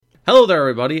Hello there,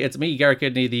 everybody. It's me, Garrett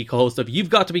Kidney, the co-host of You've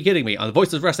Got to Be Kidding Me on the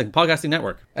Voices of Wrestling Podcasting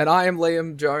Network. And I am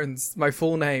Liam Jones, my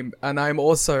full name, and I'm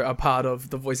also a part of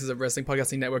the Voices of Wrestling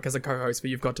Podcasting Network as a co-host for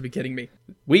You've Got to Be Kidding Me.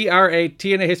 We are a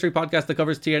TNA history podcast that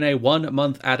covers TNA 1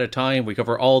 month at a time. We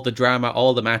cover all the drama,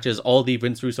 all the matches, all the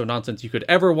Vince Russo nonsense you could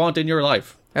ever want in your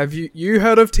life. Have you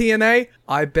heard of TNA?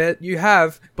 I bet you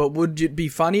have, but would it be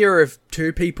funnier if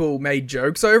two people made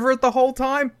jokes over it the whole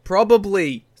time?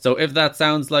 Probably. So if that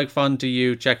sounds like fun to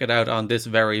you, check it out on this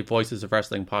very Voices of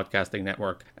Wrestling Podcasting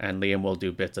Network, and Liam will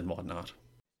do bits and whatnot.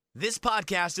 This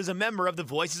podcast is a member of the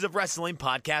Voices of Wrestling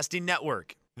Podcasting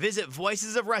Network. Visit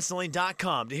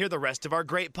voicesofwrestling.com to hear the rest of our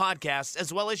great podcasts,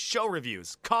 as well as show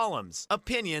reviews, columns,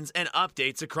 opinions, and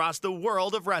updates across the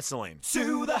world of wrestling.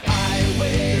 To the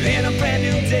highway in a brand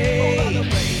new day. Over the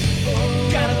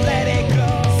rainbow, gotta let it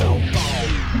go. So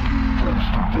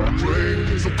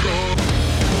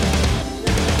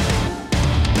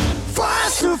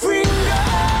fast to finger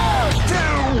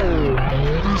down.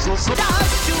 Dance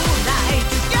tonight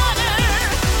together.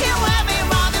 Hear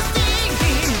everyone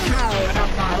singing.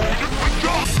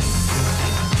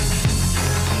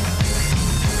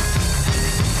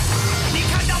 You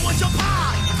can't know what your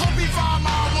part. Copy from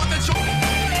what the show.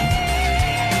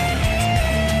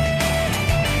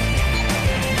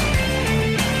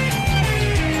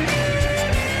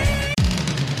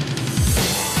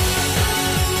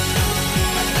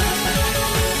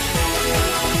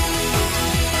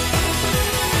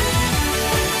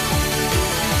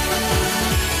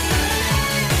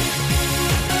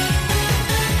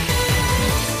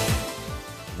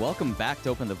 Welcome back to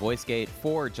Open the Voice Gate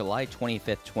for July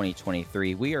 25th,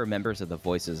 2023. We are members of the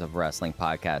Voices of Wrestling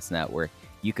Podcast Network.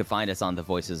 You can find us on the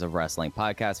Voices of Wrestling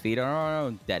podcast feed or our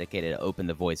own dedicated Open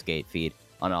the Voice Gate feed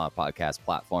on all podcast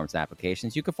platforms and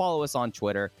applications. You can follow us on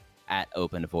Twitter at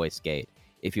Open the Voice Gate.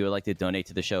 If you would like to donate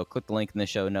to the show, click the link in the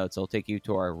show notes. It'll take you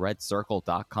to our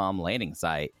redcircle.com landing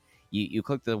site. You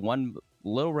click the one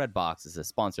little red box as a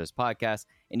sponsors podcast,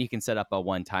 and you can set up a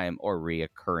one-time or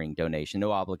reoccurring donation.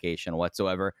 No obligation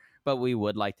whatsoever, but we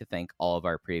would like to thank all of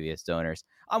our previous donors.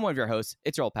 I'm one of your hosts.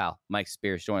 It's your old pal, Mike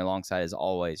Spears, joined alongside, as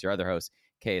always, your other host,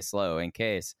 Case Slow. And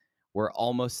Case, we're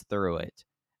almost through it.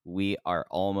 We are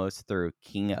almost through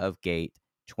King of Gate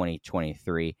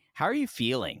 2023. How are you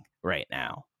feeling right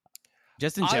now?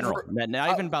 Just in general,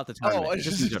 not even about the tournament.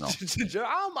 Just in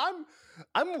general.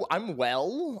 I'm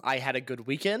well. I had a good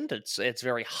weekend. It's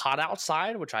very hot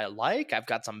outside, which I like. I've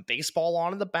got some baseball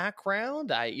on in the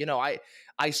background. I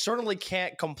certainly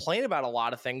can't complain about a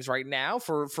lot of things right now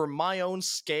for my own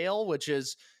scale, which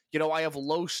is, I have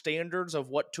low standards of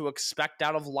what to expect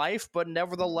out of life, but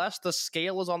nevertheless, the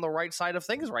scale is on the right side of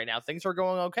things right now. Things are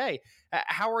going okay.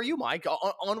 How are you, Mike?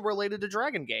 Unrelated to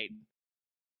Dragongate.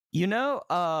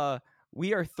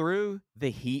 We are through the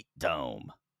Heat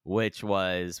Dome, which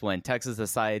was when Texas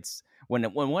decides when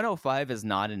 105 is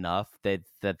not enough,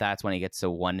 that's when it gets to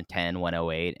 110,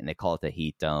 108, and they call it the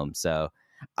Heat Dome. So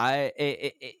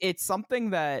it's something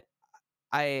that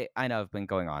I know I've been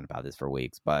going on about this for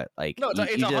weeks, but like no, it's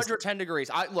 110 degrees.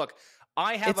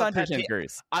 I have a pet peeve.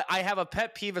 I have a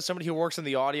pet peeve as somebody who works in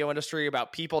the audio industry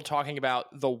about people talking about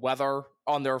the weather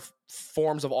on their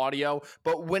forms of audio.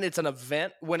 But when it's an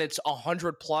event, when it's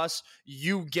 100 plus,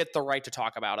 you get the right to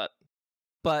talk about it.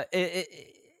 But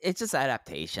it's just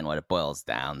adaptation, what it boils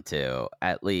down to,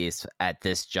 at least at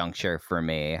this juncture for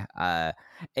me.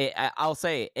 I'll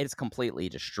say it's completely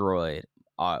destroyed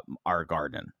our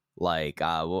garden. Like,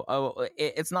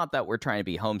 it's not that we're trying to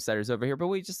be homesteaders over here, but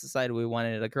we just decided we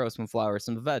wanted to grow some flowers,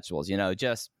 some vegetables,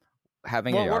 just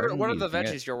having a yard. What are the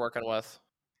veggies you're working with?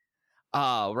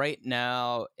 Right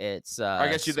now it's I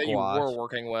guess squash. that you were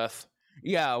working with.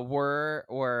 Yeah, we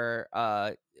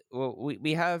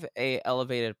have a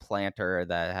elevated planter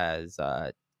that has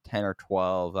 10 or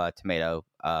 12 tomato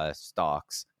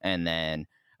stalks, and then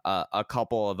a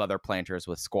couple of other planters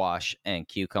with squash and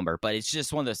cucumber. But it's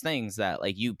just one of those things that,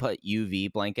 like, you put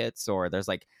UV blankets or there's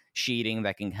like sheeting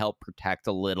that can help protect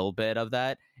a little bit of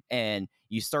that, and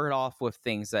you start off with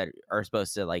things that are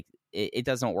supposed to, like, it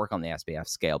doesn't work on the SPF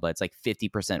scale, but it's like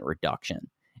 50% reduction,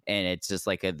 and it's just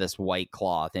like this white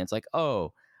cloth, and it's like,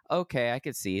 oh, okay, I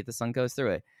could see it. The sun goes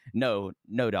through it. No,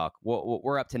 doc,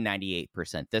 we're up to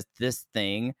 98%. This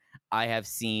thing I have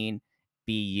seen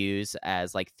be used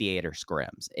as like theater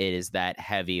scrims. It is that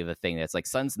heavy of a thing that's like,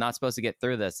 sun's not supposed to get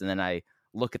through this. And then I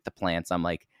look at the plants, I'm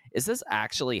like, is this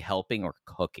actually helping or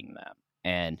cooking them?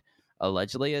 And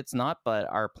allegedly it's not, but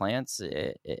our plants,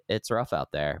 it's rough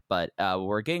out there. But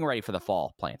we're getting ready for the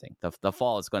fall planting. The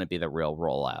fall is going to be the real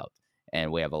rollout,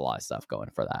 and we have a lot of stuff going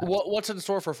for that. What's in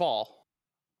store for fall?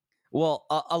 Well,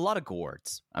 a lot of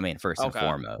gourds. I mean, first and Okay.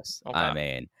 foremost. Okay. I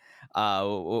mean,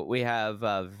 we have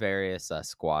various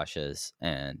squashes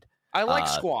and I like uh,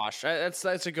 squash. That's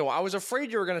a good one. I was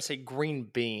afraid you were going to say green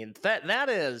beans. That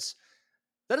is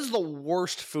the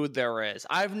worst food there is.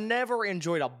 I've never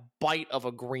enjoyed a bite of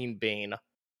a green bean.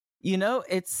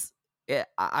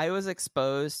 I was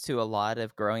exposed to a lot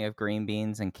of growing of green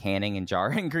beans and canning and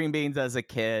jarring green beans as a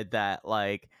kid that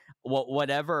like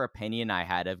whatever opinion I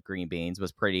had of green beans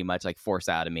was pretty much like forced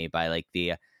out of me by like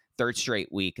the third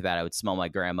straight week that I would smell my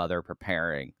grandmother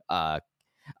preparing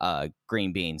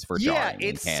green beans for Yeah, jarring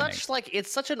and canning.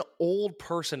 it's such an old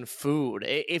person food.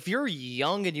 If you're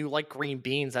young and you like green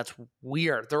beans, that's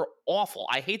weird. They're awful.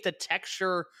 I hate the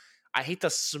texture. I hate the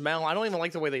smell. I don't even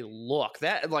like the way they look.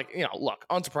 That look,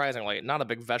 unsurprisingly, not a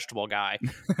big vegetable guy,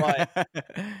 but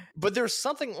but there's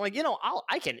something like,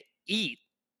 I can eat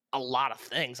a lot of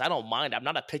things. I don't mind. I'm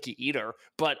not a picky eater,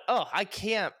 but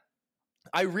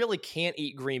I really can't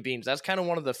eat green beans. That's kind of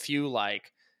one of the few,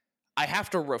 like, I have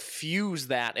to refuse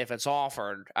that if it's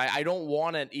offered. I don't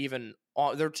want it even.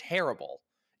 They're terrible.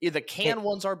 The canned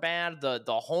ones are bad. The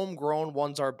homegrown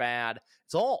ones are bad.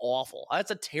 It's all awful.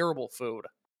 That's a terrible food.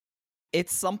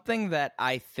 It's something that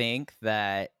I think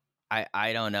that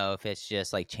I don't know if it's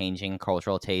just like changing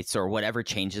cultural tastes or whatever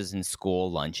changes in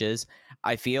school lunches.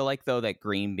 I feel like though that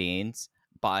green beans,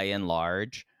 by and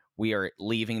large, we are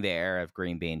leaving the era of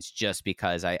green beans just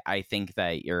because I think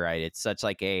that you're right. It's such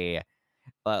like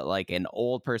like an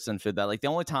old person food that like the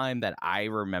only time that I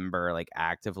remember like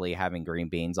actively having green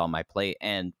beans on my plate,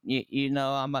 and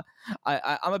I'm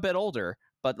a bit older,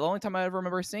 but the only time I ever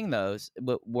remember seeing those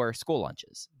were school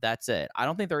lunches. That's it. I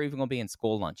don't think they're even going to be in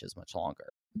school lunches much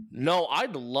longer. No,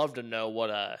 I'd love to know what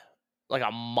a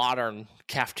modern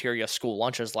cafeteria school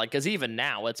lunch is like, because even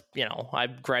now it's, I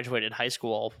graduated high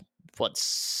school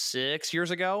 6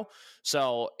 years ago,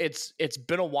 so it's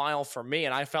been a while for me,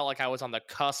 and I felt like I was on the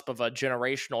cusp of a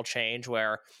generational change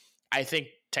where I think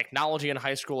technology in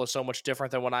high school is so much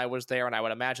different than when I was there, and I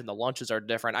would imagine the lunches are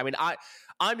different. I mean,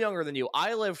 I'm younger than you.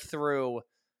 I lived through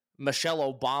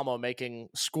Michelle Obama making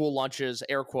school lunches,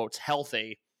 air quotes,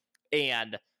 healthy,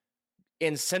 and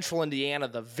in central Indiana,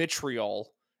 the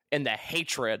vitriol and the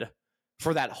hatred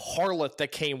for that harlot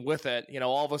that came with it.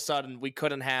 All of a sudden we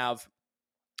couldn't have,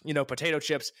 potato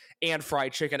chips and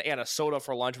fried chicken and a soda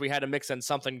for lunch. We had to mix in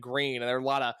something green, and there were a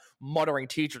lot of muttering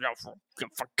teachers,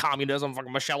 for communism, for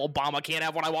Michelle Obama can't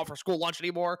have what I want for school lunch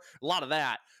anymore. A lot of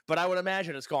that. But I would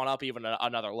imagine it's gone up even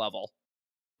another level.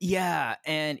 Yeah,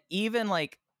 and even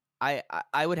like I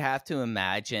would have to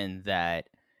imagine that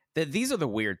these are the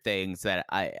weird things that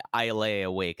I lay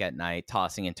awake at night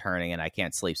tossing and turning, and I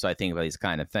can't sleep, so I think about these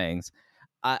kind of things.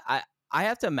 I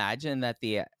have to imagine that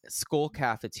the school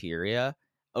cafeteria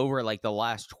over like the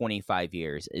last 25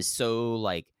 years is so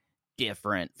like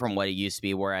different from what it used to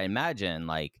be, where I imagine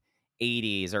like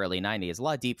 80s, early 90s, a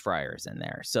lot of deep fryers in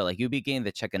there. So like you'd be getting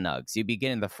the chicken nugs, you'd be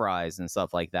getting the fries and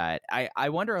stuff like that. I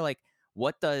wonder like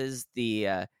what does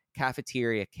the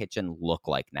cafeteria kitchen look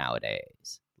like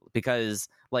nowadays? Because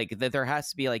like there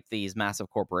has to be like these massive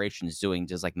corporations doing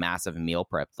just like massive meal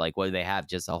prep. Like what do they have?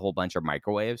 Just a whole bunch of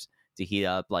microwaves to heat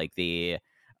up like the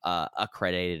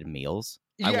accredited meals.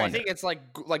 Yeah, I think it's like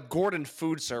Gordon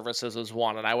Food Services is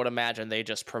one, and I would imagine they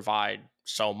just provide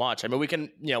so much. I mean, we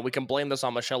can blame this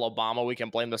on Michelle Obama, we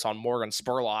can blame this on Morgan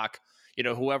Spurlock,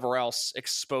 whoever else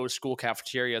exposed school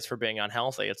cafeterias for being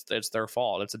unhealthy. It's their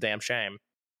fault. It's a damn shame.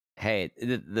 Hey,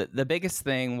 the biggest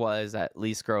thing was, at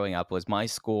least growing up, was my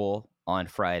school on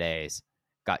Fridays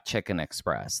got Chicken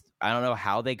Express. I don't know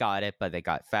how they got it, but they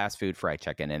got fast food fried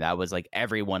chicken, and that was like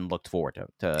everyone looked forward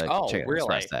to Chicken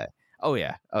Express Day. Oh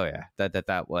yeah.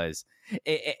 That was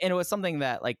it, and it was something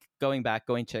that like going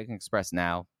Chicken Express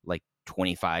now, like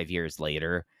 25 years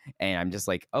later, and I'm just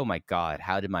like, oh my god,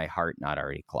 how did my heart not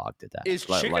already clog to death? Is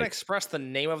Chicken Express the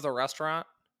name of the restaurant?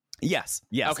 Yes.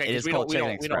 Okay, because we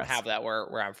don't have that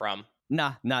where I'm from.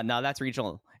 Nah, that's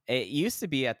regional. It used to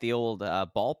be at the old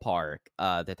ballpark.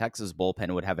 The Texas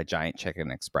Bullpen would have a giant Chicken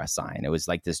Express sign. It was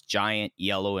like this giant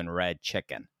yellow and red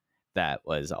chicken that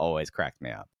was always cracked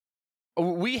me up.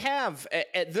 We have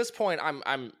at this point.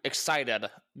 I'm excited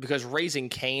because Raising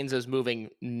Cane's is moving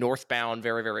northbound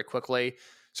very, very quickly.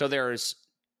 So there's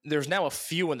now a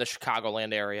few in the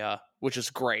Chicagoland area, which is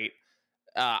great.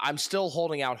 I'm still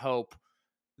holding out hope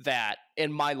that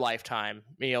in my lifetime,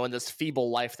 in this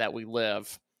feeble life that we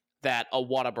live, that a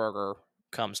Whataburger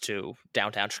comes to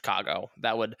downtown Chicago.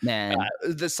 That would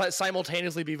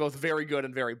simultaneously be both very good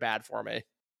and very bad for me.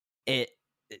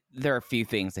 There are a few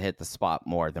things that hit the spot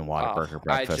more than Whataburger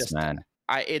breakfast, man.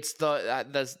 It's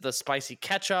the spicy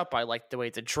ketchup. I like the way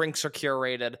the drinks are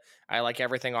curated. I like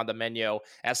everything on the menu.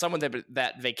 As someone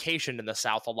that vacationed in the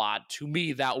South a lot, to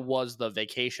me that was the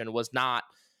vacation. Was not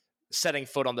setting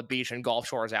foot on the beach in Gulf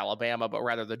Shores, Alabama, but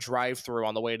rather the drive-through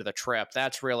on the way to the trip.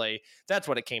 That's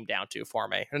what it came down to for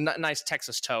me. And nice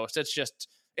Texas toast.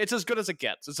 It's as good as it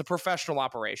gets. It's a professional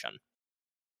operation.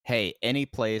 Hey, any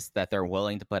place that they're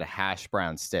willing to put a hash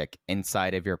brown stick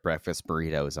inside of your breakfast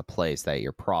burrito is a place that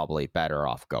you're probably better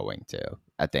off going to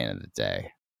at the end of the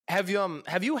day. Have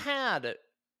you had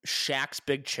Shaq's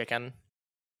Big Chicken?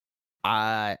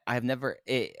 I've never.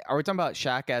 Are we talking about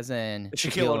Shaq as in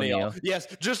Shaquille O'Neal? Yes,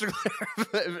 just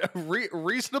a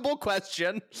reasonable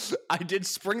question. I did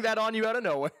spring that on you out of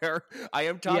nowhere. I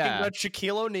am talking about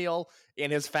Shaquille O'Neal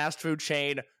and his fast food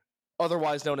chain,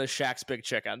 otherwise known as Shaq's Big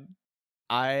Chicken.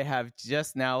 I have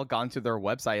just now gone to their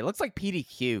website. It looks like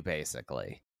PDQ,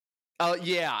 basically.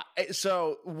 Yeah.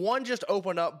 So one just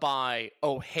opened up by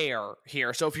O'Hare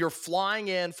here. So if you're flying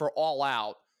in for All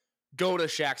Out, go to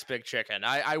Shaq's Big Chicken.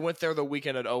 I went there the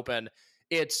weekend it opened.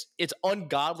 It's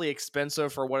ungodly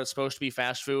expensive for what it's supposed to be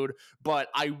fast food, but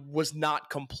I was not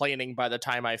complaining by the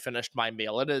time I finished my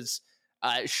meal. It is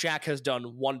Shaq has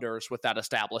done wonders with that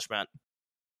establishment.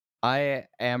 I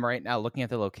am right now looking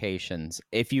at the locations.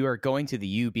 If you are going to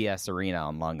the UBS Arena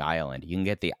on Long Island, you can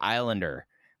get the Islander,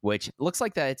 which looks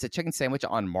like that it's a chicken sandwich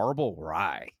on marble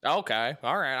rye. Okay.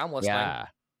 All right. I'm listening.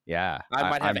 Yeah. I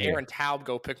might have Aaron Taub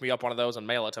go pick me up one of those and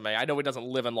mail it to me. I know he doesn't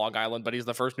live in Long Island, but he's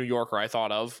the first New Yorker I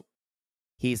thought of.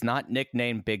 He's not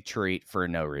nicknamed Big Treat for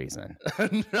no reason.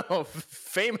 No,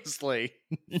 famously.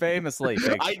 Famously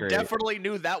Big I Treat. definitely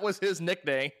knew that was his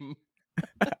nickname.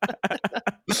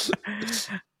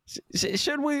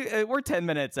 Should we? We're 10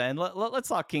 minutes in. Let's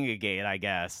talk King of Gate, I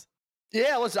guess.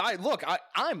 Yeah, listen.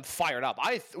 I'm fired up.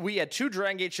 We had 2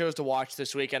 Dragongate shows to watch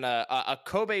this week, and a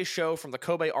Kobe show from the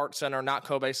Kobe Art Center, not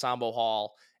Kobe Sambo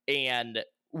Hall, and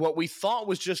what we thought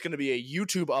was just going to be a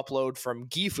YouTube upload from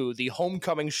Gifu, the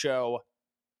homecoming show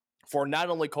for not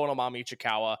only Konamami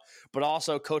Ichikawa, but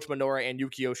also Coach Minoura and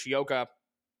Yukio Shioka.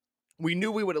 We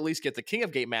knew we would at least get the King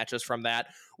of Gate matches from that.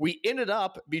 We ended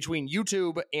up, between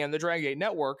YouTube and the Dragongate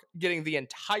Network, getting the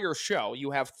entire show.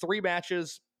 You have 3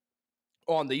 matches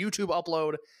on the YouTube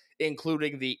upload,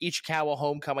 including the Ichikawa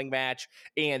homecoming match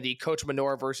and the Coach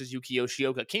Minoura versus Yukio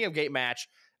Shioka King of Gate match.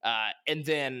 And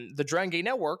then the Dragongate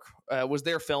Network was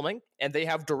there filming, and they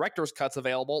have director's cuts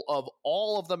available of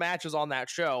all of the matches on that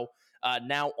show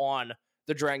now on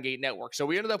the Dragongate Network. So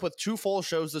we ended up with 2 full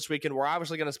shows this weekend. We're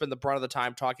obviously going to spend the brunt of the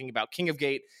time talking about King of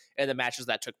Gate and the matches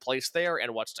that took place there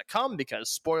and what's to come, because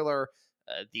spoiler,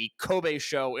 the Kobe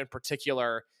show in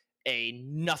particular, a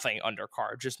nothing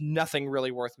undercard, just nothing really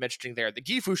worth mentioning there. The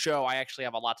Gifu show, I actually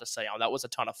have a lot to say on. That was a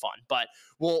ton of fun, but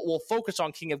we'll focus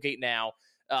on King of Gate now.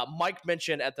 Mike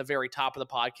mentioned at the very top of the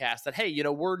podcast that, hey,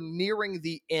 we're nearing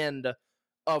the end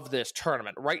of this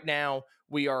tournament. Right now,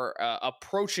 we are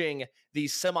approaching the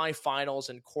semifinals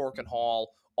in Cork and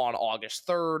Hall on August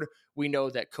 3rd. We know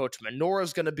that Coach Minoura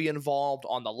is going to be involved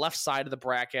on the left side of the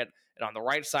bracket, and on the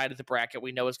right side of the bracket,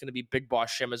 we know it's going to be Big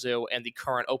Boss Shimizu and the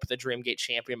current Open the Dreamgate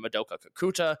champion, Madoka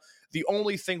Kakuta. The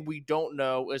only thing we don't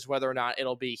know is whether or not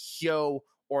it'll be Hyo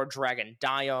or Dragon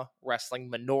Dia wrestling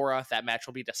Minoura. That match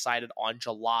will be decided on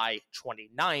July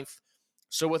 29th.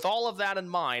 So with all of that in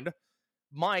mind,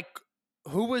 Mike,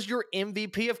 who was your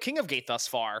MVP of King of Gate thus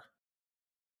far?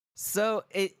 So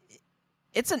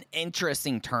it's an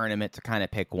interesting tournament to kind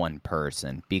of pick one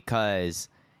person, because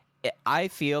I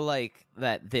feel like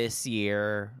that this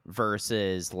year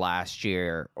versus last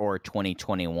year or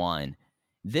 2021,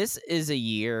 this is a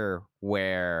year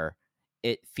where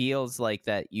it feels like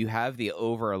that you have the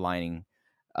overlining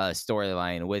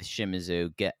storyline with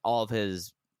Shimizu, get all of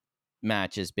his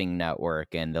matches being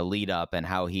network and the lead up and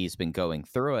how he's been going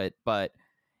through it, but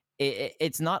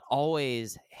it's not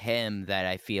always him that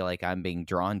I feel like I'm being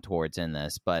drawn towards in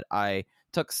this. But I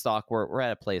took stock. We're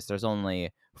at a place, there's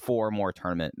only 4 more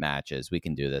tournament matches. We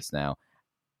can do this now.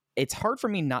 It's hard for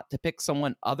me not to pick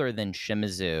someone other than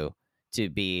Shimizu to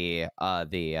be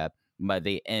the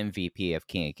MVP of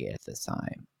King of Gate at this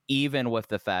time, even with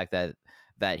the fact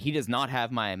that he does not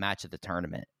have my match at the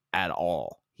tournament at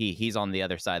all. He's on the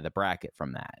other side of the bracket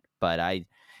from that. But I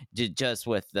did, just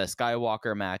with the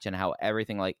Skywalker match and how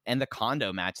everything, like, and the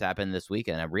Kondo match happened this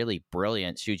weekend, a really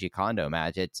brilliant Shuji Kondo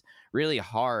match. It's really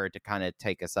hard to kind of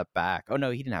take a step back. Oh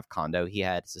no, he didn't have Kondo. He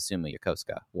had Susumu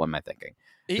Yokosuka. What am I thinking?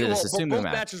 Both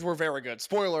matches were very good.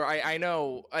 Spoiler, I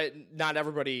know not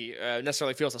everybody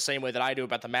necessarily feels the same way that I do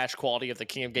about the match quality of the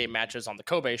King of Gate matches on the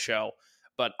Kobe show,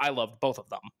 but I loved both of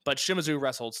them. But Shimizu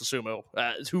wrestled Susumu,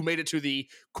 who made it to the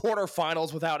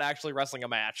quarterfinals without actually wrestling a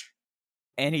match.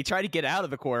 And he tried to get out of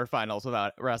the quarterfinals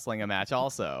without wrestling a match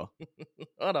also.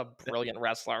 What a brilliant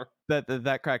wrestler.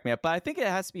 That cracked me up. But I think it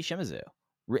has to be Shimizu.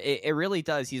 It really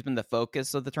does. He's been the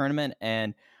focus of the tournament.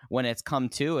 And when it's come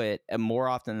to it, more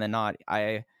often than not,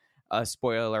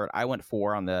 spoiler alert, I went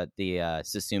 4 on the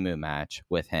Susumu match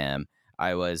with him.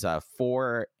 I was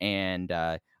 4 and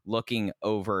looking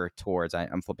over towards,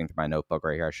 I'm flipping through my notebook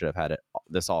right here. I should have had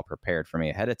this all prepared for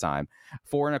me ahead of time.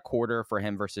 4.25 for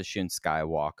him versus Shun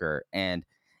Skywalker. And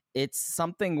it's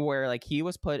something where like he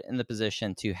was put in the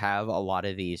position to have a lot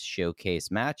of these showcase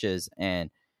matches,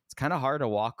 and it's kind of hard to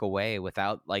walk away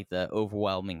without like the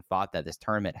overwhelming thought that this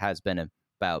tournament has been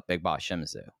about Big Boss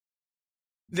Shimizu.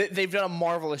 They've done a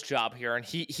marvelous job here, and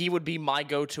he would be my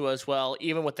go-to as well,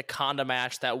 even with the Kanda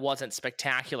match that wasn't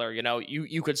spectacular. You know,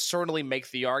 you could certainly make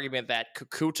the argument that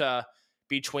Kakuta,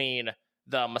 between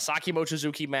the Masaki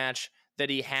Mochizuki match that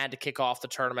he had to kick off the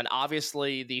tournament,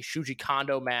 obviously the Shuji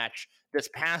Kondo match this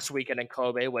past weekend in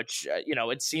Kobe, which,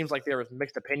 it seems like there was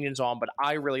mixed opinions on, but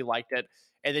I really liked it.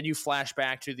 And then you flash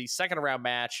back to the second round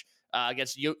match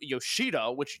against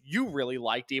Yoshida, which you really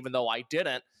liked, even though I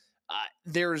didn't.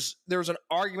 There's an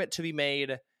argument to be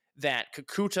made that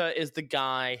Kakuta is the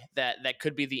guy that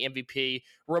could be the MVP.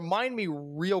 Remind me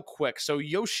real quick. So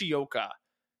Yoshioka,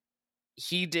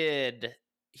 he did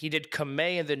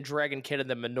Kamei and then Dragongate and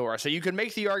then Minoura. So you could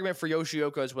make the argument for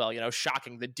Yoshioka as well.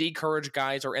 Shocking. The D-Courage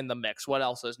guys are in the mix. What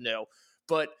else is new?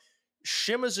 But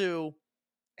Shimizu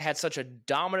had such a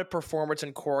dominant performance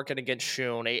in Korakuen against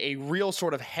Shun, a real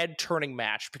sort of head-turning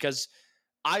match, because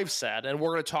I've said, and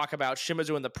we're going to talk about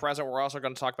Shimizu in the present, we're also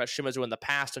going to talk about Shimizu in the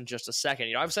past in just a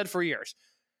second. I've said for years,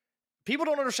 people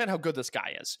don't understand how good this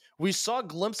guy is. We saw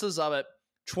glimpses of it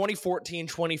 2014,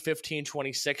 2015,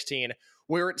 2016,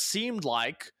 where it seemed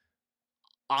like,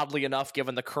 oddly enough,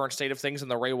 given the current state of things in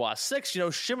the Reiwa 6,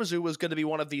 Shimizu was going to be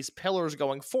one of these pillars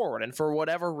going forward. And for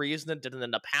whatever reason, it didn't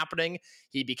end up happening.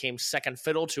 He became second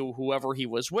fiddle to whoever he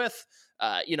was with.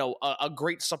 A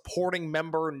great supporting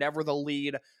member, never the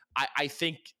lead. I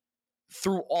think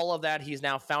through all of that, he's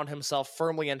now found himself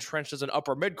firmly entrenched as an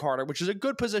upper mid-carder, which is a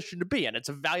good position to be in. It's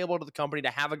valuable to the company to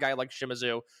have a guy like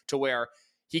Shimizu to where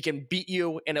he can beat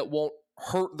you and it won't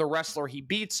hurt the wrestler he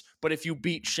beats, but if you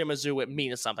beat Shimizu, it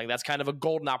means something. That's kind of a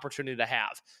golden opportunity to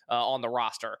have on the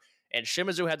roster. And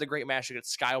Shimizu had the great match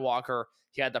against Skywalker.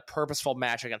 He had the purposeful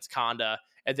match against Kanda,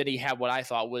 and then he had what I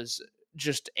thought was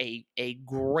just a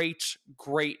great,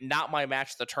 not my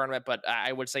match of the tournament, but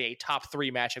I would say a top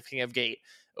 3 match of King of Gate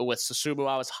with Susumu.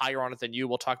 I was higher on it than you.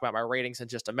 We'll talk about my ratings in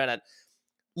just a minute.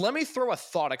 Let me throw a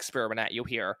thought experiment at you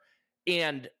here.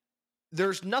 And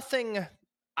there's nothing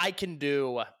I can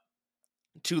do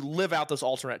to live out this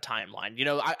alternate timeline.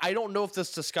 I don't know if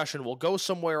this discussion will go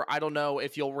somewhere. I don't know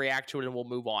if you'll react to it and we'll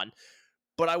move on.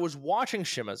 But I was watching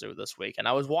Shimizu this week, and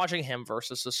I was watching him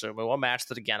versus Susumu, a match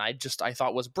that, again, I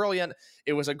thought was brilliant.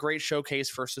 It was a great showcase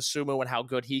for Susumu and how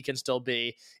good he can still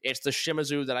be. It's the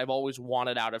Shimizu that I've always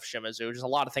wanted out of Shimizu. Just a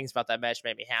lot of things about that match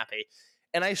made me happy.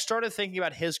 And I started thinking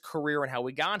about his career and how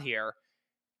we got here,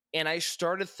 and I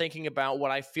started thinking about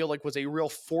what I feel like was a real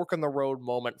fork in the road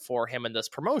moment for him in this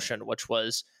promotion, which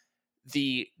was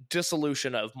the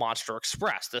dissolution of Monster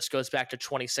Express. This goes back to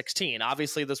 2016.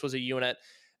 Obviously, this was a unit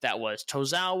that was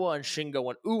Tozawa and Shingo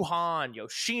and Uha and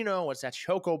Yoshino and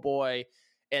Sachihoko Boy,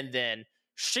 and then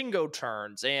Shingo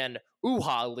turns and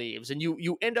Uha leaves, and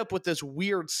you end up with this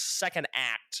weird second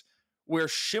act where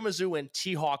Shimizu and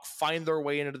T-Hawk find their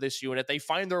way into this unit. They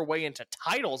find their way into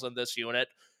titles in this unit.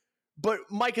 But,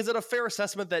 Mike, is it a fair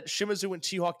assessment that Shimizu and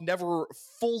T-Hawk never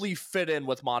fully fit in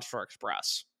with Monster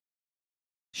Express?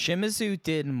 Shimizu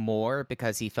did more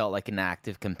because he felt like an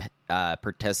active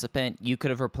participant. You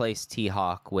could have replaced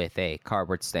T-Hawk with a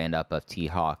cardboard stand-up of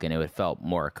T-Hawk, and it would have felt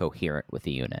more coherent with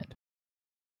the unit.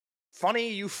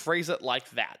 Funny you phrase it like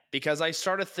that, because I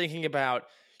started thinking about,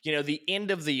 the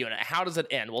end of the unit. How does it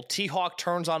end? Well, T-Hawk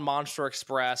turns on Monster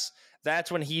Express.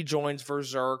 That's when he joins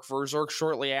Berserk. Berserk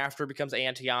shortly after becomes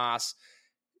Antios.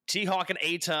 T-Hawk and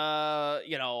Eita,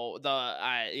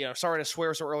 sorry to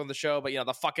swear so early in the show, but,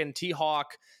 the fucking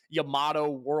T-Hawk Yamato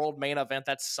world main event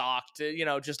that sucked.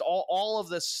 Just all of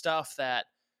this stuff that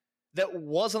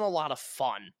wasn't a lot of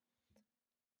fun.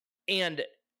 And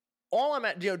all I'm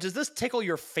at, does this tickle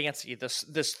your fancy,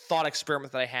 this thought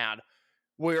experiment that I had,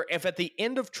 where if at the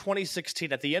end of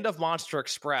 2016, at the end of Monster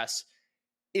Express,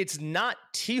 it's not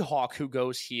T-Hawk who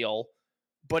goes heel,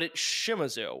 but it's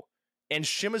Shimizu. And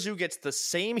Shimizu gets the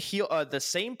same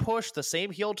push, the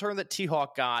same heel turn that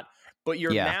T-Hawk got, but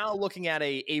you're now looking at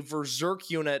a Berserk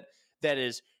unit that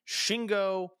is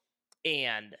Shingo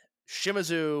and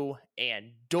Shimizu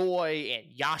and Doi and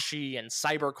Yashi and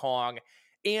Cyber Kong,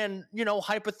 And,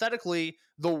 hypothetically,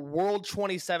 the World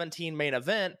 2017 main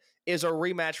event is a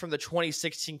rematch from the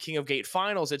 2016 King of Gate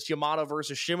finals. It's Yamato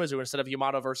versus Shimizu instead of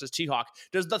Yamato versus T-Hawk.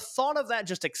 Does the thought of that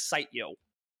just excite you?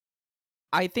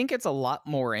 I think it's a lot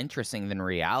more interesting than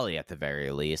reality at the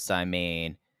very least. I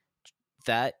mean,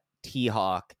 that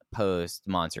T-Hawk post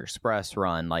Monster Express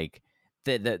run, like,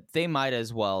 they might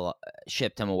as well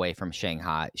shipped him away from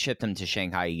Shanghai, shipped him to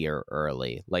Shanghai a year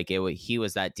early. Like, he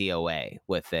was that DOA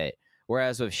with it.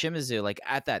 Whereas with Shimizu, like,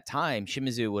 at that time,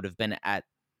 Shimizu would have been at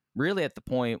the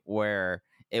point where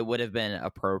it would have been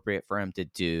appropriate for him to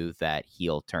do that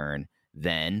heel turn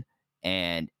then.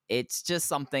 And it's just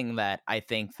something that I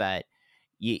think that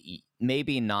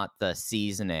maybe not the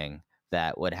seasoning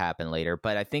that would happen later,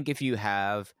 but I think if you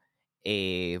have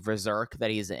a Berserk that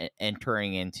he's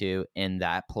entering into in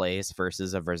that place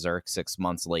versus a Berserk 6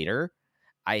 months later,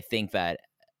 I think that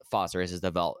fosters his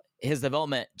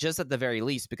development just at the very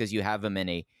least, because you have him in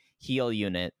a heel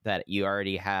unit that you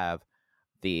already have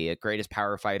the greatest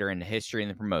power fighter in the history in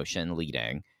the promotion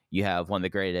leading. You have one of the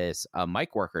greatest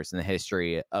mic workers in the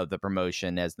history of the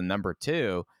promotion as the number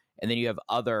 2. And then you have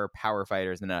other power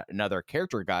fighters and other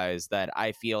character guys that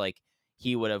I feel like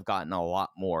he would have gotten a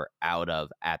lot more out of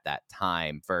at that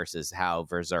time versus how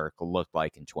Berserk looked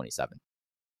like in 2017.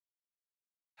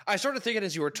 I started thinking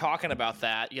as you were talking about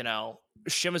that,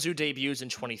 Shimizu debuts in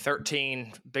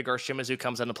 2013. Bigger Shimizu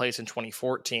comes into place in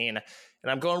 2014.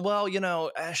 And I'm going, well,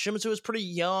 Shimizu is pretty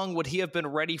young. Would he have been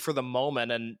ready for the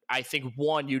moment? And I think,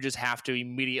 one, you just have to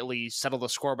immediately settle the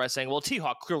score by saying, well,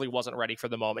 T-Hawk clearly wasn't ready for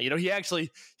the moment.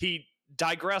 He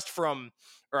digressed from,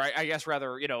 or I guess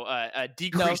rather, a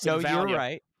decrease in value. You're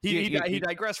right. He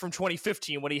digressed from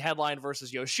 2015 when he headlined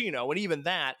versus Yoshino. And even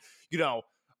that,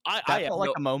 I felt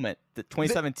like a moment. The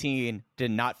 2017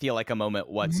 did not feel like a moment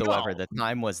whatsoever. No. The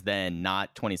time was then,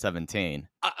 not 2017.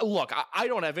 Look, I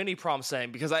don't have any problem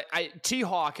saying, because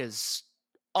T-Hawk is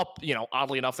up,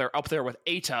 oddly enough, they're up there with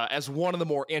Eita as one of the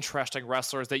more interesting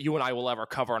wrestlers that you and I will ever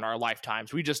cover in our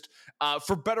lifetimes. We just,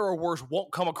 for better or worse,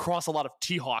 won't come across a lot of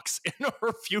T-Hawks in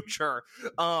our future.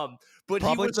 But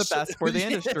probably the best for the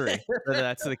industry.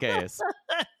 That's the case.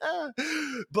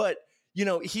 But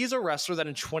he's a wrestler that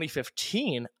in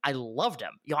 2015, I loved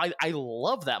him. I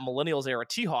love that Millennials era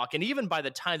T-Hawk. And even by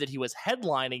the time that he was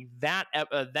headlining that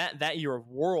year of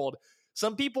World,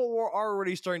 some people were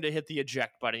already starting to hit the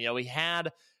eject button. He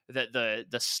had the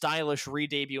stylish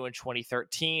re-debut in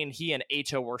 2013. He and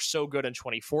Eito were so good in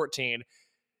 2014.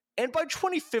 And by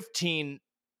 2015,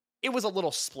 it was a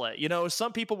little split.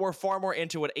 Some people were far more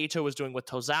into what Eito was doing with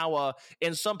Tozawa,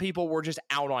 and some people were just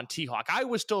out on T-Hawk. I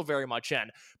was still very much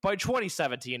in. By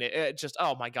 2017, it just,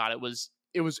 oh my God, it was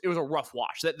a rough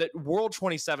watch. That World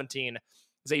 2017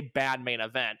 is a bad main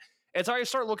event. And so I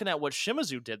start looking at what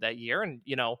Shimizu did that year, and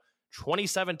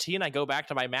 2017, I go back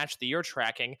to my match of the year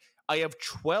tracking. I have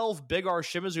 12 Big R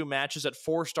Shimizu matches at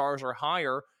 4 stars or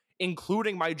higher,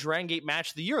 including my Dragongate match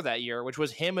of the year that year, which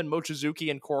was him and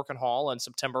Mochizuki and Korakuen Hall on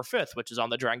September 5th, which is on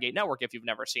the Dragongate Network if you've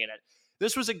never seen it.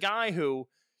 This was a guy who,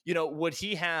 would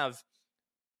he have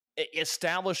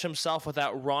established himself with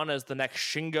that run as the next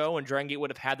Shingo and Dragongate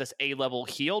would have had this A-level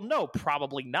heel? No,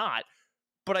 probably not.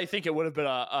 But I think it would have been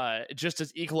a just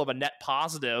as equal of a net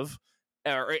positive,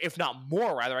 or if not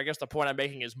more, rather. I guess the point I'm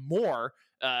making is more.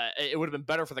 It would have been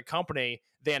better for the company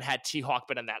than had T-Hawk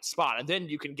been in that spot. And then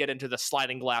you can get into the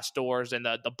sliding glass doors and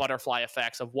the butterfly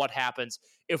effects of what happens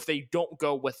if they don't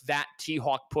go with that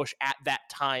T-Hawk push at that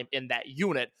time in that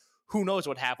unit. Who knows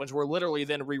what happens? We're literally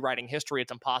then rewriting history.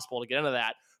 It's impossible to get into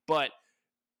that. But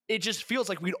it just feels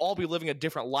like we'd all be living a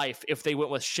different life if they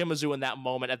went with Shimizu in that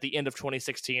moment at the end of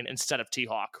 2016 instead of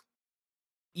T-Hawk.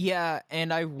 Yeah,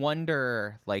 and I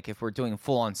wonder, like, if we're doing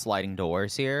full-on sliding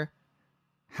doors here,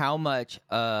 how much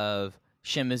of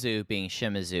Shimizu being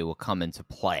Shimizu will come into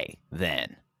play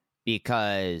then?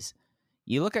 Because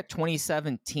you look at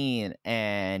 2017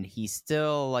 and he's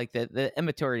still like the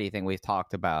immaturity thing we've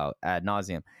talked about ad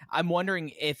nauseum. I'm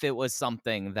wondering if it was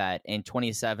something that in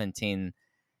 2017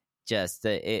 just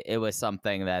it was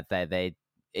something that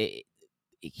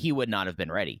he would not have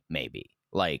been ready, maybe.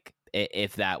 Like,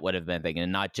 if that would have been thinking,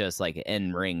 and not just like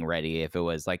in ring ready, if it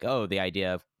was like, oh, the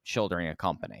idea of shouldering a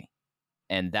company.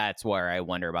 And that's where I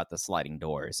wonder about the sliding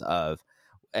doors of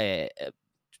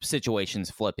situations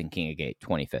flipping King of Gate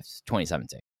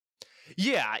 2017.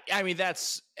 Yeah, I mean,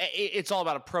 it's all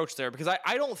about approach there, because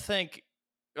I don't think,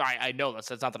 I know this,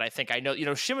 it's not that I think, I know,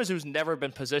 Shimizu's never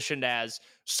been positioned as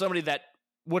somebody that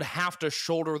would have to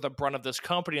shoulder the brunt of this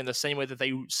company in the same way that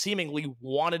they seemingly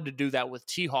wanted to do that with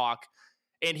T-Hawk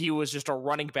and he was just a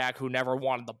running back who never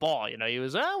wanted the ball. You know, he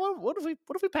was, what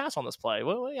if we pass on this play?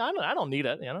 Well, I don't need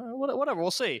it. You know, whatever.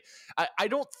 We'll see. I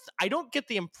don't get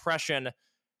the impression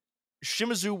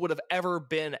Shimizu would have ever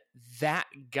been that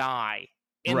guy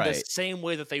in the same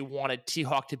way that they wanted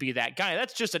T-Hawk to be that guy.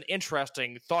 That's just an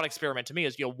interesting thought experiment to me,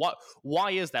 is,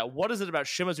 why is that? What is it about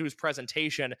Shimizu's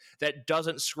presentation that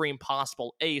doesn't scream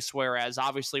possible ace, whereas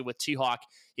obviously with T-Hawk,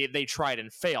 they tried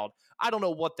and failed? I don't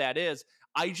know what that is.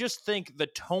 I just think the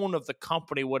tone of the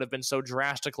company would have been so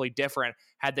drastically different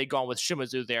had they gone with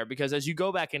Shimizu there, because as you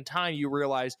go back in time, you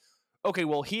realize, okay,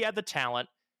 well, he had the talent,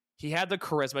 he had the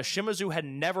charisma. Shimizu had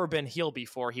never been heel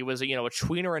before. He was, a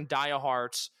tweener in Dia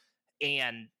Hearts,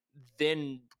 and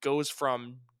then goes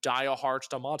from Dia Hearts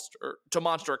to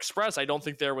Monster Express. I don't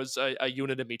think there was a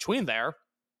unit in between there.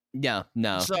 No.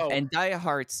 So, and Dia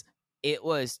Hearts, it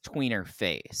was tweener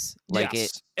face, like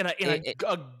yes,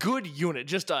 a good unit,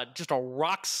 just a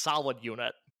rock solid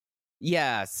unit.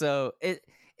 Yeah, so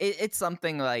it's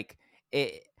something like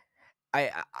it.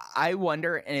 I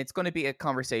wonder, and it's going to be a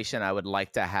conversation I would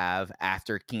like to have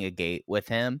after King of Gate with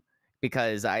him,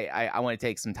 because I want to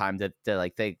take some time to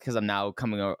like think, because I'm now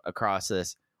coming across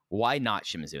this. Why not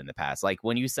Shimizu in the past? Like,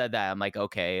 when you said that, I'm like,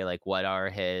 okay, like, what are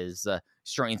his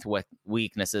strengths,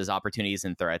 weaknesses, opportunities,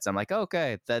 and threats? I'm like,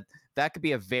 okay, that could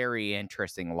be a very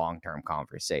interesting long-term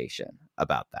conversation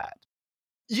about that.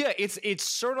 Yeah, it's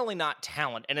certainly not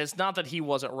talent, and it's not that he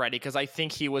wasn't ready, because I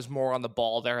think he was more on the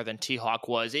ball there than T-Hawk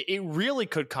was. It really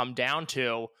could come down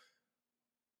to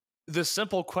the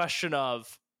simple question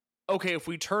of, okay, if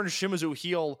we turn Shimizu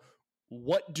heel,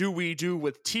 what do we do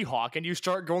with T-Hawk? And you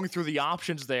start going through the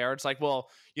options there. It's like, well,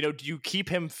 do you keep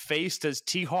him face? Does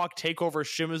T-Hawk take over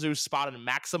Shimizu's spot in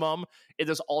Maximum in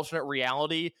this alternate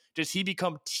reality? Does he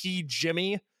become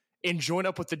T-Jimmy and join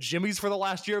up with the Jimmies for the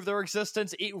last year of their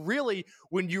existence? It really,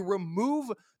 when you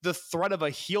remove the threat of a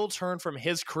heel turn from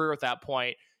his career at that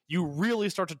point, you really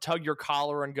start to tug your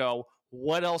collar and go,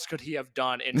 what else could he have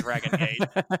done in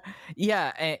Dragongate?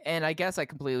 Yeah, and I guess I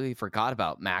completely forgot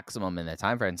about Maximum in the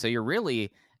time frame. So you're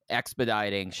really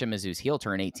expediting Shimizu's heel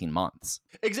turn 18 months.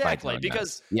 Exactly,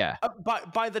 because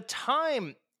by the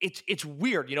time it's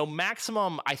weird,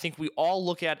 Maximum, I think we all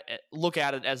look at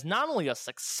it as not only a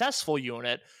successful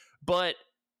unit, but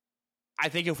I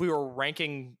think if we were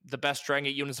ranking the best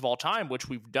Dragongate units of all time, which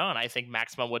we've done, I think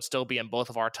Maximum would still be in both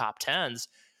of our top 10s.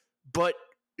 But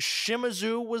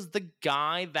Shimizu was the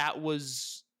guy that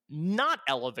was not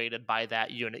elevated by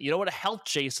that unit. It helped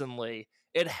Jason Lee.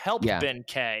 It helped Ben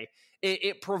K.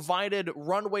 It provided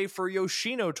runway for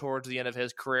Yoshino towards the end of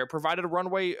his career, provided a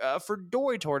runway for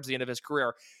Doi towards the end of his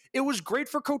career. It was great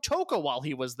for Kotoka while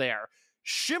he was there.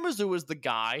 Shimizu was the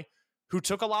guy who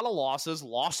took a lot of losses,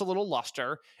 lost a little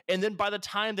luster, and then by the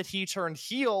time that he turned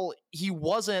heel, he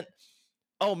wasn't,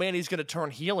 oh man, he's going to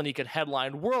turn heel and he could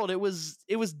headline World. It was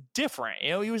different.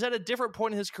 He was at a different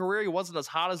point in his career. He wasn't as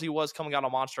hot as he was coming out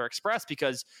on Monster Express,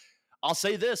 because I'll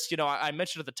say this, I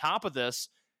mentioned at the top of this,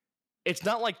 it's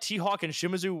not like T-Hawk and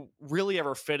Shimizu really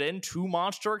ever fit into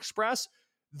Monster Express.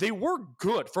 They were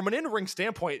good from an in-ring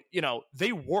standpoint.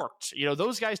 They worked.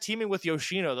 Those guys teaming with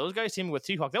Yoshino, those guys teaming with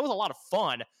T-Hawk, that was a lot of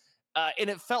fun. And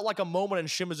it felt like a moment in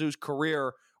Shimizu's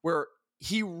career where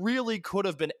he really could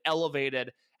have been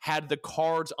elevated had the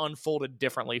cards unfolded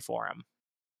differently for him.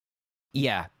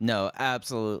 Yeah, no,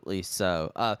 absolutely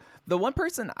so. The one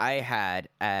person I had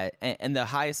and the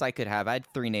highest I could have, I had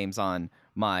 3 names on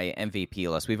my MVP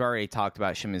list. We've already talked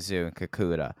about Shimizu and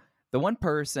Kakuta. The one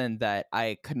person that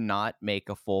I could not make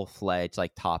a full-fledged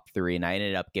top 3, and I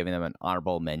ended up giving them an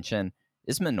honorable mention,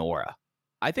 is Minoura.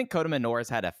 I think Kota Minoura's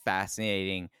had a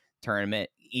fascinating tournament,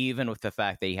 even with the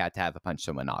fact that he had to have a Punch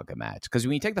Tominaga match. Because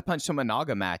when you take the Punch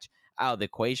Tominaga match out of the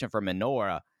equation for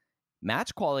Minoura,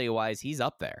 match quality-wise, he's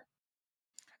up there.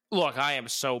 Look, I am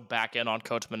so back in on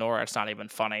Kota Minoura, it's not even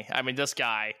funny. I mean, this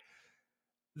guy,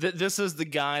 this is the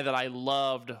guy that I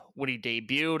loved when he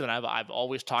debuted, and I've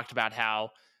always talked about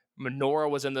how Minoura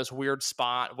was in this weird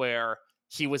spot where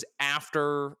he was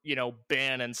after,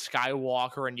 Ben and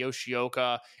Skywalker and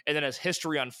Yoshioka, and then as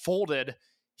history unfolded,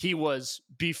 he was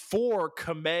before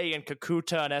Kamei and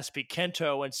Kakuta and SB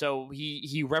Kento, and so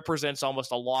he represents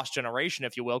almost a lost generation,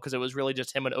 if you will, because it was really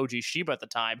just him and OG Shiba at the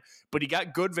time. But he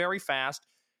got good very fast.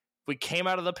 We came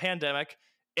out of the pandemic,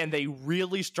 and they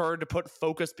really started to put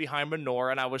focus behind Minoura,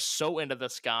 and I was so into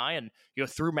this guy. And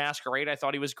through Masquerade, I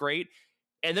thought he was great.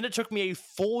 And then it took me a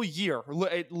full year.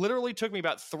 It literally took me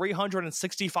about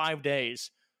 365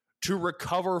 days to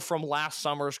recover from last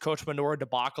summer's Coach Minoura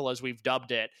debacle, as we've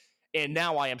dubbed it. And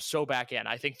now I am so back in.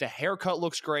 I think the haircut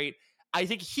looks great. I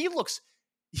think he looks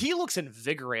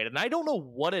invigorated. And I don't know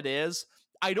what it is.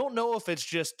 I don't know if it's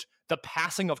just the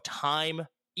passing of time,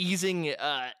 easing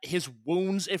his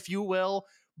wounds, if you will,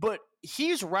 but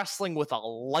he's wrestling with a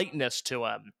lightness to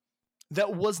him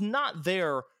that was not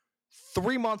there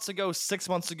 3 months ago, 6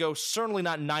 months ago, certainly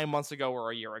not 9 months ago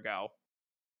or a year ago.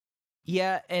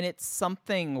 Yeah, and it's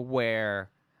something where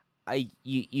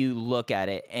you look at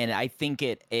it, and I think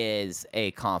it is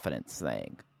a confidence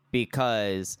thing,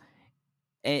 because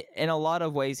in a lot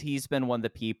of ways he's been one of the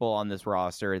people on this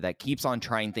roster that keeps on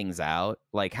trying things out.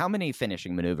 Like, how many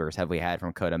finishing maneuvers have we had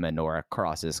from Kota Minoura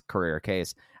across his career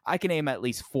case? I can name at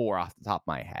least 4 off the top of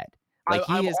my head. Like,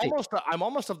 I'm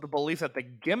almost of the belief that the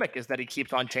gimmick is that he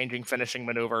keeps on changing finishing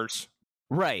maneuvers.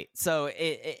 Right. So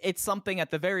it's something, at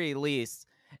the very least,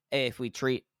 if we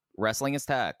treat wrestling as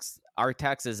text, our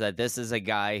text is that this is a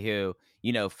guy who,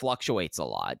 fluctuates a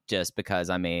lot, just because,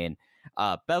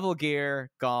 Bevel Gear,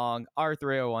 Gong,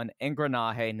 R301,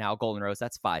 Ingranaje, now Golden Rose,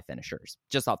 that's 5 finishers,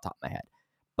 just off the top of my head.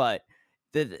 But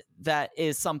that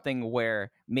is something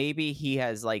where maybe he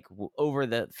has, like, over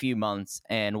the few months,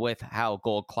 and with how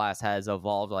Gold Class has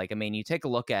evolved, you take a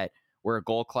look at where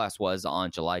Gold Class was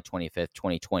on July 25th,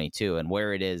 2022, and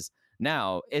where it is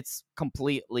now, it's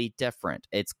completely different.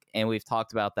 And we've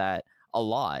talked about that a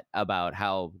lot, about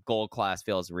how Gold Class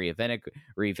feels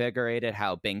revigorated,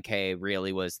 how Benkei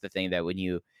really was the thing that when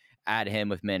you add him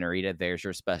with Minorita, there's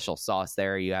your special sauce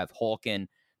there. You have Hulkin,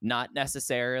 not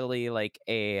necessarily like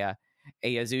a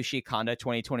Yasushi Kanda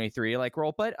 2023 like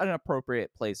role, but an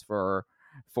appropriate place for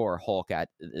Hulk at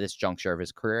this juncture of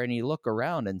his career. And you look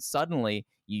around, and suddenly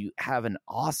you have an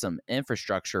awesome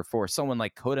infrastructure for someone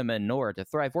like Kota Minoura to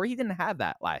thrive, where he didn't have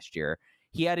that last year.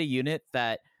 He had a unit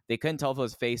that they couldn't tell if it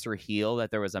was face or heel,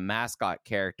 that there was a mascot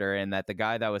character, and that the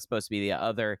guy that was supposed to be the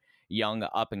other young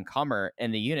up-and-comer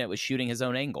in the unit was shooting his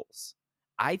own angles.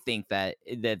 I think that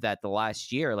the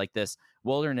last year, like this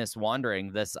wilderness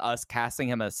wandering, this us casting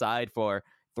him aside for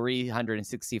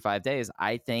 365 days,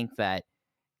 I think that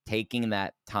taking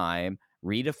that time,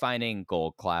 redefining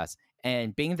Gold Class,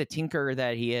 and being the tinker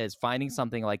that he is, finding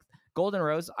something like Golden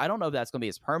Rose, I don't know if that's going to be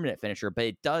his permanent finisher, but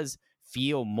it does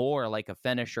feel more like a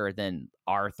finisher than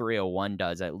R301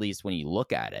 does, at least when you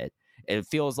look at it. It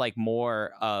feels like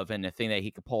more of a thing that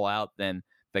he could pull out than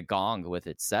the Gong with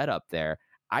its setup there.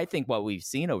 I think what we've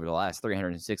seen over the last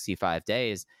 365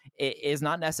 days is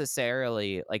not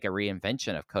necessarily like a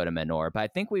reinvention of Kota Minoura, but I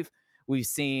think we've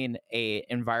seen a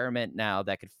environment now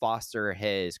that could foster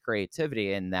his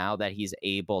creativity. And now that he's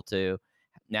able to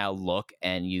now look,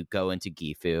 and you go into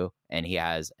Gifu, and he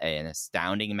has an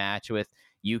astounding match with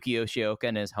Yuki Yoshioka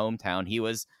in his hometown. He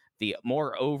was the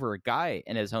more over guy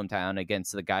in his hometown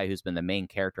against the guy who's been the main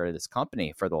character of this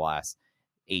company for the last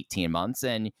 18 months.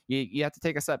 And you have to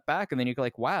take a step back, and then you're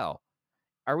like, wow,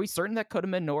 are we certain that Kota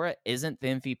Minoura isn't the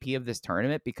MVP of this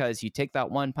tournament? Because you take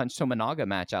that one Punch Tominaga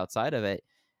match outside of it.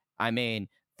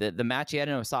 The match he had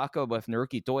in Osaka with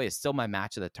Naruki Doi is still my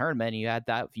match of the tournament. You had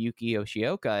that with Yuki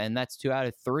Yoshioka, and that's 2 out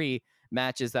of 3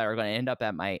 matches that are going to end up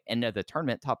at my end of the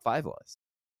tournament top 5 list.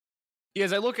 Yeah,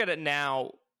 as I look at it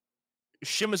now,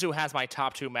 Shimizu has my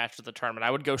top 2 matches of the tournament.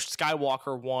 I would go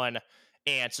Skywalker 1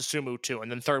 and Susumu 2,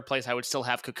 and then third place I would still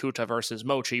have Kakuta versus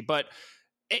Mochi. But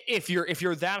if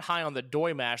you're that high on the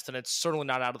Doi match, then it's certainly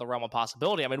not out of the realm of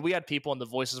possibility. We had people in the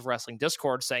Voices of Wrestling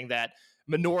Discord saying that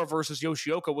Minoura versus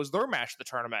Yoshioka was their match of the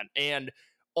tournament. And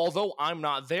although I'm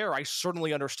not there, I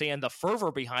certainly understand the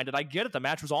fervor behind it. I get it. The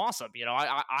match was awesome.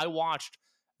 I watched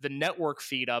the network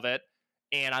feed of it,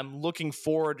 and I'm looking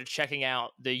forward to checking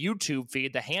out the YouTube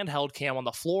feed, the handheld cam on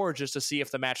the floor, just to see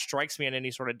if the match strikes me in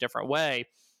any sort of different way.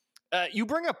 You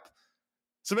bring up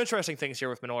some interesting things here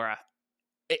with Minoura.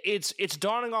 It's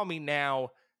dawning on me now.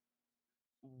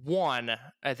 One,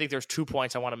 I think there's 2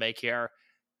 points I want to make here.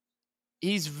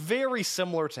 He's very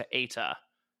similar to Eita.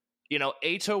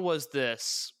 Eita was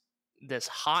this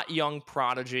hot young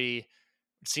prodigy.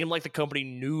 It seemed like the company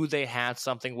knew they had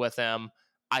something with him.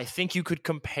 I think you could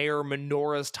compare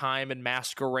Minoura's time in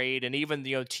Masquerade and even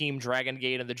Team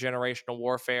Dragongate and the Generational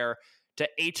Warfare to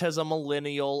Eita as a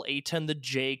millennial, Eita in the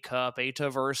J Cup,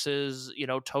 Eita versus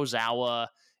Tozawa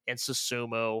and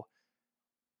Susumu.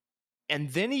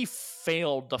 And then he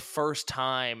failed the first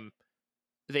time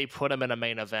they put him in a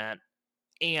main event.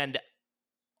 And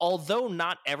although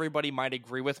not everybody might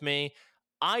agree with me,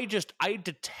 I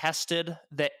detested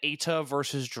the Eita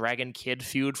versus Dragon Kid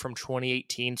feud from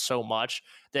 2018 so much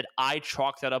that I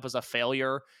chalked that up as a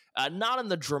failure. Not in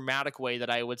the dramatic way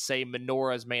that I would say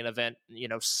Minoura's main event,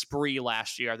 spree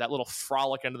last year, that little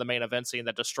frolic into the main event scene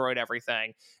that destroyed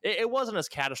everything. It wasn't as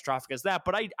catastrophic as that,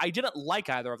 but I didn't like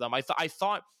either of them. I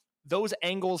thought those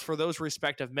angles for those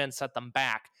respective men set them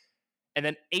back. And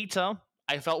then Eita,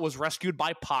 I felt, was rescued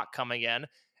by Pac coming in.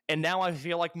 And now I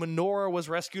feel like Minoura was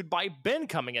rescued by Ben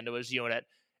coming into his unit.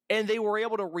 And they were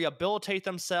able to rehabilitate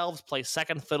themselves, play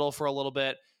second fiddle for a little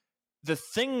bit. The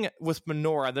thing with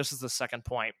Minoura, this is the second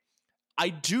point, I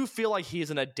do feel like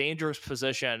he's in a dangerous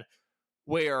position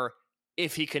where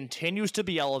if he continues to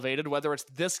be elevated, whether it's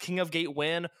this King of Gate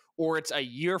win or it's a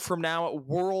year from now at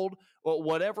World or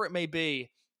whatever it may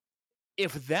be,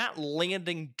 if that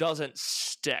landing doesn't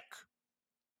stick,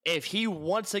 if he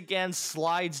once again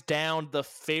slides down the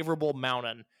favorable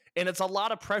mountain, and it's a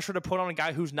lot of pressure to put on a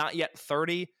guy who's not yet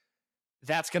 30,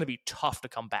 that's going to be tough to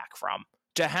come back from.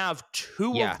 To have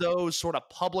two of those sort of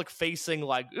public-facing,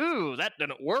 like, ooh, that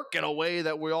didn't work in a way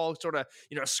that we all sort of,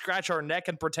 scratch our neck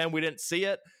and pretend we didn't see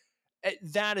it,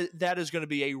 that is going to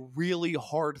be a really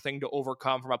hard thing to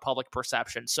overcome from a public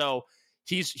perception. So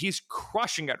he's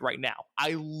crushing it right now.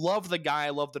 I love the guy.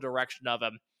 I love the direction of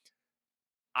him.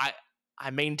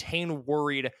 I maintain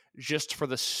worried just for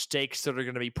the stakes that are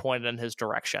going to be pointed in his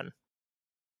direction.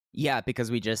 Yeah, because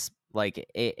we just, like,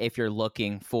 if you're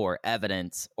looking for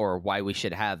evidence or why we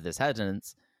should have this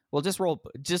evidence, well,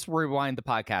 just rewind the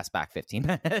podcast back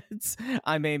 15 minutes.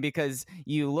 I mean, because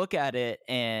you look at it,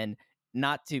 and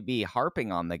not to be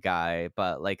harping on the guy,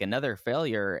 but like another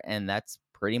failure, and that's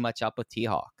pretty much up with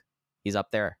T-Hawk. He's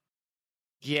up there.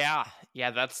 Yeah,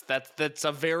 that's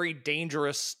a very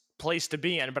dangerous place to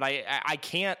be in, but I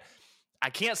can't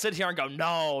sit here and go,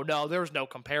 no, there's no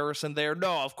comparison there.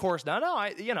 No, of course not.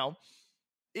 No,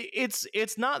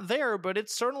 it's not there, but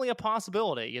it's certainly a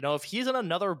possibility. If he's in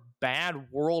another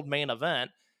bad World main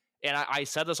event, and I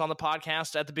said this on the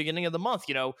podcast at the beginning of the month,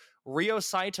 Ryo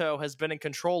Saito has been in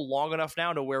control long enough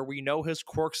now to where we know his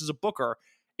quirks as a booker.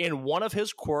 And one of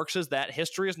his quirks is that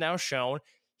history has now shown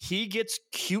he gets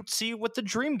cutesy with the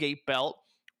Dreamgate belt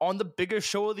on the biggest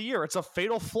show of the year. It's a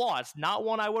fatal flaw. It's not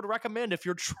one I would recommend if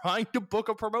you're trying to book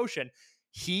a promotion.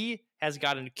 He has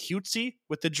gotten cutesy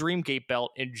with the Dreamgate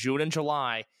belt in June and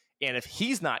July, and if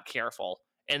he's not careful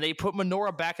and they put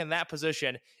Minoura back in that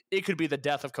position, it could be the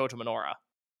death of Kota Minoura.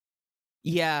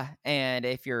 Yeah, and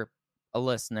if you're a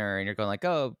listener and you're going like,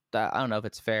 oh, I don't know if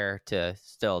it's fair to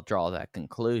still draw that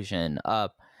conclusion,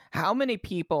 how many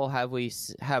people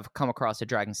have come across a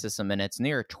Dragon system in its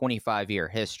near 25-year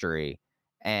history,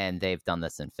 and they've done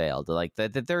this and failed? Like,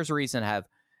 there's a reason to have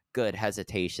good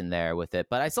hesitation there with it,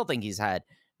 but I still think he's had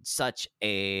such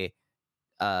a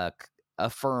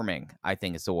affirming, I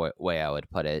think is the way I would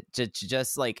put it.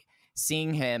 Just like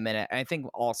seeing him, and I think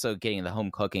also getting the home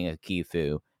cooking of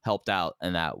Kifu helped out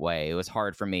in that way. It was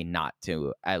hard for me not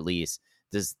to at least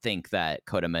just think that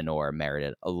Kota Minoura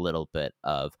merited a little bit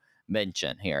of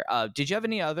mention here. Did you have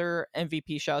any other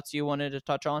MVP shouts you wanted to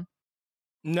touch on?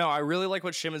 No, I really like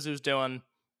what Shimizu's doing.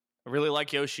 I really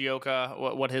like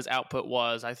Yoshioka, what his output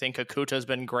was. I think Kakuta's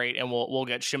been great, and we'll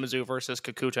get Shimizu versus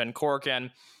Kakuta and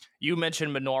Korakuen. You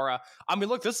mentioned Minoura. I mean,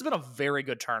 look, this has been a very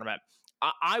good tournament.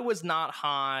 I was not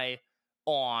high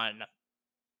on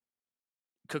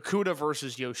Kakuta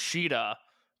versus Yoshida,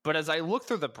 but as I look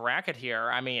through the bracket here,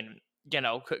 I mean,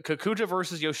 Kakuta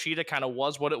versus Yoshida kind of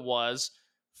was what it was.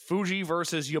 Fuji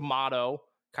versus Yamato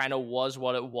kind of was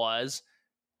what it was.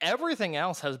 Everything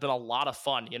else has been a lot of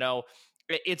fun.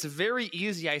 It's very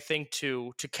easy, I think,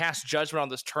 to cast judgment on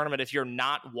this tournament if you're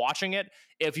not watching it,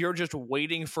 if you're just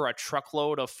waiting for a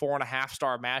truckload of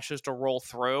 4.5-star matches to roll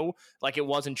through, like it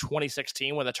was in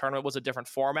 2016 when the tournament was a different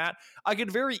format. I could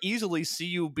very easily see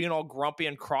you being all grumpy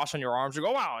and crossing your arms and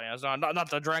go, wow, it's not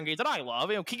the Dragongate that I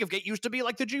love. King of Gate used to be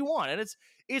like the G1, and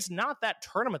it's not that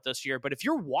tournament this year. But if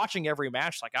you're watching every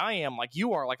match like I am, like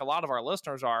you are, like a lot of our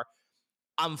listeners are,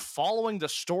 I'm following the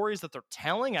stories that they're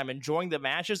telling. I'm enjoying the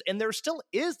matches, and there still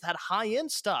is that high-end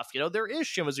stuff. There is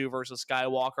Shimizu versus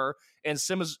Skywalker and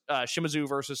Shimizu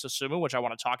versus Susumu, which I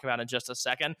want to talk about in just a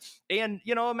second. And,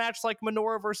 a match like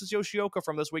Minoura versus Yoshioka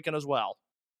from this weekend as well.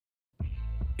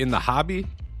 In the hobby,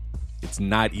 it's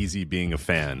not easy being a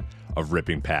fan of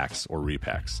ripping packs or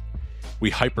repacks.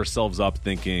 We hype ourselves up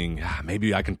thinking,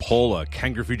 maybe I can pull a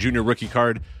Ken Griffey Jr. rookie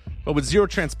card, but with zero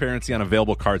transparency on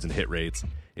available cards and hit rates,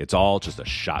 it's all just a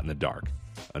shot in the dark.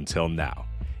 Until now.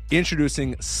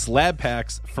 Introducing slab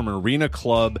packs from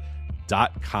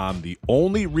arenaclub.com, the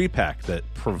only repack that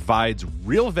provides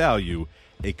real value,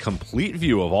 a complete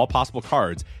view of all possible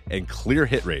cards, and clear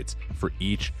hit rates for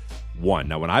each one.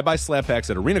 Now, when I buy slab packs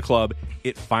at Arena Club,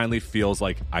 it finally feels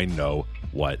like I know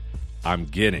what I'm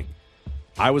getting.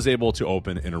 I was able to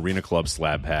open an Arena Club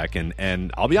slab pack,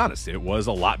 and I'll be honest, it was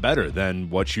a lot better than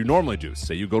what you normally do.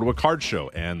 Say you go to a card show,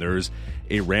 and there's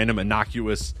a random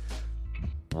innocuous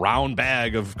brown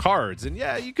bag of cards, and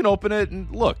yeah, you can open it, and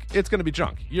look, it's going to be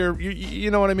junk. You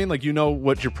know what I mean? Like, you know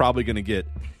what you're probably going to get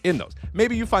in those.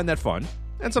 Maybe you find that fun,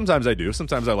 And sometimes I do.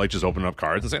 Sometimes I like just opening up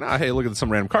cards and saying, hey, look at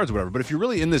some random cards or whatever. But if you're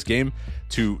really in this game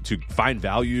to find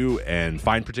value and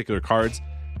find particular cards,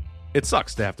 it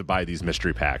sucks to have to buy these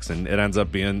mystery packs. And it ends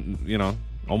up being,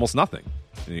 almost nothing.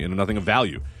 Nothing of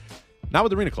value. Not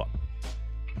with Arena Club.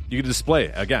 You can display,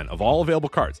 again, of all available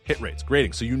cards, hit rates,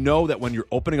 grading. So you know that when you're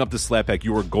opening up the slab pack,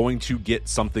 you are going to get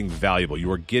something valuable. You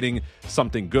are getting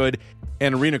something good.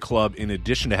 And Arena Club, in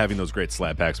addition to having those great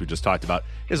slab packs we just talked about,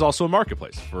 is also a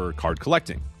marketplace for card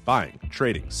collecting, buying,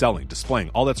 trading, selling, displaying,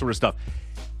 all that sort of stuff.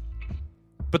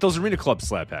 But those Arena Club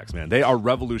slab packs, man, they are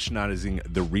revolutionizing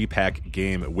the repack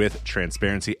game with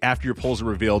transparency. After your pulls are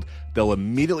revealed, they'll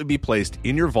immediately be placed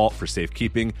in your vault for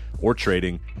safekeeping or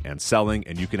trading and selling,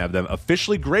 and you can have them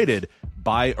officially graded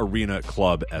by Arena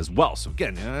Club as well. So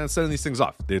again, sending these things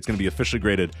off, it's going to be officially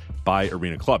graded by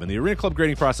Arena Club. And the Arena Club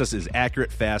grading process is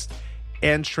accurate, fast,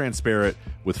 and transparent,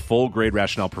 with full grade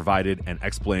rationale provided and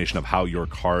explanation of how your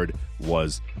card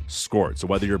was scored. So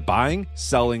whether you're buying,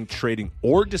 selling, trading,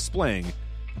 or displaying,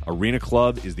 Arena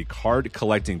Club is the card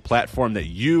collecting platform that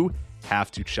you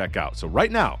have to check out. So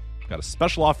right now, I've got a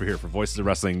special offer here for Voices of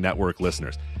Wrestling Network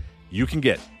listeners. You can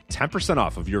get 10%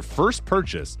 off of your first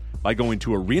purchase by going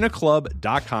to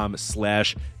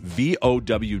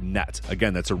arenaclub.com/VOWnet.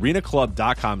 Again, that's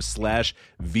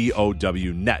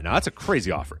arenaclub.com/VOWnet. Now, that's a crazy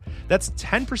offer. That's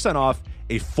 10% off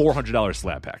a $400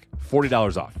 slab pack.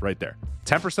 $40 off right there.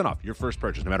 10% off your first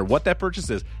purchase. No matter what that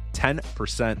purchase is,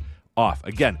 10% off.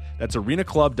 Again, that's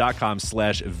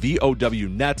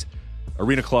arenaclub.com/VOWnet.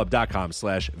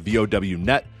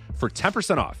 arenaclub.com/VOWnet for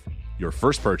 10% off your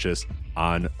first purchase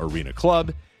on Arena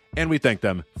Club. And we thank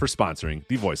them for sponsoring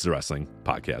the Voices of Wrestling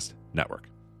Podcast Network.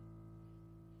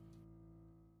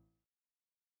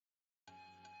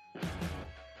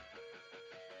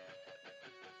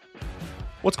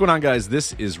 What's going on, guys?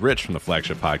 This is Rich from the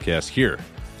Flagship Podcast here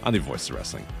on the Voices of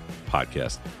Wrestling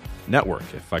Podcast Network.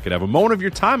 If I could have a moment of your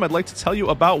time, I'd like to tell you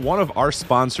about one of our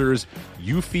sponsors,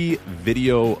 Eufy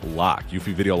Video Lock.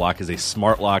 Eufy Video Lock is a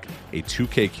smart lock, a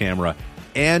 2K camera,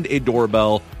 and a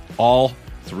doorbell, all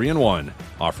 3-in-1,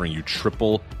 offering you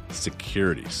triple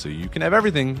security. So you can have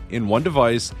everything in one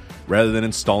device rather than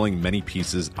installing many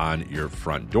pieces on your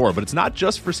front door. But it's not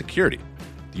just for security.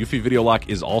 The Eufy Video Lock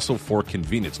is also for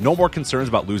convenience. No more concerns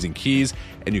about losing keys,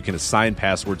 and you can assign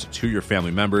passwords to your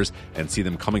family members and see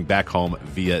them coming back home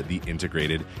via the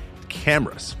integrated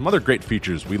cameras. Some other great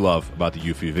features we love about the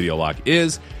Eufy Video Lock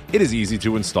is it is easy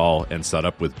to install and set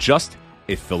up with just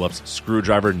a Phillips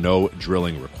screwdriver, no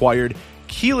drilling required.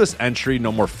 Keyless entry,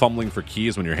 no more fumbling for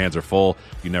keys when your hands are full.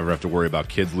 You never have to worry about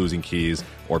kids losing keys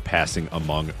or passing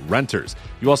among renters.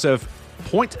 You also have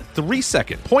 0.3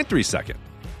 second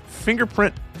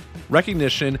fingerprint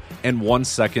recognition and 1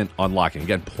 second unlocking.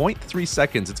 Again, 0.3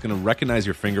 seconds, it's going to recognize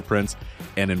your fingerprints,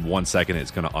 and in 1 second,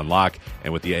 it's going to unlock.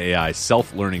 And with the AI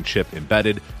self-learning chip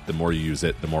embedded, the more you use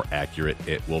it, the more accurate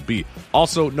it will be.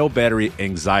 Also, no battery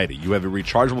anxiety. You have a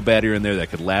rechargeable battery in there that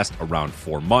could last around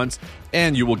 4 months,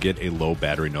 and you will get a low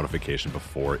battery notification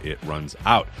before it runs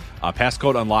out.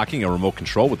 Passcode unlocking, a remote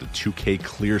control with a 2K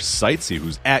clear sight. See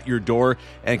who's at your door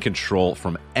and control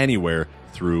from anywhere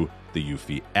through the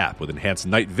Eufy app. With enhanced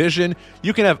night vision,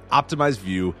 you can have optimized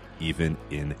view even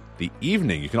in the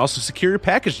evening. You can also secure your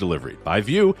package delivery by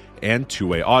view and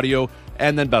two-way audio.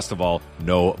 And then best of all,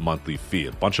 no monthly fee.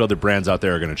 A bunch of other brands out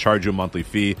there are going to charge you a monthly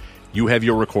fee. You have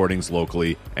your recordings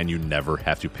locally, and you never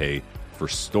have to pay for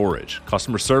storage.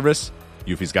 Customer service,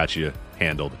 Eufy's got you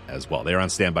handled as well. They're on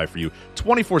standby for you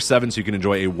 24/7, so you can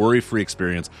enjoy a worry-free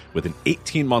experience with an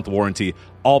 18-month warranty,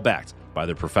 all backed by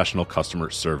their professional customer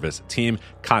service team.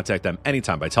 Contact them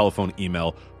anytime by telephone,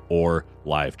 email, or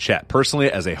live chat. Personally,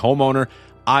 as a homeowner,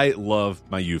 I love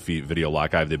my Eufy Video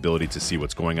Lock. I have the ability to see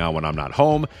what's going on when I'm not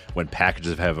home, when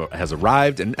packages has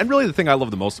arrived, and really the thing I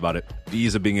love the most about it, the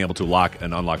ease of being able to lock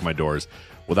and unlock my doors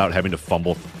without having to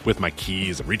fumble with my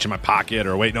keys and reach in my pocket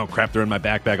or wait, no, crap, they're in my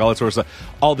backpack, all that sort of stuff.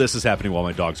 All this is happening while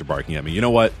my dogs are barking at me. You know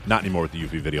what? Not anymore with the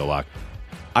Eufy Video Lock.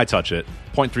 I touch it,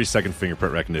 0.3 second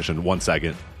fingerprint recognition, 1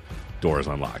 second, door is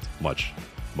unlocked. Much,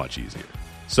 much easier.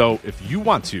 So if you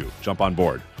want to jump on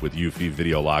board with Eufy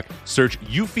Video Lock, search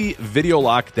Eufy Video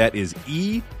Lock. That is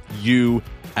EUFY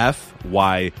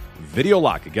Video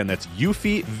Lock. Again, that's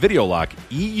Eufy Video Lock,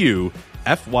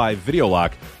 EUFY Video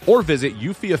Lock, or visit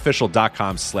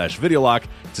eufyofficial.com/video lock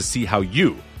to see how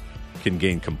you can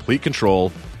gain complete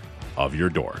control of your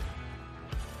door.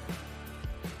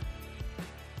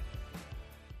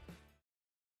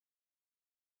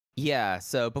 Yeah,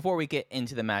 so before we get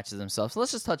into the matches themselves,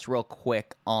 let's just touch real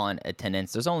quick on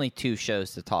attendance. There's only 2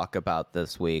 shows to talk about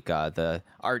this week, the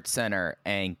Art Center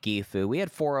and Gifu. We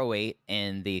had 408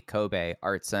 in the Kobe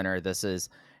Art Center. This is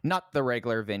not the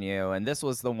regular venue. And this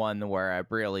was the one where I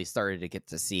really started to get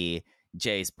to see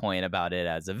Jay's point about it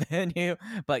as a venue.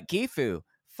 But Gifu,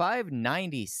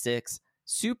 596,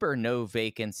 super no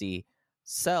vacancy,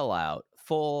 sellout,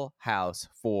 full house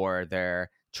for their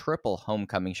triple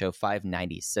homecoming show,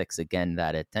 596. Again,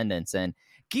 that attendance. And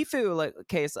Gifu, like,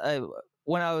 case,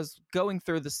 when I was going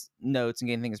through the notes and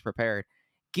getting things prepared,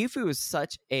 Gifu is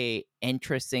such a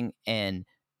interesting and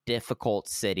difficult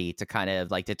city to kind of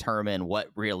like determine what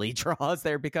really draws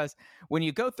there, because when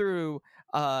you go through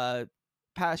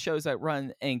past shows that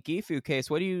run in Gifu case,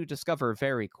 what do you discover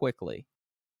very quickly?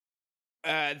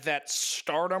 That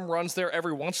Stardom runs there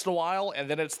every once in a while, and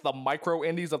then it's the micro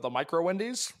indies of the micro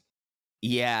indies.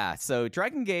 Yeah, so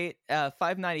Dragongate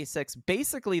 596,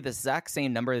 basically the exact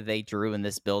same number they drew in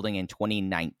this building in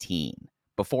 2019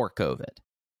 before COVID.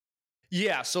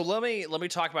 Yeah, so let me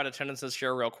talk about attendances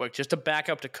here real quick. Just to back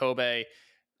up to Kobe,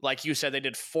 like you said, they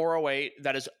did 408.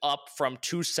 That is up from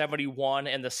 271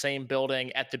 in the same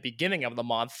building at the beginning of the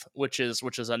month, which is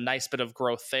a nice bit of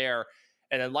growth there.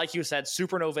 And then, like you said,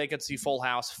 super no vacancy, full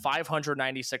house,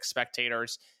 596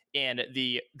 spectators in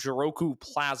the Jiroku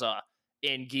Plaza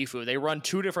in Gifu. They run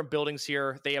two different buildings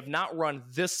here. They have not run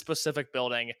this specific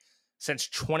building since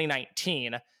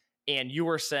 2019. And you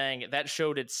were saying that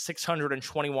show did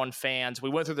 621 fans.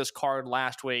 We went through this card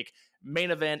last week.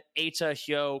 Main event, Eita,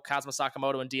 Hyo, Kazuma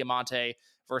Sakamoto, and Diamante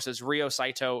versus Ryo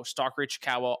Saito, Stalker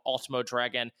Ichikawa, Ultimo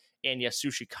Dragon, and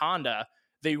Yasushi Kanda.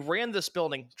 They ran this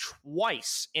building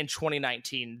twice in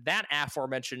 2019. That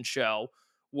aforementioned show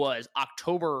was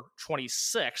October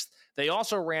 26th. They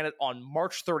also ran it on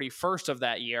March 31st of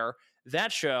that year.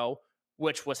 That show,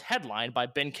 which was headlined by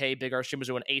Benkei, Big R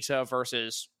Shimizu, and Eita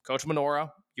versus Kota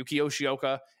Minoura, Yuki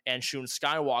Yoshioka, and Shun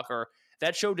Skywalker.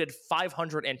 That show did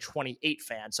 528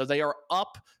 fans. So they are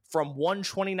up from one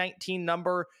 2019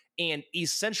 number and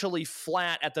essentially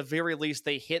flat. At the very least,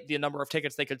 they hit the number of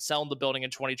tickets they could sell in the building in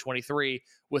 2023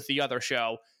 with the other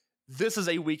show. This is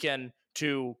a weekend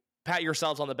to pat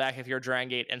yourselves on the back if you're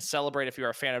Dragongate and celebrate if you're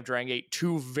a fan of Dragongate.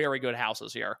 Two very good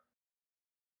houses here.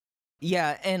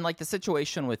 Yeah, and like the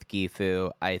situation with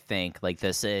Gifu, I think like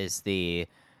this is the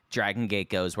Dragongate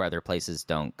goes where other places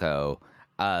don't go.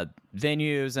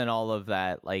 Venues and all of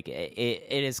that, like it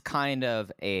is kind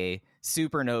of a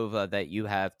supernova that you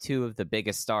have two of the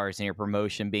biggest stars in your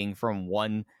promotion being from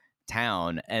one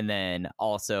town, and then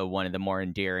also one of the more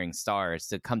endearing stars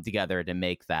to come together to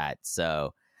make that.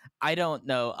 So I don't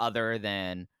know, other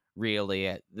than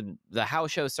really the house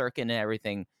show circuit and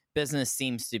everything, business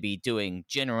seems to be doing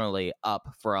generally up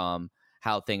from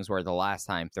how things were the last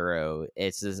time through.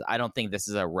 I don't think this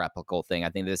is a replicable thing.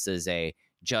 I think this is a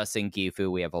just in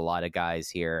Gifu. We have a lot of guys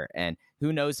here, and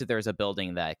who knows if there's a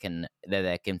building that can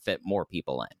fit more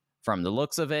people in. From the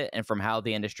looks of it and from how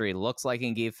the industry looks like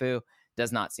in Gifu,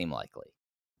 does not seem likely.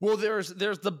 Well, there's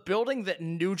the building that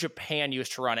New Japan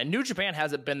used to run, and New Japan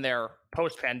hasn't been there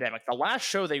post-pandemic. The last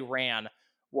show they ran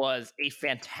was a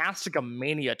Fantastica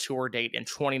Mania tour date in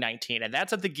 2019, and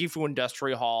that's at the Gifu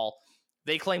Industrial Hall.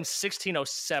 They claim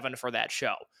 1607 for that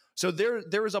show. So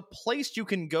there is a place you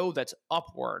can go that's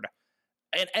upward.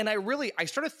 And I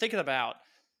started thinking about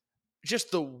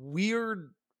just the weird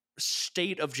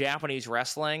state of Japanese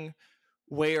wrestling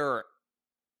where,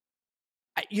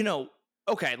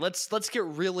 okay, let's get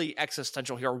really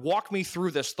existential here. Walk me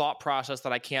through this thought process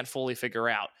that I can't fully figure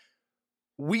out.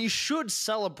 We should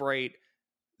celebrate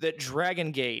that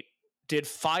Dragongate did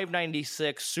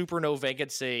 596 super no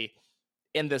vacancy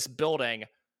in this building,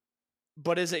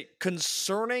 but is it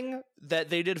concerning that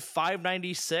they did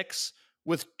 596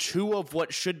 with two of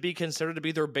what should be considered to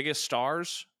be their biggest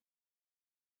stars?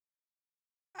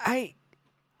 I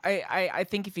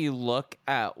think if you look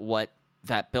at what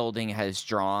that building has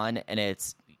drawn, and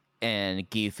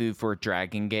Gifu for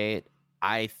Dragongate,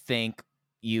 I think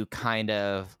you kind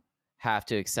of have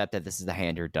to accept that this is the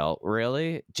hand you're dealt,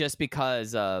 really, just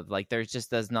because of like there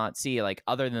just does not see, like,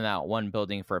 other than that one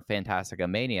building for Fantastica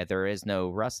Mania, there is no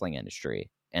wrestling industry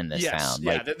in this town.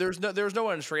 Yeah, there's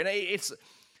no industry, and it's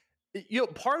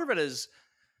part of it is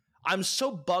I'm so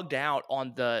bugged out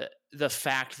on the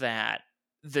fact that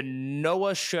the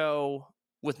Noah show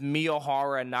with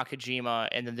Miyohara and Nakajima,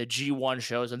 and then the G1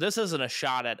 shows, and this isn't a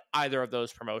shot at either of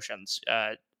those promotions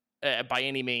by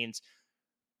any means,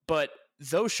 but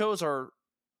those shows are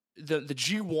the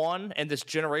G1 and this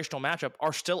generational matchup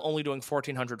are still only doing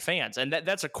 1,400 fans. And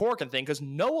that's a Corkin thing, because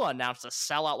Noah announced a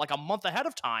sellout like a month ahead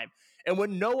of time. And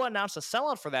when Noah announced a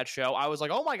sellout for that show, I was like,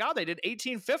 oh my God, they did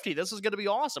 1,850. This is going to be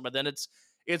awesome. And then it's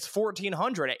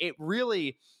 1,400. It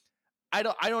really, I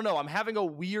don't know. I'm having a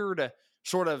weird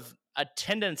sort of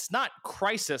attendance, not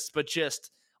crisis, but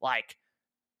just like,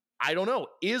 I don't know.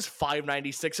 Is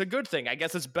 596 a good thing? I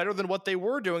guess it's better than what they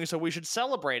were doing, so we should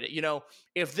celebrate it.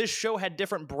 If this show had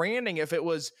different branding, if it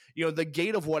was, the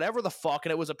gate of whatever the fuck,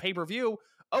 and it was a pay-per-view,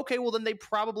 okay, well, then they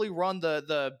probably run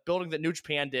the building that New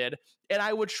Japan did, and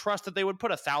I would trust that they would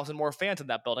put 1,000 more fans in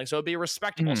that building, so it'd be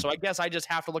respectable. So I guess I just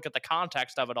have to look at the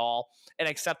context of it all and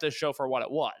accept this show for what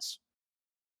it was.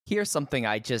 Here's something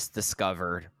I just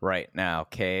discovered right now,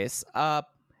 Case.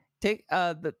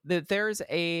 There's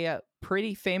a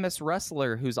pretty famous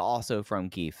wrestler who's also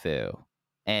from Gifu.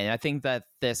 And I think that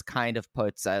this kind of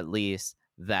puts at least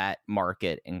that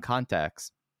market in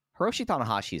context. Hiroshi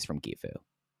Tanahashi is from Gifu.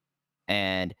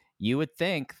 And you would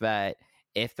think that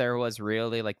if there was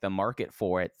really like the market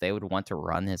for it, they would want to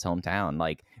run his hometown.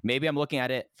 Like maybe I'm looking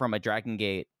at it from a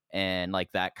Dragongate and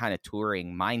like that kind of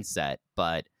touring mindset,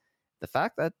 but the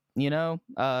fact that,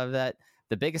 that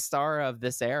the biggest star of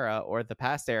this era or the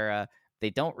past era, they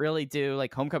don't really do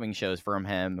like homecoming shows from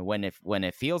him when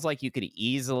it feels like you could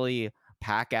easily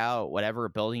pack out whatever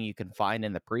building you can find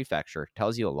in the prefecture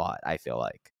tells you a lot, I feel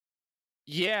like.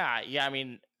 Yeah. I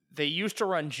mean, they used to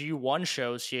run G1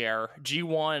 shows here.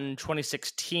 G1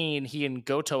 2016, he and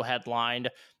Goto headlined,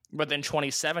 but then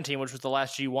 2017, which was the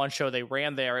last G1 show they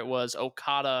ran there, it was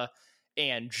Okada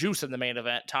and Juice in the main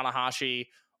event, Tanahashi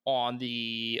on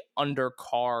the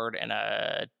undercard and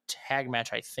a tag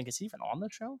match. I think it's even on the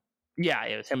show. Yeah,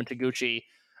 it was him and Taguchi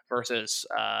versus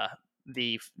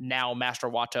the now Master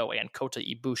Wato and Kota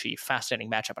Ibushi. Fascinating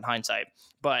matchup in hindsight.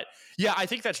 But yeah, I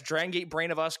think that's Dragongate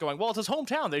brain of us going, well, it's his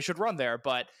hometown. They should run there.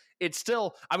 But it's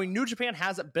still, New Japan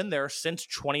hasn't been there since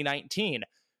 2019.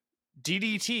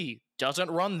 DDT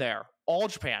doesn't run there. All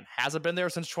Japan hasn't been there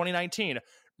since 2019.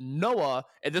 Noah,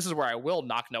 and this is where I will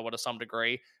knock Noah to some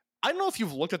degree, I don't know if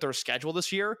you've looked at their schedule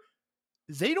this year.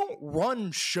 They don't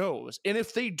run shows. And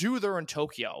if they do, they're in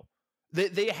Tokyo.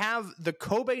 They have the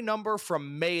Kobe number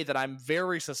from May that I'm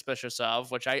very suspicious of,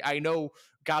 which I know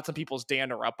got some people's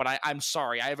dander up, but I'm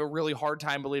sorry. I have a really hard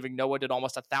time believing Noah did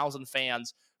almost 1,000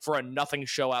 fans for a nothing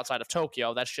show outside of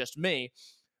Tokyo. That's just me.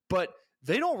 But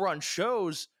they don't run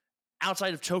shows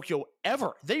outside of Tokyo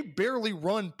ever. They barely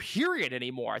run period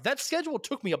anymore. That schedule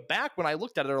took me aback when I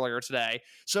looked at it earlier today.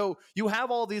 So you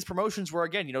have all these promotions where,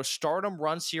 again, Stardom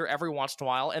runs here every once in a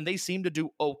while, and they seem to do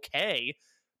okay.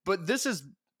 But this is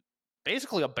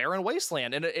basically a barren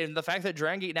wasteland. And the fact that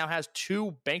Dragongate now has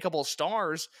 2 bankable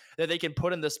stars that they can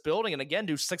put in this building and, again,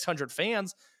 do 600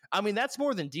 fans, that's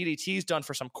more than DDT's done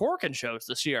for some Corkin shows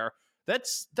this year.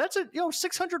 That's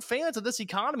 600 fans of this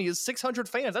economy is 600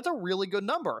 fans. That's a really good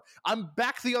number. I'm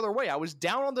back the other way. I was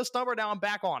down on this number. Now I'm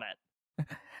back on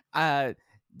it.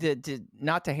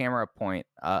 Not to hammer a point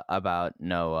about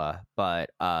Noah, but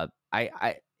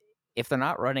I if they're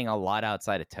not running a lot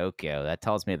outside of Tokyo, that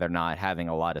tells me they're not having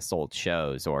a lot of sold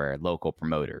shows or local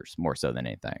promoters more so than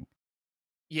anything.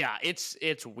 Yeah, it's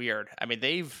weird.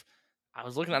 I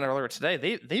was looking at it earlier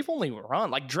today. They've only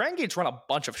run Dragongate's run a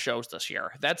bunch of shows this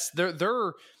year.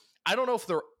 They're I don't know if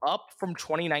they're up from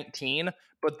 2019,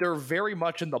 but they're very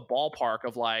much in the ballpark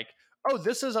of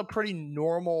this is a pretty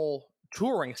normal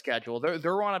touring schedule.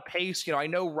 They're on a pace. I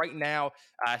know right now,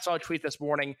 I saw a tweet this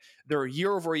morning, their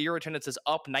year-over-year attendance is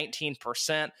up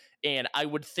 19%, and I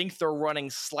would think they're running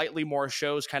slightly more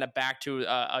shows kind of back to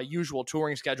a usual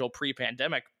touring schedule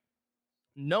pre-pandemic.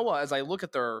 Noah, as I look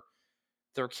at their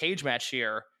cage match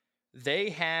here,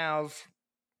 they have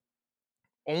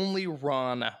only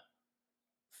run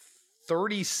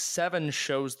 37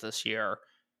 shows this year,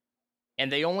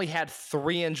 and they only had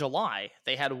 3 in July.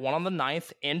 They had one on the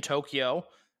 9th in Tokyo.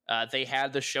 They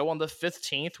had the show on the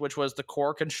 15th, which was the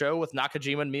Korakuen show with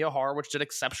Nakajima and Miyahara, which did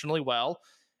exceptionally well.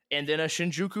 And then a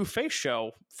Shinjuku Face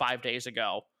show 5 days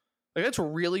ago. That's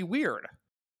really weird.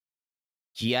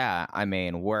 Yeah,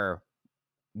 we're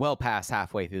well past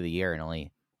halfway through the year, and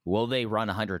only will they run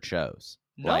 100 shows?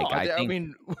 No, I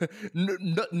think...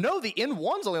 no, the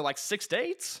N1's only 6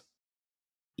 dates.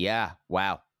 Yeah,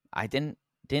 wow. I didn't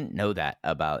know that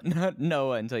about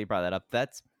Noah until you brought that up.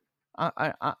 That's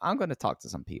I'm going to talk to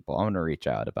some people. I'm going to reach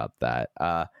out about that.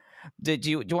 Do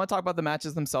you want to talk about the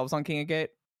matches themselves on King of Gate?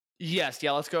 Yes,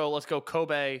 yeah. Let's go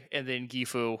Kobe and then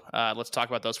Gifu. Let's talk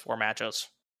about those 4 matches.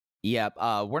 Yep.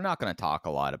 We're not going to talk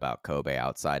a lot about Kobe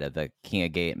outside of the King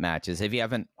of Gate matches. If you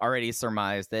haven't already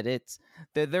surmised that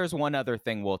there's one other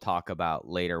thing we'll talk about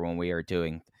later when we are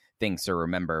doing things to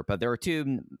remember. But there were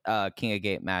 2 King of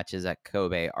Gate matches at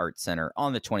Kobe Art Center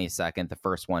on the 22nd. The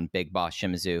first one, Big Boss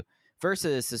Shimizu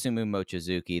versus Susumu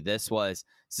Mochizuki. This was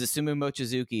Susumu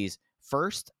Mochizuki's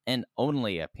first and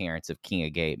only appearance of King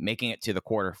of Gate, making it to the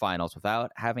quarterfinals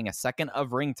without having a second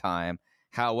of ring time.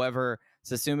 However,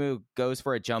 Susumu goes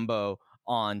for a jumbo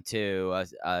onto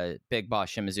Big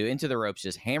Boss Shimizu into the ropes,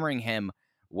 just hammering him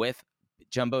with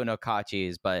Jumbo no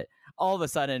Kachis. But all of a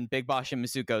sudden, Big Boss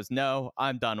Shimizu goes, no,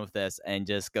 I'm done with this, and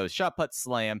just goes shot put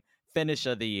slam, finish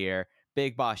of the year.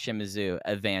 Big Boss Shimizu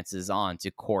advances on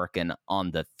to Corkin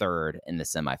on the 3rd in the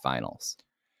semifinals.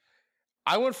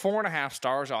 I went 4.5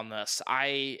 stars on this.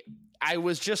 I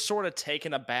was just sort of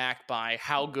taken aback by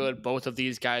how good both of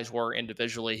these guys were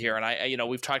individually here. And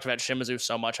we've talked about Shimizu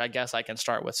so much. I guess I can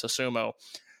start with Susumu.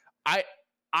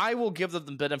 I will give them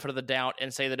the benefit of the doubt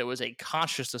and say that it was a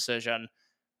conscious decision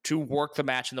to work the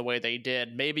match in the way they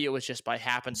did. Maybe it was just by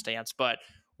happenstance, but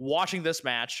watching this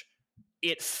match,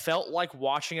 it felt like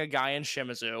watching a guy in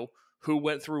Shimizu who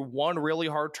went through one really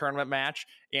hard tournament match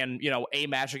and, a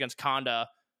match against Kanda,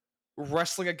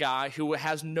 wrestling a guy who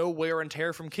has no wear and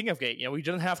tear from King of Gate. He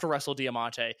didn't have to wrestle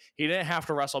Diamante. He didn't have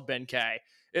to wrestle Ben K.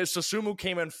 Susumu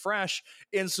came in fresh,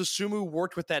 and Susumu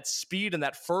worked with that speed and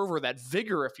that fervor, that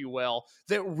vigor, if you will,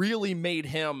 that really made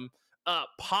him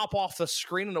pop off the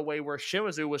screen in a way where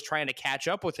Shimizu was trying to catch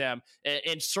up with him,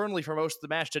 and certainly for most of the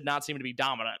match did not seem to be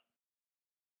dominant.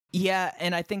 Yeah,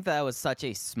 and I think that was such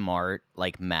a smart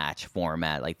match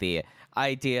format. The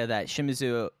idea that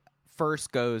Shimizu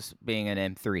first goes being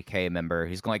an M3K member.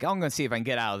 He's going I'm going to see if I can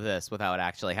get out of this without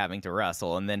actually having to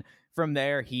wrestle. And then from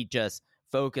there, he just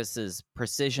focuses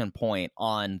precision point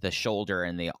on the shoulder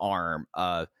and the arm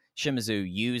of Shimizu,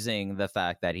 using the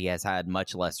fact that he has had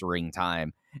much less ring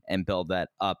time and build that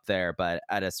up there. But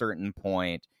at a certain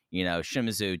point,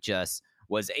 Shimizu just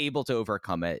was able to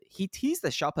overcome it. He teased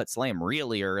the shot put slam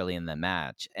really early in the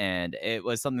match, and it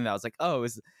was something that I was like, oh,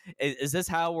 is this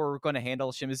how we're going to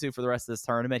handle Shimizu for the rest of this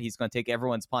tournament? He's going to take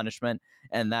everyone's punishment,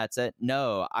 and that's it?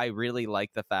 No, I really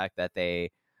like the fact that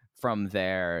from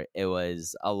there, it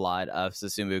was a lot of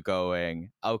Susumu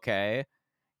going, okay,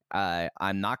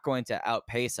 I'm not going to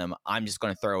outpace him. I'm just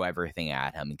going to throw everything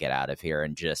at him and get out of here,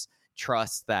 and just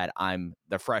trust that I'm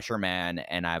the fresher man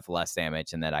and I have less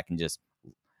damage, and that I can just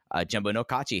Jumbo no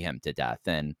Kachi him to death.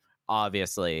 And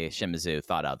obviously Shimizu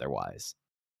thought otherwise.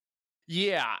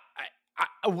 Yeah,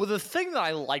 well, the thing that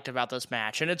I liked about this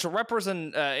match, and it's a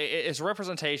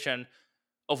representation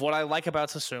of what I like about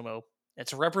Susumu.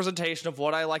 It's a representation of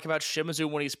what I like about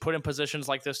Shimizu when he's put in positions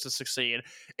like this to succeed.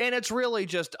 And it's really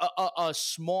just a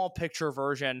small picture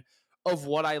version of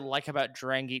what I like about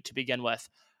Dragongate to begin with.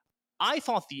 I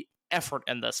thought the effort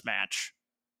in this match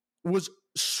was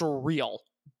surreal.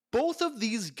 Both of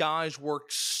these guys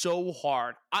worked so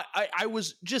hard. I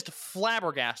was just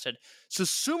flabbergasted.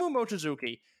 Susumu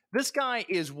Mochizuki, this guy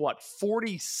is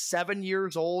 47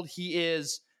 years old?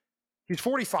 He's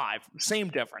 45. Same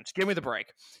difference. Give me the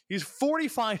break. He's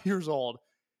 45 years old.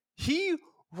 He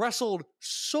wrestled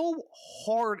so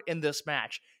hard in this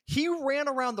match. He ran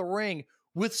around the ring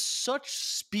with such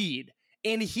speed,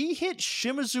 and he hit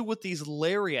Shimizu with these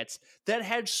lariats that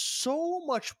had so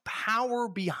much power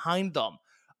behind them.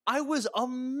 I was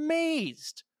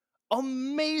amazed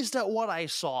at what I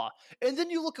saw. And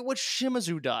then you look at what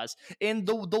Shimizu does. And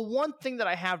the one thing that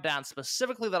I have down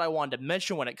specifically that I wanted to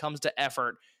mention when it comes to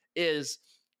effort is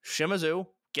Shimizu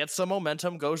gets some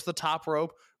momentum, goes to the top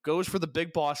rope, goes for the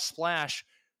big boss splash.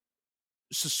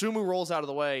 Susumu rolls out of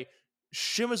the way.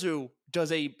 Shimizu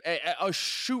does a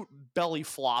shoot belly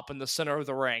flop in the center of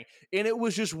the ring. And it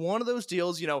was just one of those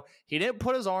deals, he didn't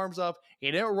put his arms up, he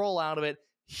didn't roll out of it.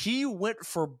 He went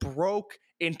for broke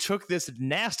and took this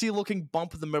nasty looking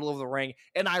bump in the middle of the ring,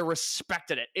 and I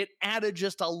respected it. It added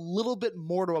just a little bit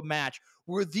more to a match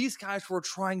where these guys were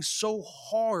trying so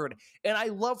hard. And I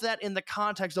love that in the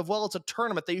context of, well, it's a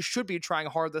tournament. They should be trying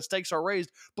hard. The stakes are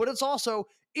raised, but it's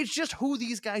just who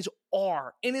these guys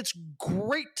are. And it's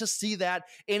great to see that,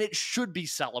 and it should be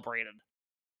celebrated.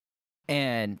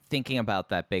 And thinking about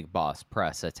that big boss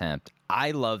press attempt,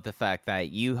 I love the fact that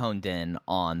you honed in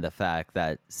on the fact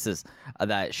that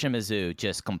that Shimizu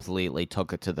just completely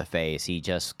took it to the face. He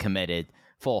just committed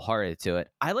full-hearted to it.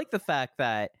 I like the fact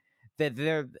that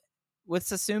they're with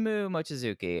Susumu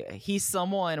Mochizuki, he's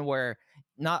someone where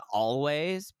not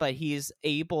always, but he's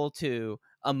able to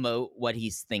emote what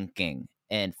he's thinking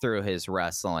and through his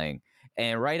wrestling.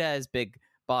 And right as Big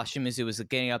Boss Shimizu was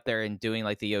getting up there and doing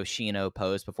the Yoshino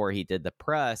pose before he did the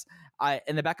press,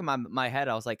 in the back of my head,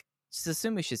 I was like,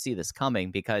 Susumu should see this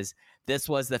coming, because this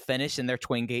was the finish in their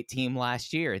Twingate team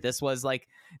last year. This was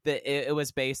it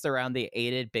was based around the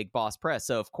aided Big Boss press.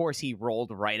 So of course he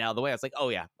rolled right out of the way. I was like, oh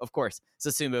yeah, of course.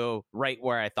 Susumu right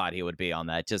where I thought he would be on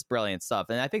that. Just brilliant stuff.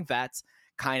 And I think that's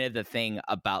kind of the thing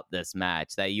about this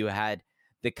match, that you had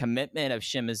the commitment of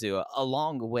Shimizu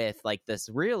along with this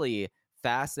really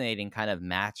fascinating kind of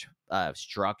match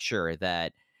structure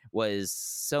that was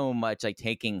so much like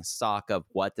taking stock of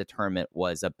what the tournament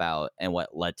was about and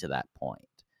what led to that point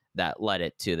that led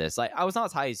it to this. Like, I was not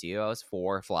as high as you. I was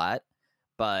 4 flat,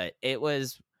 but it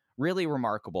was really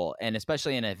remarkable. And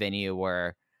especially in a venue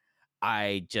where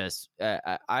I just,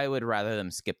 I would rather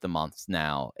them skip the months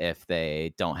now if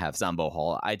they don't have Sambo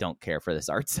Hall. I don't care for this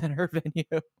Art Center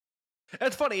venue.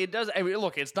 It's funny. It does. I mean,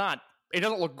 look, it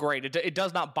doesn't look great. It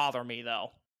does not bother me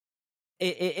though.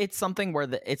 It's something where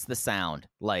it's the sound.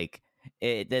 Like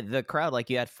the crowd, like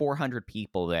you had 400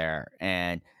 people there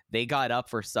and they got up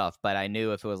for stuff, but I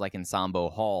knew if it was like in Sambo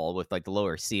Hall with like the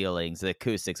lower ceilings, the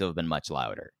acoustics would have been much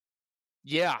louder.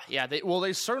 Yeah.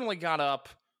 They certainly got up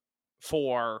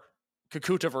for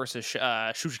Kakuta versus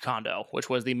Shuji Kondo, which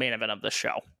was the main event of the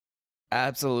show.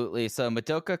 Absolutely. So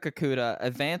Madoka Kakuta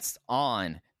advanced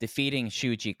on, defeating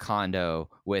Shuji Kondo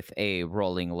with a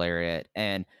rolling lariat.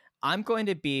 And I'm going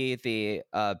to be the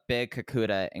big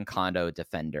Kakuta and Kondo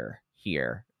defender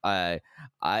here. I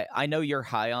know you're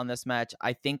high on this match.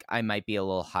 I think I might be a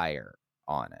little higher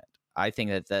on it. I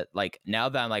think that like now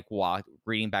that I'm like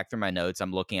reading back through my notes,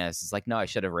 I'm looking at this. It's like, no, I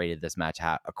should have rated this match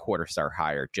a quarter star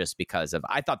higher just because of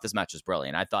I thought this match was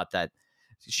brilliant. I thought that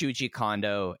Shuji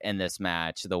Kondo in this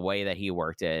match, the way that he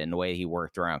worked it and the way he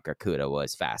worked around Kakuta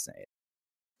was fascinating.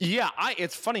 Yeah,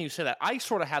 it's funny you say that. I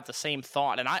sort of had the same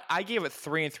thought, and I gave it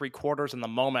 3 3/4 in the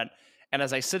moment. And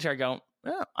as I sit here, I go,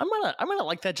 I'm gonna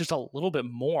like that just a little bit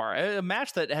more. A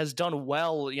match that has done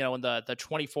well, in the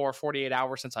 24, 48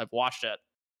 hours since I've watched it.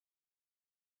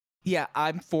 Yeah,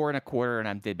 I'm 4 1/4, and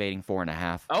I'm debating 4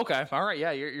 1/2. Okay, all right,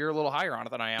 yeah, you're a little higher on it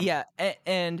than I am. Yeah,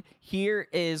 and here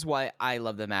is why I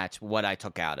love the match. What I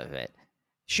took out of it,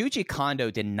 Shuji Kondo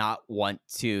did not want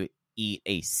to eat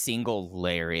a single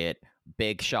lariat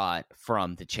big shot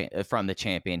from the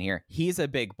champion here. He's a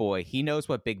big boy. He knows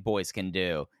what big boys can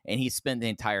do, and he spent the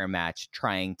entire match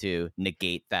trying to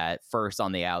negate that, first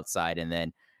on the outside and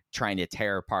then trying to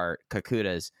tear apart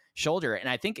Kakuta's shoulder. And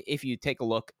I think if you take a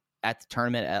look at the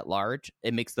tournament at large,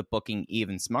 it makes the booking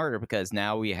even smarter because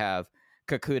now we have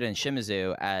Kakuta and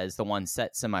Shimizu as the one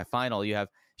set semifinal. You have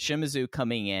Shimizu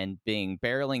coming in,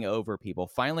 barreling over people,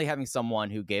 finally having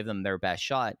someone who gave them their best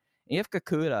shot. And you have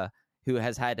Kakuta, who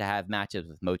has had to have matches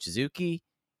with Mochizuki,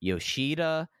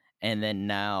 Yoshida, and then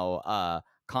now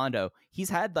Kondo. He's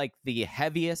had like the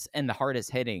heaviest and the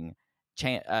hardest hitting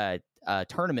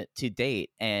tournament to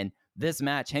date. And this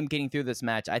match, him getting through this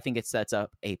match, I think it sets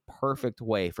up a perfect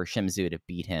way for Shimizu to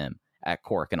beat him at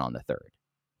Korakuen on the 3rd.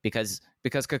 Because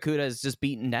Kakuta is just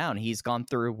beaten down. He's gone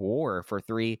through war for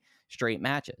 3 straight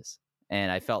matches.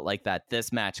 And I felt like that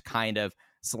this match kind of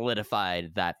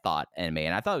solidified that thought in me.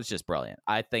 And I thought it was just brilliant.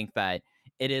 I think that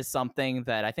it is something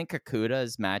that I think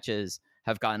Kakuta's matches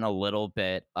have gotten a little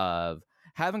bit of,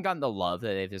 haven't gotten the love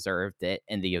that they deserved it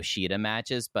in the Yoshida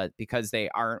matches, but because they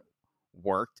aren't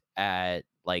worked at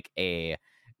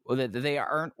they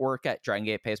aren't worked at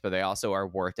Dragongate pace, but they also are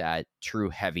worked at true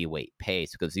heavyweight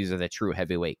pace because these are the true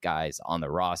heavyweight guys on the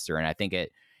roster. And I think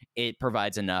it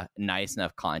provides nice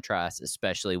enough contrast,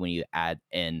 especially when you add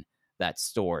in that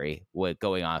story with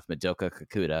going on with Madoka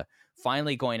Kakuta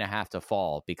finally going to have to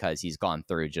fall because he's gone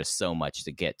through just so much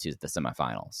to get to the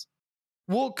semifinals.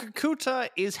 Well, Kakuta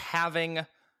is having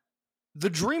the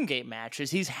Dreamgate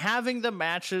matches. He's having the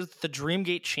matches, the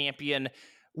Dreamgate champion.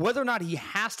 Whether or not he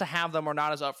has to have them or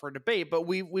not is up for debate, but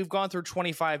we've gone through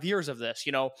 25 years of this.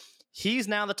 He's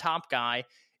now the top guy,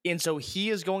 and so he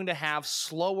is going to have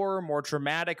slower, more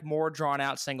dramatic, more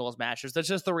drawn-out singles matches. That's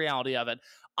just the reality of it.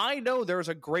 I know there's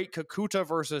a great Kakuta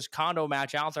versus Kondo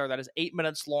match out there that is 8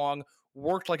 minutes long,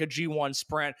 worked like a G1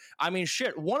 sprint. I mean,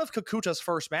 shit, one of Kakuta's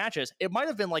first matches, it might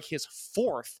have been like his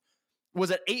 4th,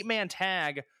 was an 8-man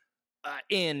tag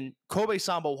in Kobe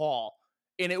Sambo Hall,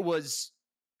 and it was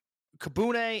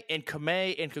Kabune and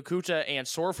Kamei and Kakuta and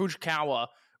Sora Fujikawa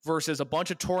versus a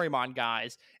bunch of Torimon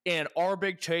guys. And our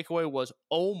big takeaway was,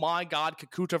 oh my God,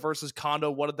 Kakuta versus Kondo,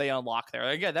 what did they unlock there?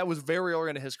 Again, that was very early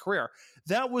into his career.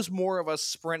 That was more of a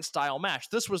sprint style match.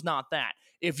 This was not that.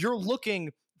 If you're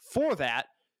looking for that,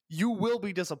 you will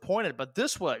be disappointed. But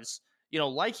this was,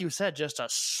 like you said, just a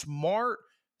smart,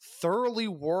 thoroughly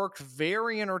worked,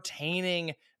 very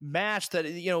entertaining match that,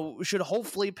 should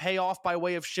hopefully pay off by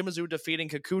way of Shimizu defeating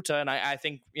Kakuta. And I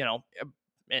think,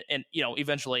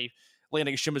 eventually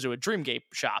landing Shimizu a Dreamgate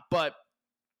shot. But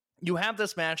you have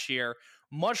this match here,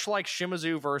 much like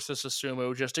Shimizu versus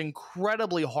Susumu, just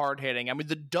incredibly hard hitting. I mean,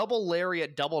 the double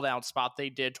lariat double down spot they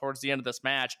did towards the end of this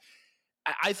match,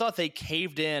 I thought they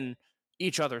caved in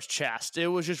each other's chest. It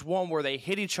was just one where they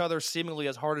hit each other seemingly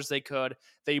as hard as they could.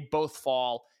 They both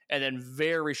fall. And then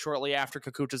very shortly after,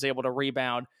 Kakuta's able to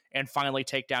rebound and finally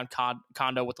take down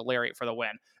Kondo with the lariat for the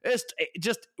win. It's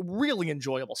just really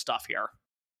enjoyable stuff here.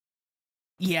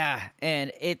 Yeah,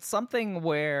 and it's something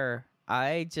where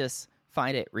I just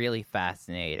find it really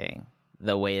fascinating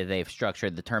the way they've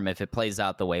structured the tournament. If it plays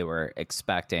out the way we're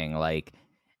expecting, like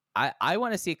I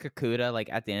want to see Kakuta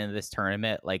like at the end of this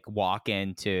tournament, like walk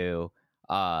into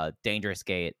Dangerous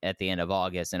Gate at the end of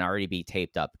August and already be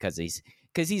taped up because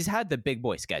he's had the big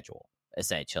boy schedule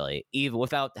essentially. Even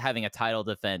without having a title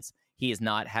defense, he has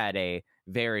not had a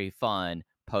very fun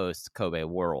post Kobe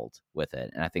World with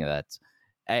it, and I think that's.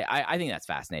 I think that's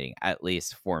fascinating, at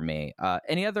least for me.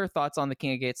 Any other thoughts on the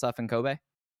King of Gate stuff in Kobe?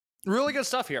 Really good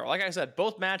stuff here. Like I said,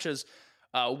 both matches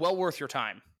well worth your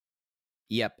time.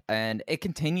 Yep, and it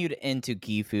continued into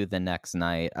Gifu the next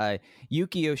night.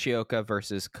 Yuki Yoshioka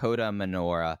versus Kota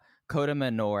Minoura. Kota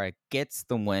Minoura gets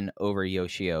the win over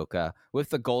Yoshioka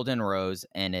with the Golden Rose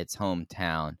in its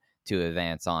hometown to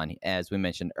advance on. As we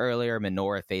mentioned earlier,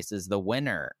 Minoura faces the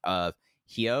winner of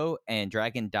Hyo and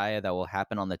Dragon Dia that will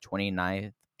happen on the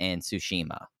 29th in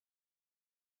Tsushima.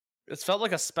 It's felt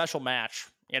like a special match.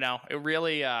 It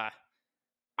really, I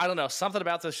don't know, something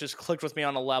about this just clicked with me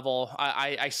on a level.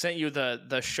 I sent you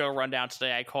the show rundown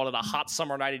today. I called it a hot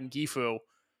summer night in Gifu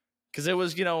because it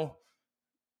was, Yoshioka's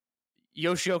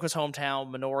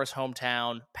hometown, Minoura's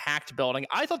hometown, packed building.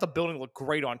 I thought the building looked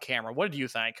great on camera. What did you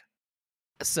think?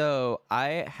 So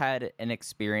I had an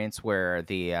experience where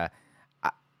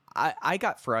I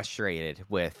got frustrated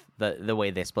with the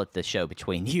way they split the show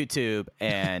between YouTube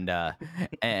and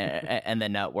the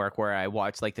network, where I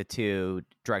watched like the two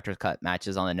director's cut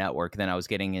matches on the network. Then I was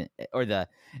getting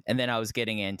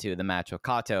into the match with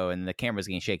Kato, and the camera's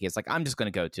getting shaky. It's like I'm just going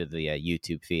to go to the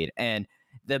YouTube feed, and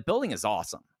the building is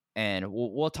awesome. And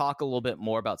we'll talk a little bit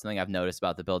more about something I've noticed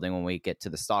about the building when we get to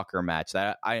the Stalker match.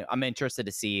 That I'm interested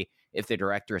to see if the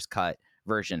director's cut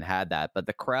version had that, but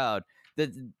the crowd.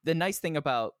 The nice thing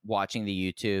about watching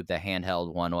the YouTube, the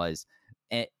handheld one, was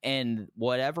in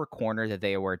whatever corner that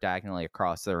they were diagonally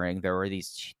across the ring, there were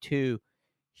these two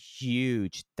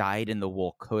huge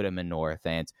dyed-in-the-wool Kota Minoura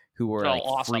fans who were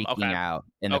awesome. freaking out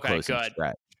in the closing good.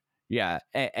 stretch. Yeah,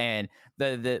 and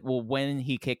when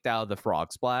he kicked out of the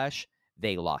frog splash,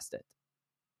 they lost it.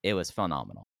 It was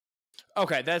phenomenal.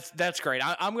 Okay, that's great.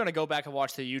 I'm going to go back and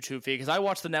watch the YouTube feed because I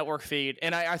watched the network feed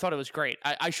and I thought it was great.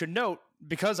 I should note,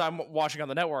 because I'm watching on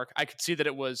the network, I could see that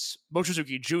it was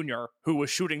Mochizuki Jr. who was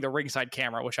shooting the ringside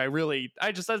camera, which I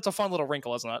just thought it's a fun little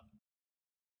wrinkle, isn't it?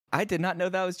 I did not know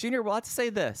that was Junior. Well, I have to say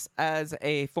this, as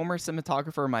a former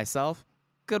cinematographer myself,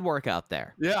 good work out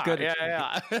there. Yeah, good.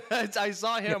 Yeah. I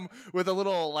saw him with a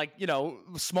little,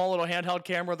 small little handheld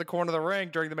camera at the corner of the ring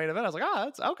during the main event. I was like,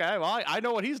 that's okay. Well, I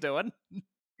know what he's doing.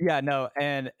 Yeah, no,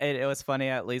 and it was funny,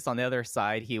 at least on the other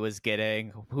side, he was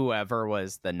getting whoever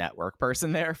was the network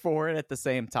person there for it at the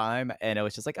same time, and it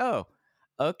was just like, oh,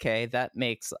 okay, that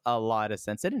makes a lot of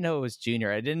sense. I didn't know it was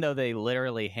Junior. I didn't know they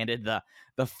literally handed the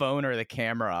phone or the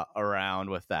camera around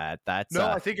with that. That's no,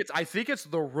 I think it's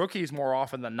the rookies more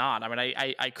often than not. I mean,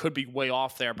 I could be way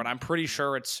off there, but I'm pretty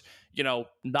sure it's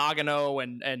Nagano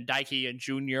and Daiki and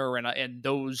Junior and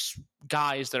those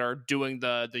guys that are doing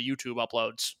the YouTube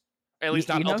uploads. At least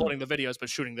not uploading the videos, but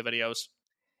shooting the videos.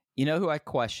 You know who I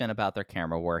question about their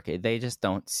camera work? They just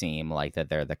don't seem like that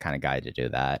they're the kind of guy to do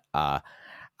that. I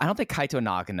don't think Kaito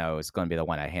Nagano is going to be the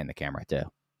one I hand the camera to.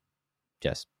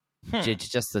 Just a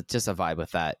vibe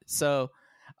with that. So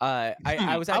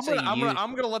I was actually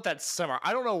I'm gonna let that simmer.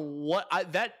 I don't know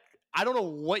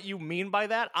what you mean by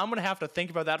that. I'm gonna have to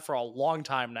think about that for a long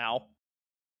time now.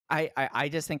 I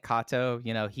just think Kato,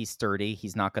 he's sturdy.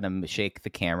 He's not going to shake the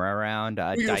camera around.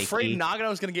 Are you afraid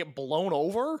Nagano's going to get blown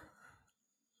over?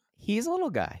 He's a little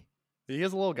guy. He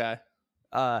is a little guy.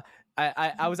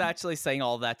 I was actually saying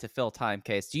all that to fill time,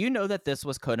 Case. Do you know that this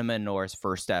was Kota Minoura's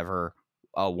first ever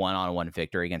one-on-one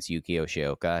victory against Yuki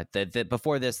Yoshioka? That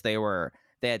before this, they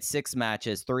had 6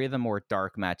 matches. 3 of them were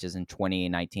dark matches in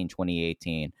 2019,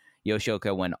 2018.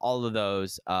 Yoshioka won all of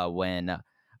those in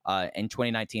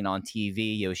 2019 on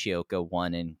TV, Yoshioka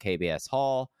won in KBS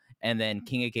Hall. And then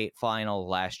King of Gate final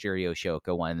last year,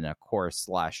 Yoshioka won. And of course,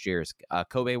 last year's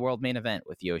Kobe World main event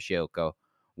with Yoshioka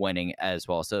winning as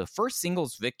well. So first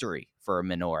singles victory for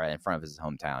Minoura in front of his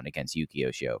hometown against Yuki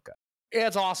Yoshioka. Yeah,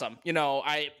 it's awesome.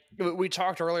 We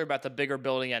talked earlier about the bigger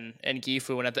building in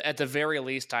Gifu, and at the very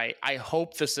least, I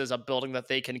hope this is a building that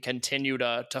they can continue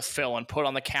to fill and put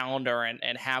on the calendar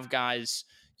and have guys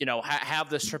have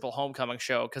this triple homecoming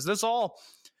show, because this all,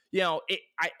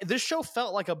 this show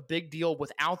felt like a big deal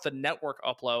without the network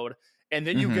upload, and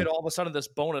then you get all of a sudden this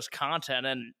bonus content,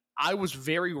 and I was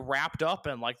very wrapped up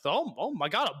in oh my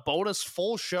god, a bonus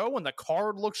full show, and the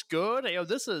card looks good.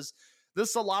 This is this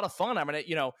is a lot of fun. I mean,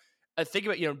 I think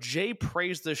about, Jay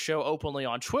praised this show openly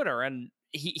on Twitter, and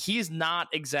he's not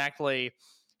exactly,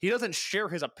 he doesn't share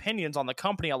his opinions on the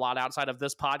company a lot outside of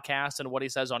this podcast and what he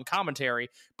says on commentary.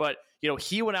 But,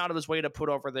 he went out of his way to put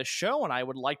over this show, and I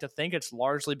would like to think it's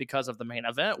largely because of the main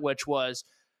event, which was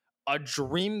a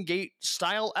Dreamgate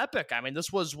style epic. I mean,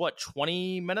 this was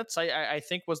 20 minutes, I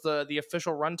think was the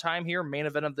official runtime here. Main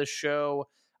event of this show.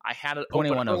 I had it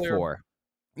 2104.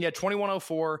 Yeah,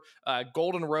 2104.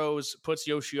 Golden Rose puts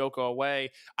Yoshioka away.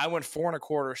 I went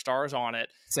 4.25 stars on it.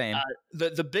 Same.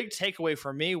 The big takeaway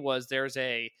for me was there's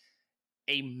a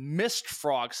missed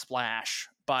frog splash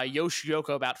by Yoshioka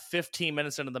about 15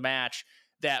 minutes into the match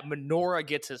that Minoura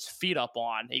gets his feet up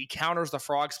on. He counters the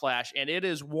frog splash, and it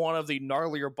is one of the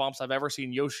gnarlier bumps I've ever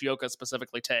seen Yoshioka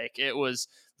specifically take. It was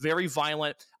very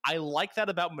violent. I like that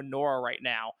about Minoura right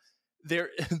now. There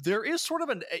is sort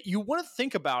of you want to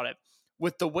think about it,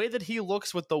 with the way that he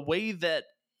looks, with the way that,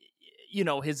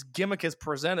 his gimmick is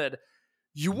presented,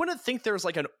 you wouldn't think there's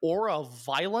like an aura of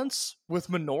violence with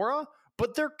Minoura,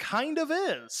 but there kind of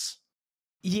is.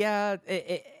 Yeah,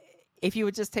 if you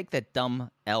would just take that dumb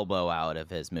elbow out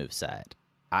of his moveset.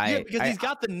 Because he's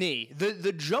got the knee,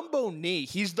 the jumbo knee.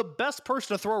 He's the best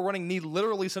person to throw a running knee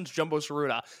literally since Jumbo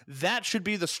Tsuruta. That should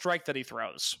be the strike that he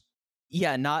throws.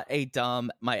 Yeah, not a dumb,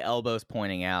 my elbow's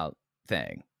pointing out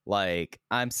thing. Like,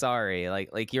 I'm sorry,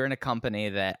 like you're in a company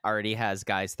that already has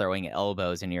guys throwing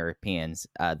elbows in Europeans.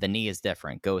 The knee is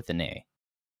different. Go with the knee.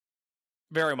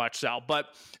 Very much so. But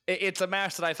it's a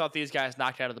match that I thought these guys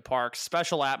knocked out of the park.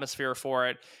 Special atmosphere for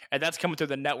it. And that's coming through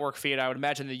the network feed. I would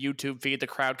imagine the YouTube feed, the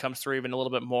crowd comes through even a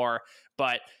little bit more.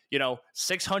 But,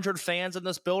 600 fans in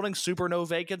this building, super no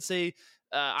vacancy.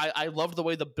 I loved the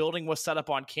way the building was set up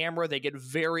on camera. They get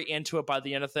very into it by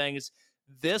the end of things.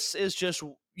 This is just,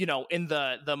 in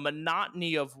the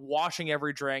monotony of watching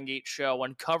every Dragongate show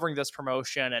and covering this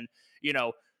promotion and,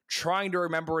 trying to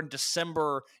remember in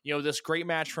December, this great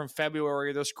match from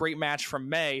February, this great match from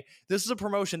May. This is a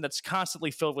promotion that's constantly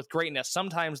filled with greatness.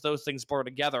 Sometimes those things blur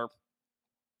together.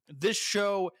 This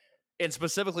show, and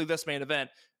specifically this main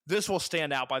event, this will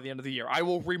stand out by the end of the year. I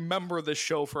will remember this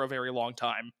show for a very long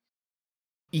time.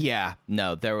 Yeah,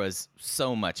 no, there was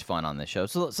so much fun on the show.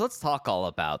 So let's talk all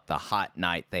about the hot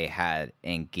night they had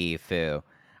in Gifu.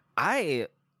 I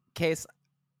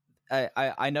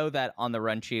know that on the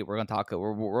run sheet we're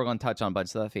gonna touch on a bunch of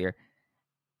stuff here.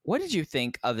 What did you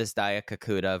think of this Daya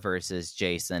Kakuta versus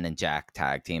Jason and Jack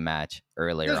tag team match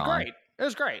earlier on? It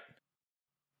was great.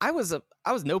 I was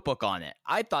notebook on it.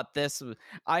 I thought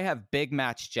I have big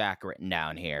match Jack written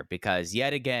down here because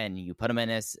yet again you put him in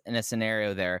a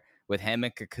scenario there with him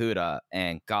and Kakuta,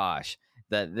 and gosh,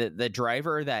 the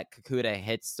driver that Kakuta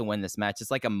hits to win this match,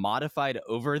 it's like a modified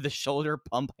over the shoulder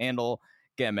pump handle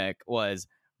gimmick, was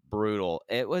brutal.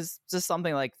 It was just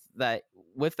something like that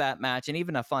with that match, and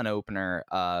even a fun opener,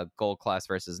 Gold Class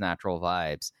versus Natural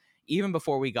Vibes. Even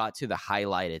before we got to the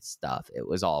highlighted stuff, it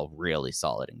was all really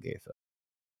solid in Gifu.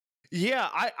 Yeah,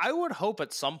 I would hope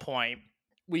at some point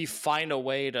we find a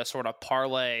way to sort of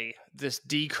parlay this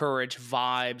D'Courage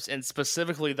vibes and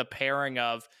specifically the pairing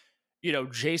of,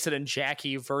 Jason and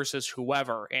Jackie versus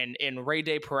whoever. And in Rey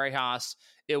de Parejas,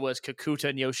 it was Kakuta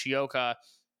and Yoshioka.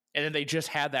 And then they just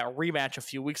had that rematch a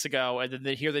few weeks ago. And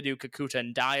then here they do Kakuta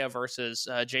and Daya versus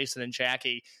Jason and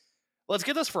Jackie. Let's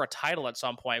get this for a title at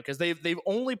some point, because they've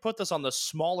only put this on the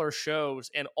smaller shows,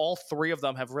 and all three of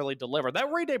them have really delivered.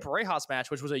 That Rey de Parejas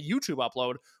match, which was a YouTube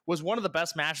upload, was one of the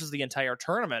best matches of the entire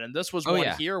tournament. And this was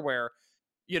here where,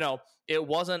 it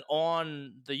wasn't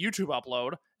on the YouTube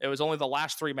upload. It was only the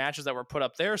last three matches that were put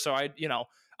up there. So I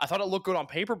thought it looked good on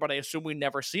paper, but I assumed we'd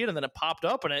never see it. And then it popped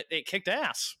up and it kicked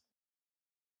ass.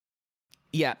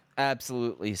 Yeah,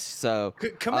 absolutely. So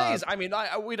Kamei's,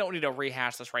 we don't need to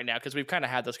rehash this right now because we've kind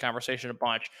of had this conversation a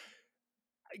bunch.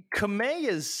 Kamei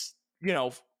is,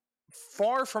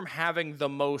 far from having the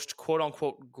most quote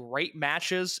unquote great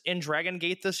matches in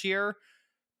Dragongate this year,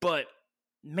 but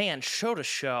man, show to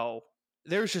show,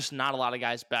 there's just not a lot of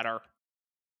guys better.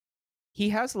 He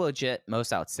has a legit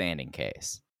most outstanding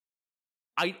case.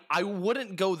 I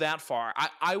wouldn't go that far.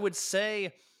 I would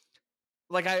say,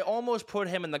 like, I almost put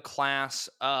him in the class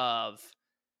of,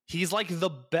 he's like the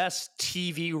best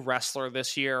TV wrestler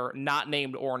this year, not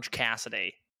named Orange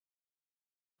Cassidy.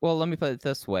 Well, let me put it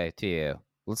this way to you.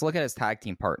 Let's look at his tag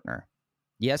team partner.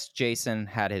 Yes, Jason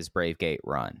had his Bravegate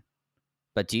run.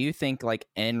 But do you think, like,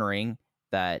 in ring,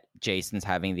 that Jason's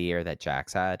having the year that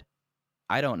Jack's had?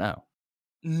 I don't know.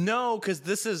 No, because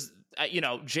this is,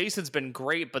 Jason's been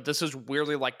great, but this is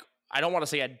weirdly, like, I don't want to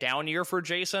say a down year for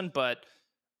Jason, but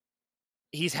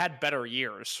he's had better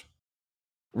years.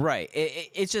 Right.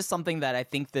 It's just something that I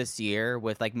think this year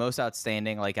with like most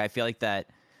outstanding, like I feel like that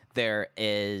there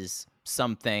is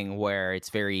something where it's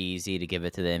very easy to give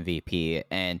it to the MVP.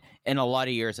 And in a lot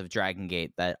of years of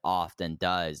Dragongate, that often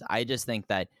does. I just think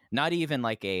that not even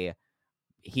like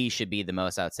he should be the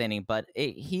most outstanding, but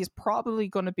he's probably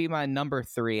going to be my number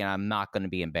 3, and I'm not going to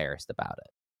be embarrassed about it.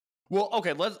 Well,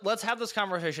 okay, let's have this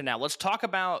conversation now. Let's talk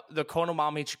about the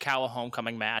Konami Chikawa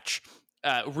homecoming match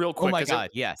real quick. Oh my God,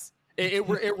 yes.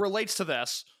 It relates to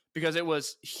this because it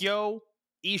was Hyo,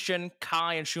 Ishin,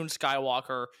 Kai, and Shun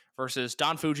Skywalker versus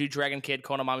Don Fuji, Dragon Kid,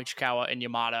 Konami Chikawa, and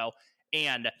Yamato.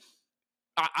 And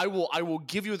I will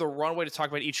give you the runway to talk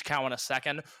about Ichikawa in a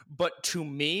second, but to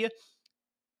me,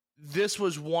 this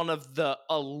was one of the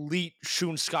elite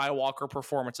Shun Skywalker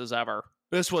performances ever.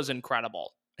 This was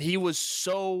incredible. He was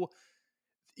so,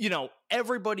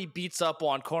 everybody beats up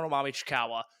on Konami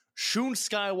Chikawa. Shun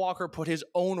Skywalker put his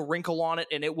own wrinkle on it,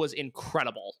 and it was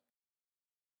incredible.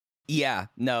 Yeah,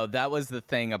 no, that was the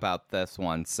thing about this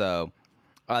one. So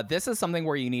this is something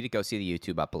where you need to go see the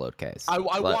YouTube upload case. I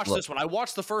watched this one. I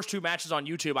watched the first 2 matches on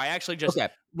YouTube. I actually just,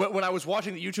 when I was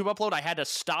watching the YouTube upload, I had to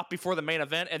stop before the main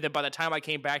event, and then by the time I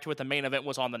came back to it, the main event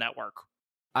was on the network.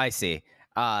 I see.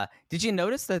 Did you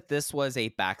notice that this was a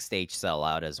backstage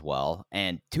sellout as well?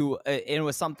 And it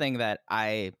was something that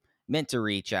I meant to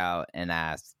reach out and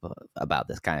ask about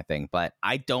this kind of thing, but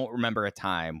I don't remember a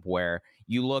time where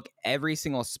you look every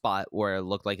single spot where it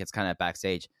looked like it's kind of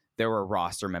backstage. There were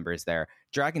roster members there.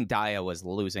 Dragon Dia was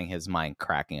losing his mind,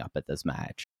 cracking up at this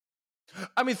match.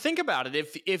 I mean, think about it.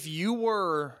 If you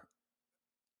were,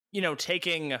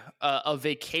 taking a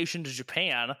vacation to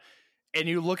Japan and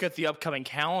you look at the upcoming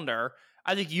calendar,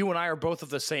 I think you and I are both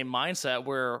of the same mindset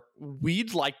where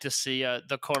we'd like to see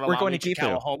the Konami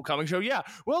Chikawa homecoming show. Yeah,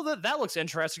 well, that looks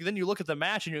interesting. Then you look at the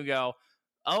match and you go,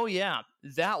 oh, yeah,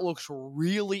 that looks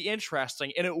really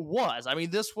interesting. And it was. I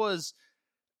mean, this was,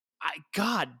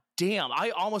 God damn, I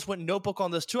almost went notebook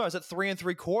on this too. I was at 3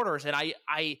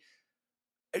 3/4,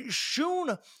 and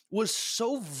Shun was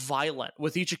so violent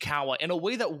with Ichikawa in a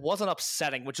way that wasn't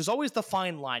upsetting, which is always the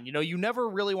fine line. You never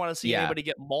really want to see anybody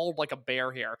get mauled like a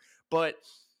bear here. But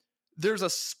there's a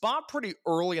spot pretty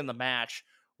early in the match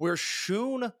where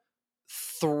Shun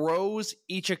throws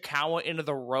Ichikawa into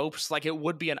the ropes like it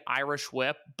would be an Irish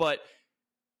whip, but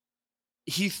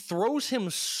he throws him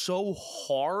so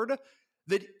hard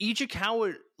that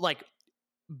Ichikawa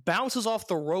bounces off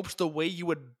the ropes the way you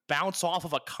would bounce off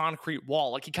of a concrete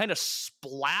wall. Like he kind of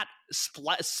splatted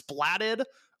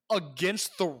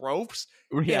against the ropes.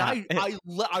 Yeah. And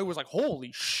I was like,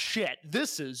 holy shit,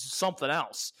 this is something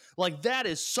else. Like that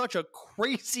is such a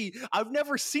crazy, I've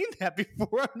never seen that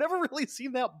before. I've never really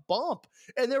seen that bump.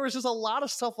 And there was just a lot of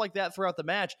stuff like that throughout the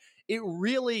match.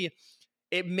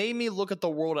 It made me look at the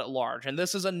world at large. And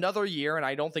this is another year, and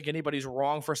I don't think anybody's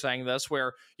wrong for saying this,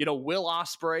 where, Will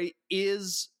Ospreay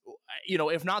is,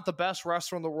 if not the best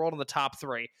wrestler in the world in the top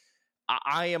 3.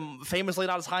 I am famously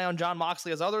not as high on Jon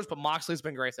Moxley as others, but Moxley's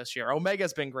been great this year.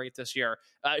 Omega's been great this year.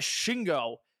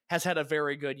 Shingo has had a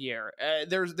very good year.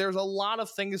 There's a lot of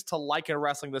things to like in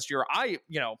wrestling this year.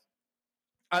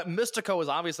 Mystico is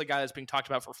obviously a guy that's being talked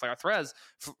about for Flair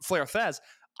Thez.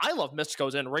 I love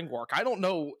Mystico's in-ring work. I don't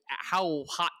know how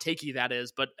hot takey that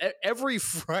is, but every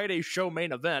Friday show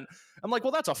main event, I'm like,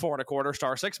 well, that's a 4 1/4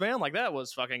 star 6-man. Like, that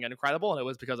was fucking incredible, and it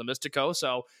was because of Mystico.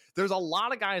 So there's a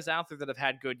lot of guys out there that have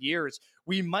had good years.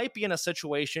 We might be in a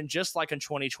situation, just like in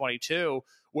 2022,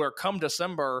 where come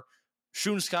December,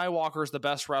 Shun Skywalker is the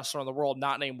best wrestler in the world,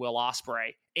 not named Will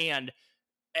Ospreay. And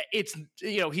it's,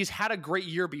 he's had a great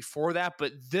year before that,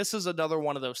 but this is another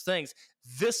one of those things.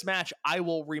 This match I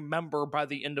will remember by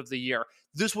the end of the year.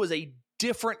 This was a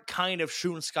different kind of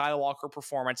Shun Skywalker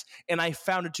performance, and I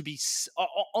found it to be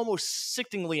almost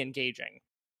sickeningly engaging.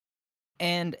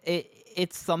 And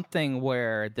it's something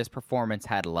where this performance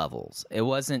had levels. It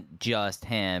wasn't just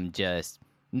him just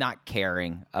not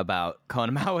caring about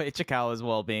Konami Ichikawa's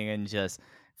well-being and just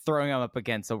throwing him up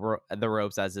against the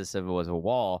ropes as if it was a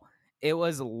wall. It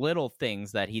was little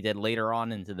things that he did later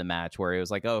on into the match where he was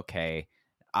like, okay,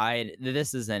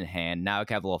 this is in hand. Now I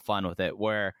can have a little fun with it.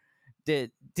 Where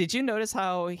did you notice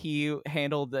how he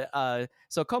handled the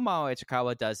so Konami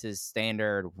Ichikawa does his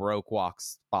standard rope walk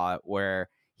spot where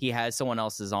he has someone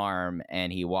else's arm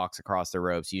and he walks across the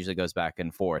ropes, usually goes back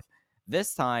and forth.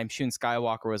 This time, Shun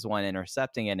Skywalker was the one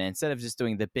intercepting it, and instead of just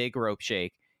doing the big rope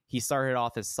shake, he started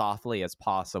off as softly as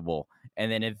possible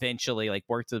and then eventually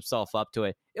worked himself up to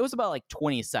it. It was about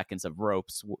 20 seconds of rope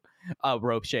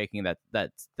shaking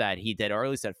that he did, or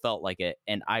at least it felt like it,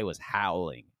 and I was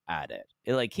howling at it.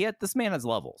 This man has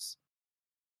levels.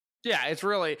 Yeah, it's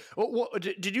really.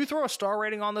 Did you throw a star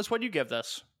rating on this? What'd you give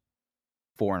this?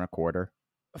 4.25.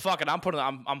 Fuck it, I'm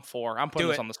 4. I'm putting Do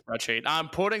this it. on the spreadsheet. I'm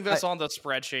putting this on the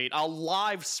spreadsheet. A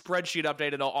live spreadsheet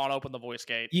updated on Open the Voice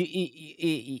Gate.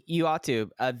 You ought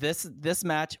to. This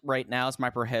match right now is my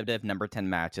prohibitive number 10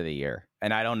 match of the year,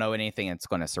 and I don't know anything that's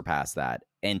going to surpass that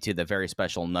into the very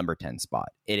special number 10 spot.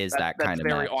 It is that kind of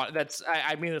very match. on. That's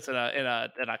I mean this in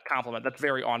a compliment. That's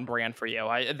very on brand for you.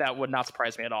 That would not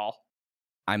surprise me at all.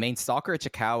 I mean, Stalker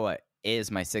Ichikawa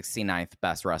is my 69th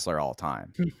best wrestler all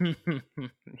time.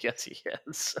 Yes, he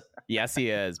is. Yes, he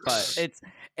is. But it's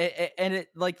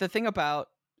like the thing about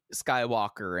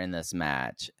Skywalker in this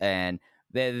match, and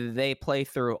they play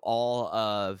through all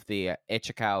of the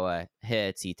Ichikawa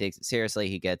hits. He takes it seriously.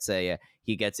 He gets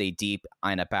a deep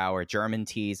Ina Bauer German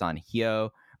tease on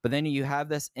Hyo. But then you have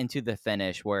this into the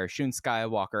finish where Shun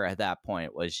Skywalker at that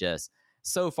point was just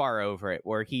so far over it,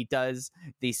 where he does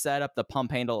the setup, the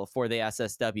pump handle for the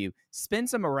SSW,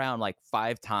 spins him around like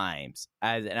 5 times.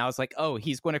 And I was like, oh,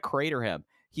 he's going to crater him.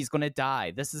 He's going to die.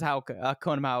 This is how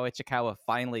Konamao Ichikawa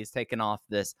finally has taken off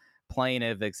this plane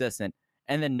of existence.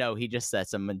 And then no, he just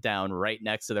sets him down right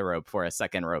next to the rope for a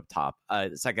second rope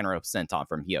senton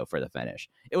from Hyo for the finish.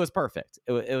 It was perfect.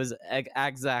 It was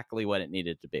exactly what it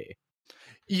needed to be.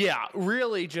 Yeah,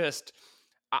 really just...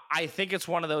 I think it's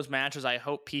one of those matches I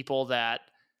hope people that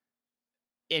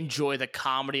enjoy the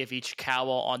comedy of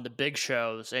Ichikawa on the big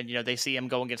shows, and they see him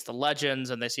go against the legends,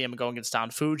 and they see him going against Don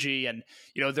Fuji, and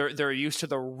they're used to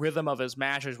the rhythm of his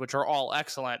matches, which are all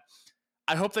excellent.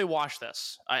 I hope they watch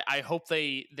this. I hope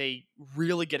they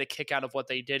really get a kick out of what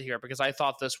they did here, because I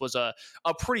thought this was a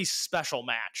pretty special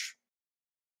match.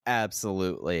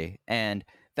 Absolutely. And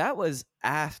that was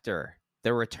after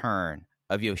the return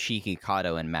of Yoshiki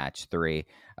Kato in match 3.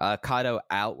 Kato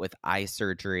out with eye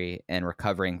surgery and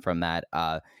recovering from that.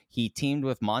 He teamed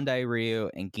with Mondai Ryu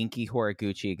and Genki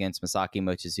Horiguchi against Masaki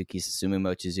Mochizuki, Susumu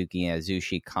Mochizuki, and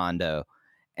Azushi Kondo.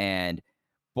 And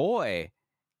boy,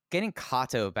 getting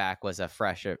Kato back was a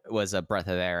breath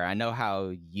of air. I know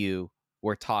how you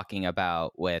were talking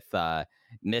about with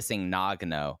missing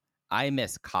Nagano. I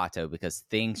miss Kato because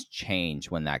things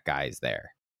change when that guy's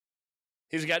there.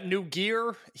 He's got new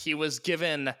gear. He was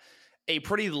given a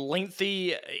pretty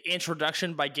lengthy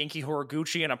introduction by Genki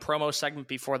Horiguchi in a promo segment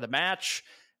before the match.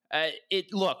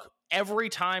 Look, every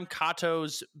time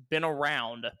Kato's been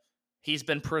around, he's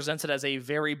been presented as a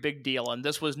very big deal, and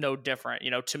this was no different.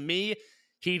 To me,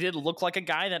 he did look like a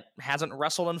guy that hasn't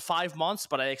wrestled in 5 months,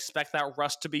 but I expect that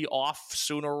rust to be off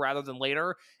sooner rather than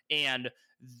later. And,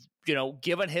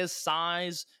 given his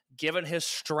size, given his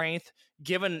strength,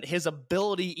 given his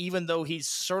ability, even though he's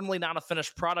certainly not a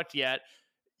finished product yet,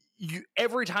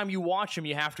 every time you watch him,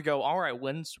 you have to go, all right,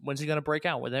 when's he going to break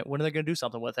out? When are they going to do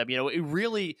something with him? It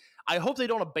really, I hope they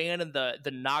don't abandon the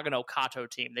Nagano Kato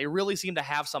team. They really seem to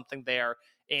have something there.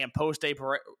 And post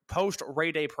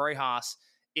Rey de Parejas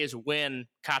is when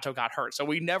Kato got hurt. So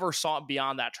we never saw it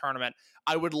beyond that tournament.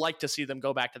 I would like to see them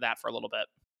go back to that for a little bit.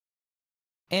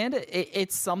 And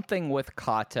it's something with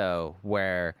Kato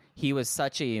where he was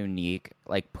such a unique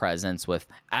presence with,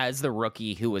 as the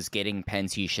rookie who was getting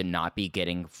pins he should not be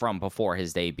getting from before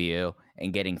his debut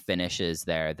and getting finishes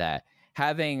there, that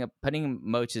putting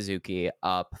Mochizuki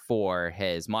up for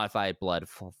his modified blood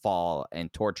fall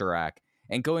and torture rack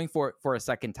and going for it for a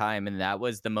second time. And that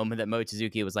was the moment that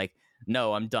Mochizuki was like,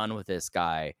 no, I'm done with this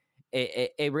guy.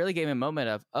 It really gave him a moment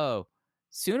of, oh,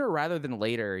 sooner rather than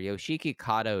later, Yoshiki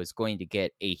Kato is going to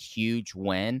get a huge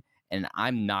win, and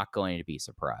I'm not going to be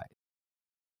surprised.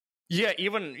 Yeah,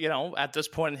 even, at this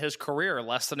point in his career,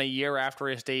 less than a year after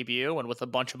his debut and with a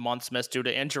bunch of months missed due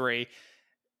to injury,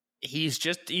 he's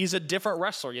a different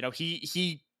wrestler.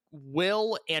 He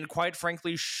will and quite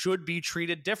frankly should be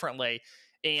treated differently.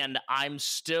 And I'm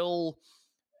still,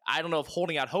 I don't know if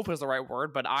holding out hope is the right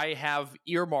word, but I have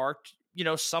earmarked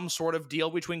some sort of deal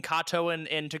between Kato and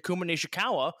Takuma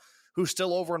Nishikawa, who's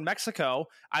still over in Mexico.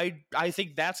 I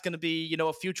think that's going to be,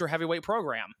 a future heavyweight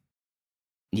program.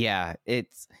 Yeah,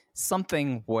 it's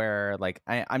something where,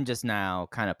 I'm just now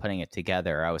kind of putting it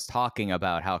together. I was talking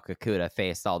about how Kakuta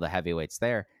faced all the heavyweights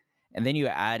there, and then you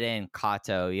add in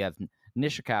Kato, you have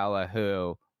Nishikawa,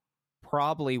 who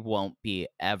probably won't be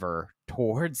ever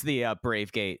towards the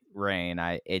Bravegate reign.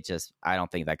 I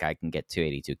don't think that guy can get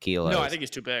 282 kilos. No, I think he's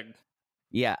too big.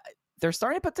 Yeah, they're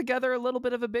starting to put together a little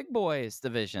bit of a big boys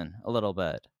division, a little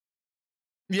bit.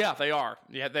 Yeah, they are.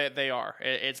 Yeah, they are.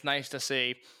 It's nice to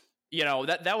see.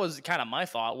 That was kind of my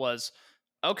thought was,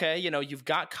 okay, you've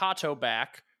got Kato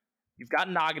back, you've got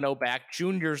Nagano back,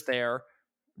 Junior's there,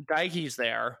 Daiki's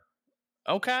there.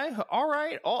 Okay, all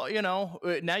right. Oh,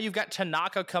 now you've got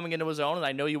Tanaka coming into his own, and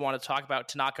I know you want to talk about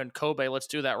Tanaka and Kobe. Let's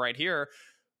do that right here.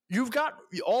 You've got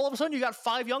all of a sudden you got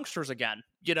 5 youngsters again.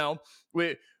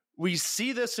 We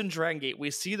see this in Dragongate.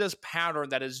 We see this pattern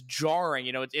that is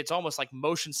jarring. It's almost like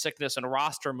motion sickness and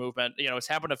roster movement. It's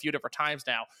happened a few different times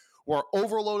now. We're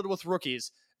overloaded with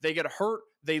rookies. They get hurt,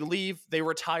 they leave, they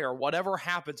retire. Whatever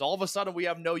happens, all of a sudden we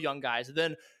have no young guys. And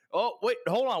then, oh wait,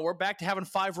 hold on, we're back to having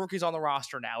 5 rookies on the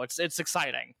roster now. It's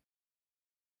exciting.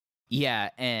 Yeah,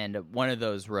 and one of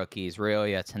those rookies,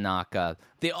 Ryoya Tanaka,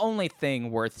 the only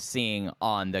thing worth seeing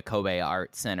on the Kobe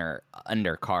Art Center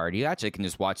undercard, you actually can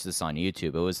just watch this on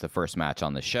YouTube. It was the first match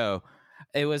on the show.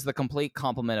 It was the complete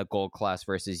complement of Gold Class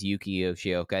versus Yuki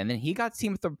Yoshioka, and then he got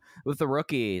teamed with the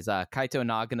rookies, Kaito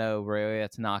Nagano, Ryoya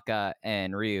Tanaka,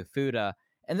 and Ryu Fuda.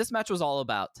 And this match was all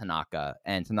about Tanaka,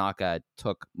 and Tanaka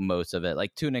took most of it,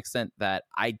 like to an extent that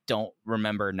I don't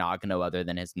remember Nagano other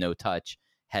than his no-touch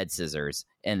head scissors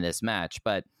in this match.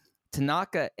 But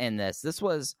Tanaka in this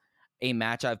was a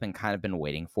match I've been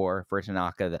waiting for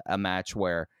Tanaka, a match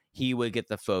where he would get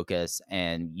the focus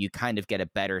and you kind of get a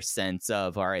better sense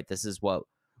of, all right, this is what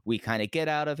we kind of get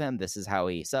out of him. This is how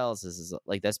he sells. This is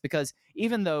like this, because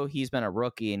even though he's been a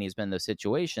rookie and he's been in those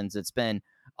situations, it's been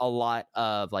a lot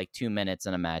of like 2 minutes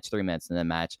in a match, 3 minutes in a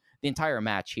match. The entire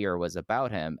match here was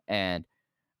about him. And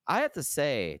I have to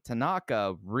say,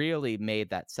 Tanaka really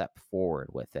made that step forward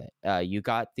with it. You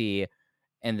got the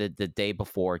day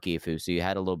before Gifu, so you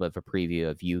had a little bit of a preview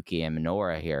of Yuki and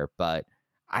Minoura here, but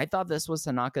I thought this was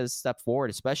Tanaka's step forward,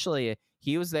 especially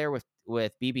he was there with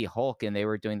BB Hulk and they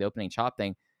were doing the opening chop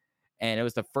thing. And it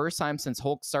was the first time since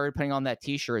Hulk started putting on that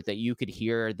t-shirt that you could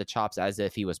hear the chops as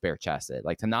if he was bare chested.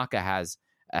 Like Tanaka has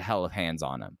a hell of hands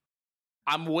on him.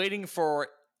 I'm waiting for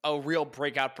a real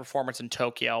breakout performance in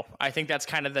Tokyo. I think that's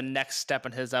kind of the next step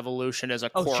in his evolution as a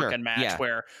Corkin match,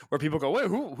 where people go, wait,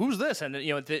 who's this? And then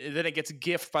it gets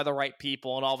gifted by the right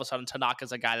people, and all of a sudden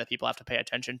Tanaka's a guy that people have to pay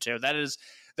attention to. That is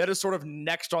sort of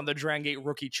next on the Dragongate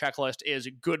rookie checklist is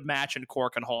a good match in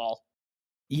Corkin Hall.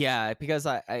 Yeah, because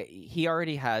he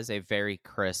already has a very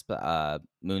crisp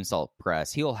moonsault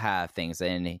press. He'll have things,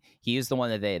 and he is the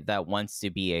one that wants to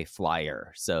be a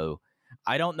flyer. So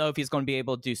I don't know if he's going to be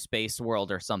able to do Space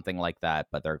World or something like that,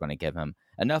 but they're going to give him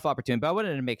enough opportunity. But I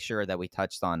wanted to make sure that we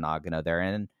touched on Nagano there.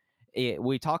 And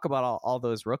we talk about all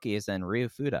those rookies, and Ryu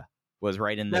Fuda was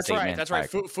right in the That's right.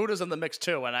 Fuda's in the mix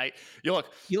too. And he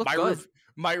looked good.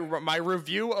 My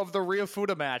review of the Ryu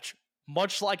Fuda match,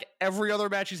 much like every other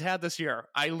match he's had this year,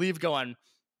 I leave going,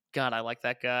 God, I like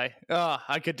that guy.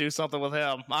 I could do something with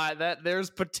him. There's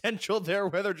potential there,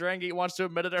 whether Dragongate wants to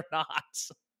admit it or not.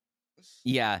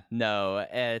 Yeah, no,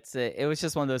 it was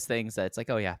just one of those things that it's like,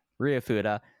 oh yeah, Ryu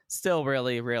Fuda, still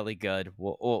really, really good.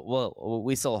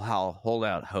 We still hold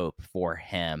out hope for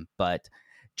him. But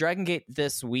Dragongate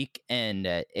this weekend,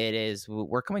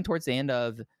 we're coming towards the end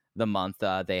of the month.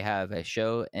 They have a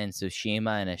show in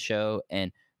Tsushima and a show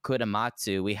in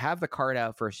Kuramatsu. We have the card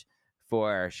out for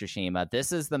Tsushima.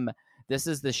 This is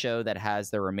the show that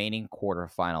has the remaining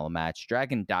quarterfinal match,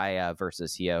 Dragon Daya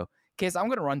versus Hyo. Case, I'm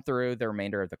going to run through the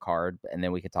remainder of the card, and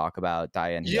then we could talk about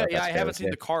Daya and Hyo. Yeah, I haven't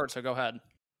seen the card, so go ahead.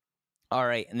 All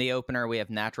right, in the opener, we have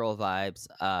Natural Vibes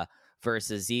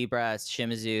versus Zebra,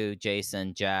 Shimizu,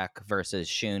 Jason, Jack versus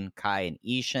Shun, Kai, and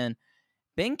Ishin.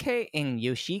 Benkei and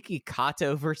Yoshiki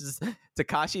Kato versus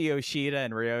Takashi Yoshida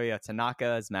and Ryoya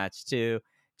Tanaka is match 2.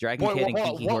 Dragongate and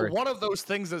Genki Horse. One of those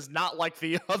things is not like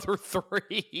the other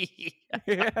 3.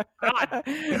 God,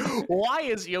 why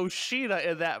is Yoshida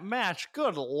in that match?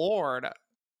 Good Lord.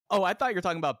 Oh, I thought you were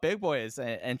talking about Big Boys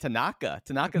and Tanaka.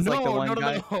 Tanaka's like the one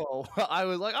guy. No. I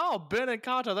was like, oh, Ben and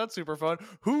Kata, that's super fun.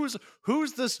 Who's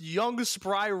this young,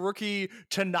 spry rookie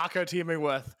Tanaka teaming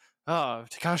with? Oh,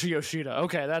 Takashi Yoshida.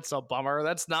 Okay, that's a bummer.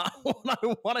 That's not what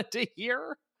I wanted to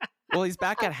hear. Well, he's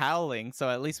back at Howling, so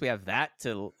at least we have that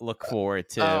to look forward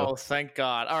to. Oh, thank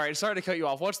God. All right, sorry to cut you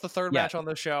off. What's the third match on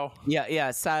this show?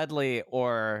 Yeah. Sadly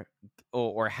or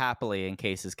happily, in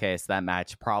Case's case, that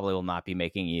match probably will not be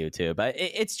making YouTube. But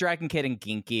it's Dragongate and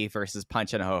Genki versus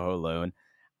Punch and Ho-Ho Loon.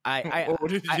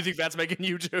 Do you think that's making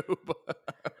YouTube?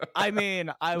 I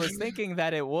mean, I was thinking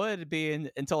that it would be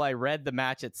until I read the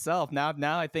match itself. Now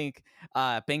I think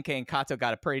Benkei and Kato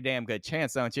got a pretty damn good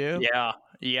chance, don't you?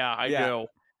 Yeah, I do.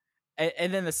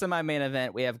 And then the semi-main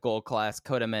event, we have Gold Class,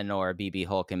 Kota Minoura, BB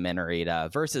Hulk, and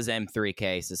Minorita versus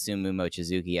M3K, Susumu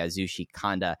Mochizuki, Azushi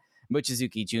Kanda,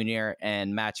 Mochizuki Jr.,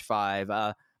 and match 5,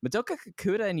 Madoka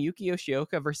Kakuta and Yuki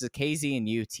Yoshioka versus KZ and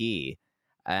UT.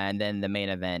 And then the main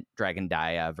event, Dragon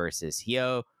Daya versus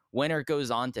Hyo. Winner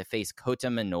goes on to face Kota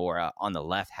Minoura on the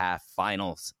left half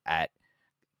finals at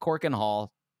Corkin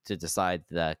Hall. to decide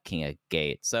the King of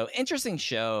Gate. So interesting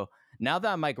show. Now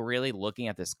that I'm like really looking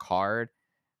at this card,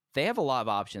 they have a lot of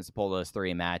options to pull those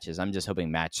 3 matches. I'm just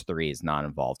hoping match 3 is not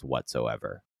involved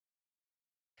whatsoever.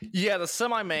 Yeah, the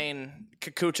semi-main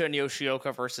Kikuta and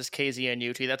Yoshioka versus KZ and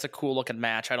UT. That's a cool looking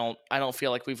match. I don't feel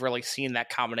like we've really seen that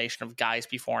combination of guys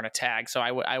before in a tag, so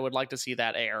I would like to see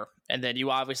that air. And then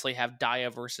you obviously have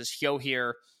Daya versus Hyo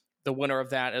here. The winner of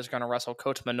that is going to wrestle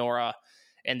Kota Minoura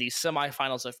in the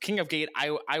semifinals of King of Gate.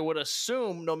 I would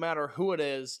assume no matter who it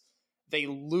is, they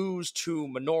lose to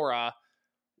Minoura.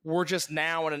 We're just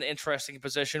now in an interesting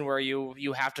position where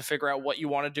you have to figure out what you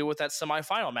want to do with that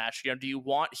semifinal match. Do you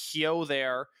want Hyo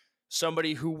there,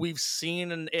 somebody who we've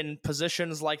seen in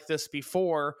positions like this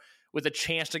before, with a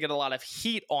chance to get a lot of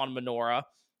heat on Minoura,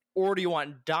 or do you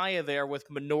want Daya there with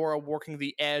Minoura working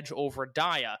the edge over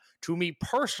Daya? To me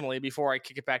personally, before I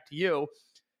kick it back to you,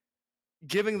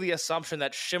 giving the assumption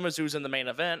that Shimizu's in the main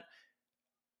event,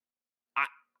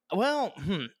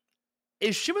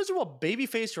 is Shimizu a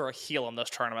babyface or a heel in this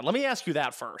tournament? Let me ask you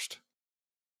that first.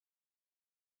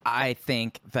 I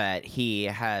think that he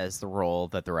has the role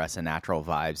that the rest of Natural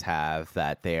Vibes have,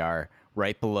 that they are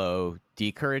right below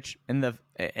D-Courage in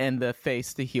the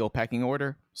face to heel pecking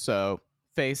order. So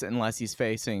face, unless he's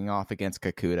facing off against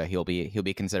Kakuta, he'll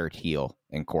be considered heel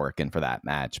in Korakuen for that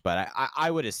match. But I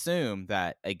would assume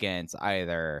that against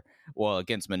Minoura,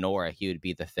 he would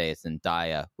be the face and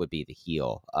Daya would be the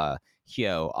heel.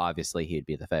 Hyo, obviously, he'd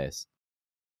be the face.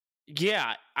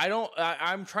 Yeah,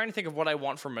 I'm trying to think of what I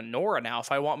want for Minoura now.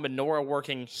 If I want Minoura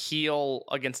working heel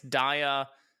against Daya,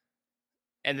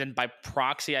 and then by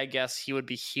proxy, I guess he would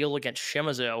be heel against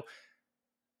Shimizu.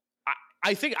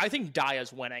 I think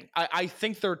Daya's winning. I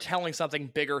think they're telling something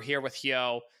bigger here with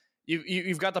Hyo.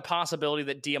 You've got the possibility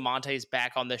that Diamante is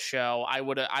back on this show. I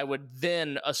would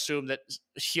then assume that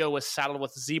Hyo is saddled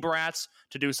with Zebrats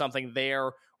to do something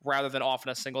there, rather than off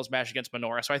in a singles match against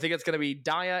Minoura. So I think it's going to be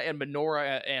Daya and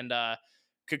Minoura and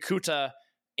Kakuta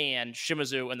and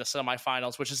Shimizu in the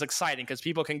semifinals, which is exciting because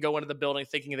people can go into the building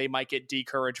thinking they might get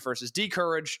D-Courage versus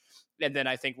D-Courage, and then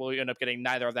I think we'll end up getting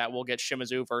neither of that. We'll get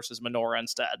Shimizu versus Minoura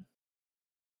instead.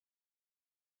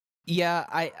 Yeah,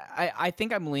 I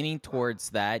think I'm leaning towards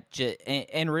that.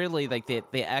 And really, like, the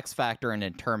X factor in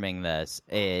determining this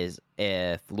is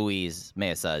if Luis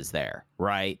Mesa is there,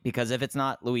 right? Because if it's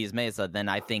not Luis Mesa, then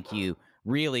I think you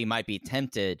really might be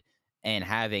tempted in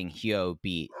having Hyo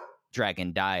beat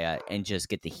Dragon Daya and just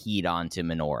get the heat onto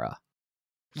Minoura.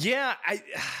 Yeah,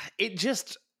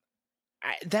 look,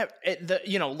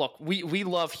 we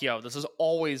love Hyo. This has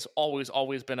always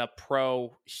been a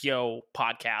pro Hyo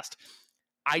podcast.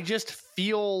 I just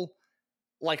feel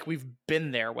like we've been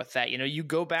there with that. You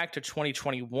go back to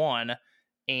 2021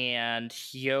 and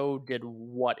Hyo did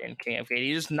what in King of Gate?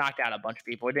 He just knocked out a bunch of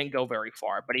people. He didn't go very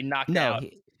far, but he knocked out.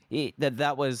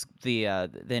 That was the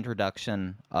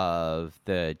introduction of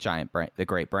the the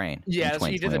Great Brain. Yeah, so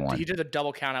he did a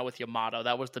double count out with Yamato.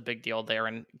 That was the big deal there.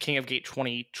 In King of Gate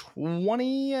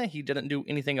 2020, he didn't do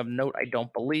anything of note, I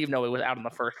don't believe. No, it was out in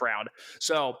the first round.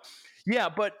 So, yeah,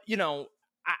 but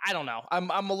I don't know. I'm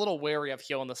a little wary of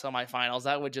Hyo in the semifinals.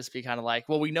 That would just be kind of like,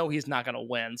 well, we know he's not going to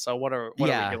win, so what are we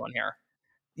doing here?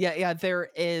 Yeah, there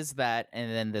is that,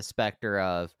 and then the specter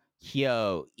of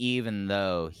Hyo, even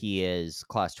though he is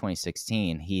class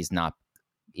 2016, he's not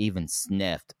even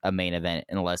sniffed a main event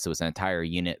unless it was an entire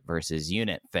unit versus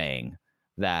unit thing.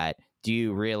 That, do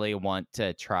you really want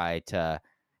to try to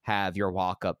have your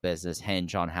walk-up business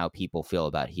hinge on how people feel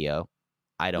about Hyo?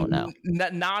 I don't know.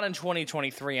 Not in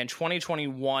 2023. In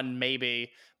 2021,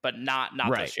 maybe, but not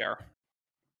right. This year.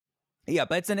 Yeah,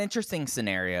 but it's an interesting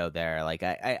scenario there. Like,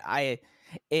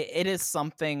 it is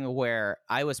something where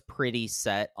I was pretty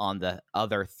set on the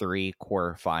other 3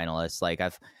 quarterfinalists.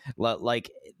 Like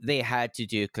they had to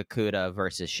do Kakuta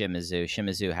versus Shimizu.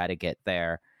 Shimizu had to get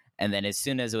there. And then as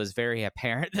soon as it was very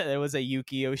apparent that it was a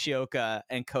Yuki Yoshioka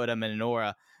and Kota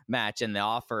Minoura match in the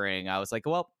offering, I was like,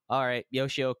 well, all right,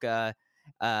 Yoshioka,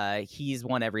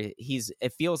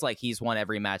 it feels like he's won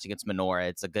every match against Minoura.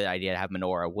 It's a good idea to have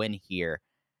Minoura win here.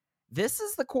 This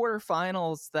is the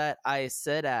quarterfinals that I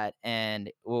sit at, and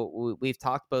we've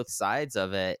talked both sides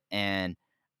of it, and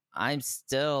I'm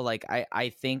still like,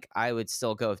 I think I would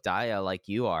still go with Daya like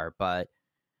you are, but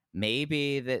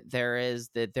maybe there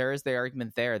is the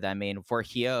argument there that, I mean, for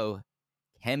Hyo,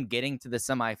 him getting to the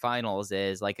semifinals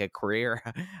is like a career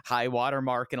high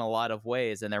watermark in a lot of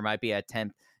ways, and there might be a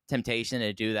temptation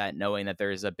to do that, knowing that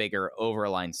there's a bigger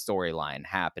overline storyline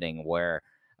happening where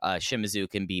Shimizu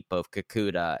can beat both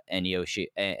Kakuta and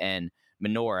and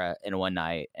Minoura in one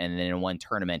night, and then in one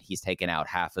tournament he's taken out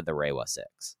half of the Reiwa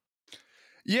 6.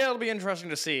 Yeah, it'll be interesting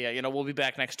to see. We'll be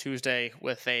back next Tuesday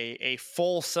with a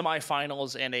full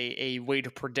semifinals and a way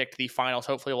to predict the finals.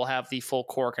 Hopefully, we'll have the full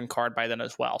Korakuen card by then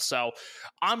as well. So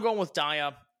I'm going with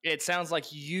Daya. It sounds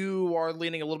like you are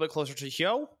leaning a little bit closer to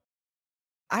Hyo.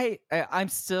 I'm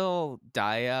still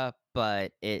Daya,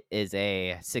 but it is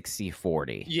a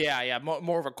 60-40. Yeah,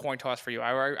 more of a coin toss for you.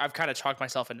 I've kind of chalked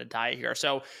myself into Daya here.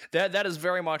 So that is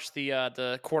very much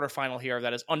the quarterfinal here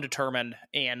that is undetermined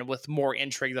and with more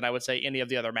intrigue than I would say any of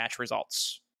the other match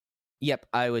results. Yep,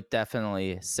 I would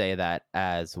definitely say that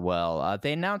as well.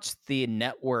 They announced the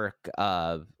network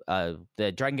of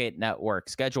the Dragongate network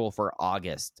schedule for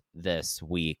August this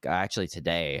week. Actually,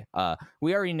 today.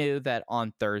 We already knew that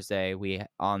on Thursday the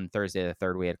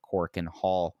 3rd, we had Cork and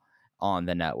Hall on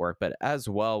the network, but as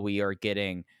well, we are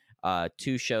getting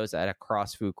 2 shows at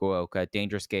Across Fukuoka,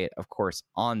 Dangerous Gate, of course,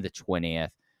 on the 20th,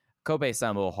 Kobe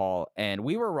Sambo Hall, and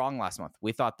we were wrong last month.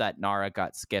 We thought that Nara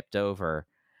got skipped over.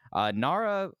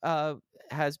 Nara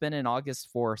has been in August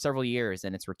for several years,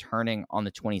 and it's returning on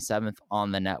the 27th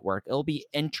on the network. It'll be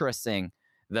interesting,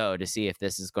 though, to see if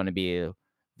this is going to be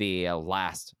the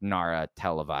last Nara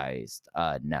televised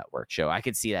network show. I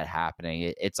could see that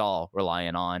happening. It's all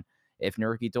relying on if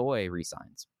Naruki Doi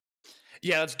resigns.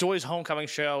 Yeah, that's Doi's homecoming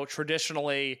show.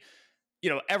 Traditionally,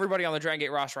 everybody on the Dragon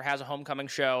Gate roster has a homecoming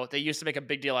show. They used to make a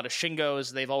big deal out of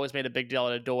Shingo's. They've always made a big deal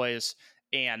out of Doi's.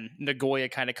 And Nagoya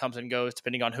kind of comes and goes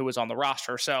depending on who is on the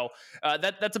roster. So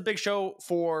that's a big show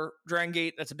for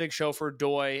Dragongate. That's a big show for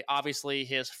Doi. Obviously,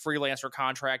 his freelancer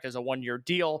contract is a 1-year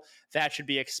deal. That should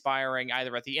be expiring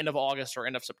either at the end of August or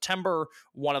end of September.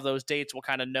 One of those dates we'll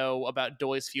kind of know about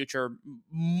Doi's future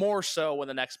more so in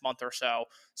the next month or so.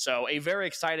 So a very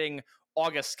exciting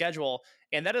August schedule.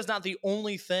 And that is not the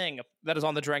only thing that is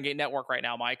on the Dragongate network right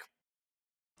now, Mike.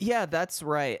 Yeah, that's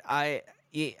right.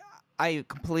 I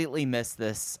completely missed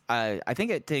this. I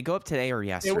think did it go up today or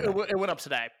yesterday? It went up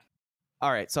today.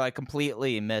 All right, so I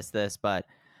completely missed this, but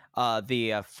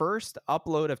the first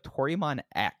upload of Torimon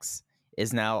X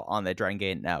is now on the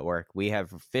Dragongate network. We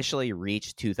have officially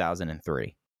reached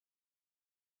 2003.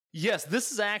 Yes,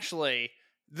 this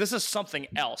is something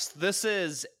else. This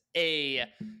is a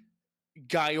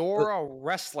Gaiora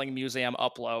Wrestling Museum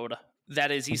upload. That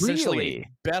is essentially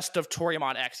best of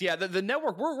Torimon X. Yeah, the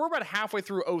network, we're about halfway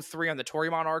through 03 on the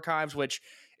Torimon archives, which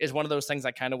is one of those things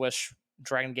I kind of wish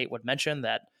Dragongate would mention,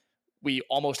 that we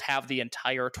almost have the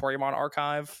entire Torimon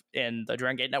archive in the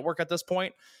Dragongate network at this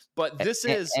point. But this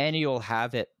is... And you'll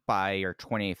have it by your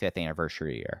 25th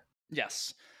anniversary year.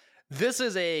 Yes. This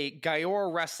is a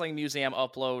Gaiora Wrestling Museum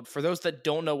upload. For those that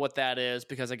don't know what that is,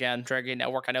 because again, Dragongate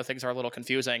network, I know things are a little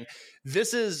confusing.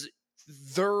 This is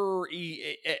their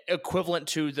equivalent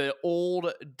to the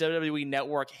old WWE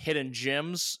Network Hidden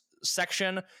Gems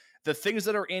section. The things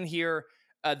that are in here,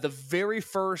 the very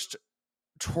first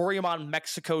Torimon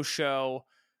Mexico show,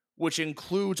 which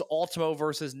includes Ultimo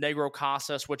versus Negro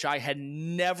Casas, which I had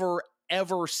never,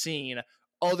 ever seen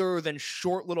other than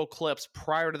short little clips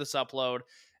prior to this upload.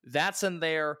 That's in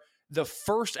there. The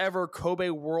first ever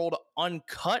Kobe World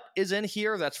Uncut is in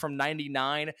here. That's from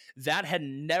 99. That had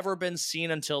never been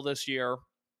seen until this year.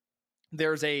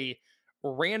 There's a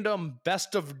random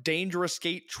Best of Dangerous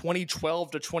Gate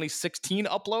 2012 to 2016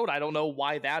 upload. I don't know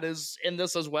why that is in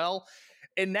this as well.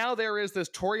 And now there is this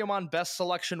Torimon Best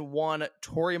Selection 1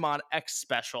 Torimon X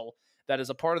special that is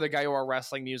a part of the Gaiora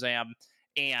Wrestling Museum.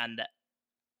 And,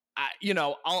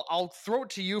 I'll throw it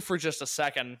to you for just a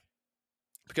second,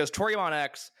 because Torimon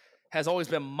X has always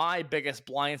been my biggest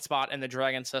blind spot in the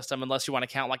Dragon system, unless you want to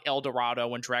count like El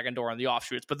Dorado and Dragon Door and the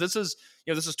offshoots. But this is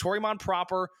Torimon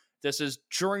proper. This is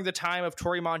during the time of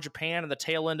Torimon Japan and the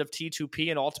tail end of T2P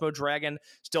and Ultimo Dragon,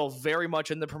 still very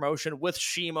much in the promotion with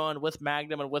Shima and with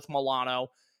Magnum and with Milano.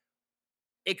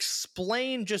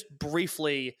 Explain just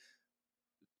briefly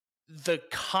the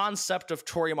concept of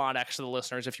Torimon X to the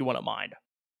listeners, if you wouldn't mind.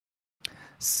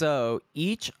 So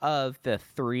each of the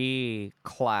 3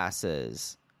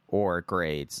 classes or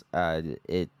grades,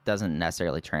 it doesn't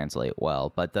necessarily translate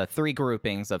well, but the 3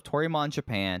 groupings of Torimon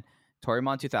Japan,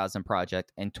 Torimon 2000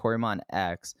 Project, and Torimon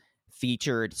X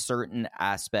featured certain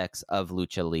aspects of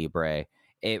Lucha Libre.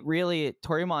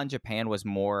 Torimon Japan was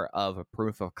more of a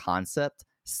proof of concept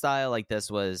style. Like,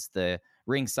 this was the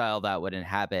ring style that would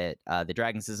inhabit the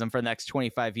Dragon system for the next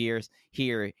 25 years.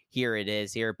 Here it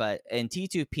is here. But in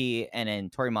T2P and in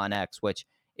Torimon X, which,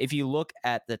 if you look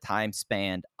at the time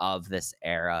span of this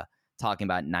era, talking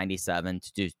about 97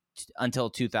 until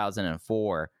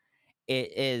 2004,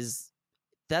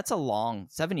 that's a long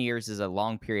 7 years is a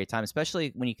long period of time,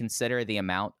 especially when you consider the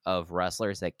amount of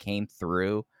wrestlers that came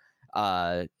through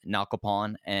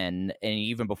Nakapon, and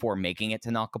even before making it to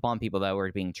Nakapon, people that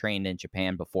were being trained in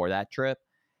Japan before that trip.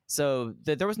 So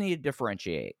there was need to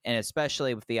differentiate, and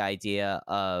especially with the idea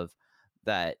of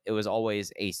that it was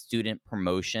always a student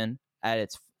promotion at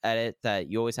it, that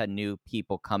you always had new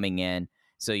people coming in,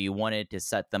 so you wanted to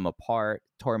set them apart.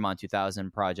 Toryumon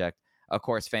 2000 project, of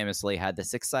course, famously had the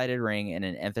six-sided ring and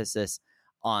an emphasis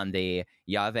on the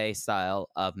Yave style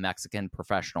of Mexican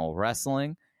professional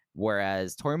wrestling,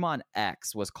 whereas Toryumon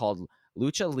X was called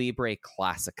Lucha Libre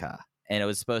Classica, and it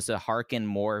was supposed to harken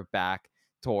more back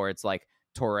towards like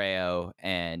Toreo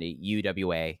and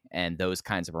UWA and those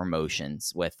kinds of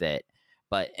promotions with it.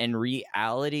 But in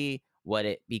reality, what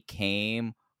it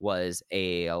became was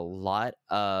a lot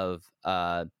of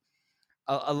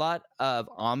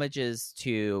homages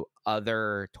to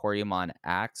other Toryumon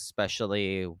acts,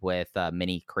 especially with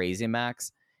Mini Crazy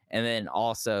Max, and then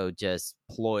also just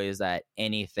ploys at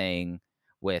anything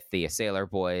with the Sailor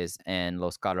Boys and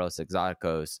Los Carros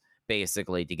Exoticos,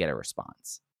 basically to get a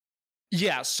response.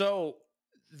 Yeah, so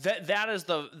that is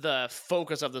the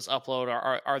focus of this upload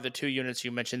are the two units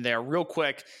you mentioned there. Real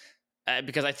quick,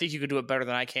 because I think you could do it better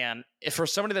than I can. If for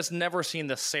somebody that's never seen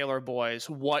the Sailor Boys,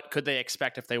 what could they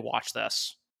expect if they watch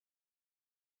this?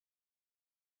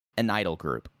 An idol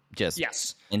group. Just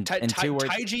yes. In 2 words.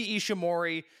 Taiji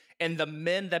Ishimori and the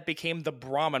men that became the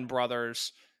Brahman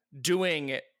Brothers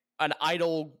doing an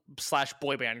idol /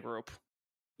 boy band group.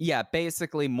 Yeah,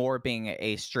 basically more being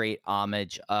a straight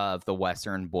homage of the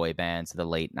Western boy bands of the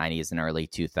late 90s and early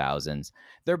 2000s.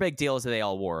 Their big deal is that they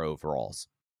all wore overalls.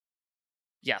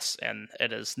 Yes, and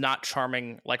it is not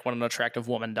charming like when an attractive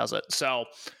woman does it. So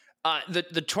the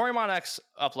Toryumon X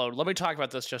upload, let me talk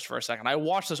about this just for a second. I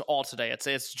watched this all today.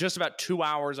 It's just about 2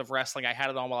 hours of wrestling. I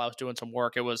had it on while I was doing some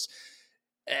work. It was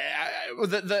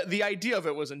the idea of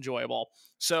it was enjoyable.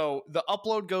 So the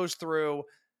upload goes through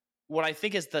what I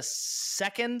think is the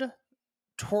second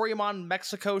Toryumon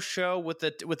Mexico show with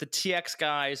the TX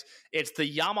guys. It's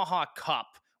the Yamaha Cup,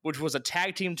 which was a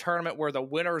tag team tournament where the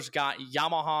winners got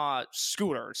Yamaha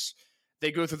scooters.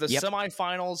 They go through the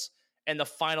semifinals and the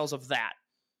finals of that.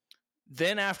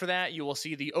 Then after that, you will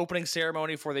see the opening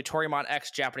ceremony for the Toryumon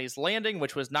X Japanese Landing,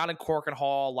 which was not in Corkin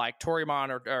Hall like Toryumon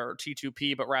or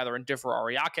T2P, but rather in Differ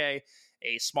Ariake,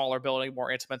 a smaller building,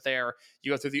 more intimate there.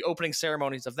 You go through the opening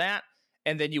ceremonies of that,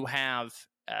 and then you have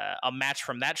a match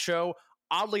from that show.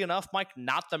 Oddly enough, Mike,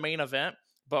 not the main event,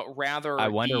 but rather I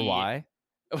wonder why.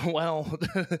 Well,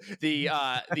 the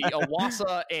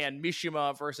Iwasa and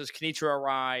Mishima versus Kenichiro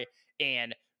Arai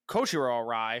and Koshiro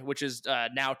Arai, which is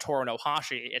now Toru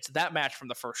Nohashi. It's that match from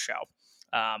the first show.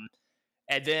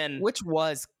 And then, which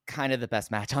was kind of the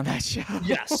best match on that show.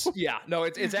 Yes. Yeah. No,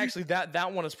 it's actually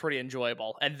that one is pretty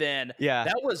enjoyable. And then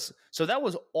that was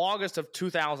August of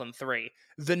 2003.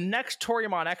 The next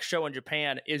Toryumon X show in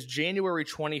Japan is January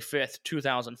 25th,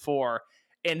 2004.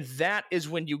 And that is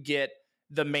when you get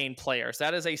the main players.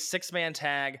 That is a 6-man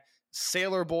tag,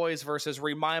 Sailor Boys versus,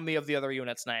 remind me of the other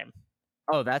unit's name.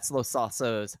 Oh, that's Los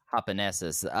Salsos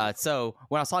Japoneses. So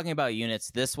when I was talking about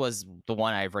units, this was the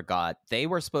one I forgot. They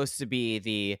were supposed to be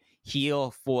the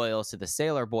heel foils to the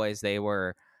Sailor Boys. They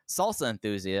were salsa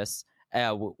enthusiasts.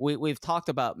 We've talked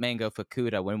about Mango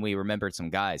Fukuda when we remembered some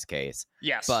guys' case.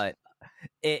 Yes. But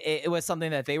it was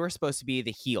something that they were supposed to be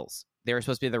the heels. They were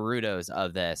supposed to be the Rudos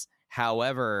of this.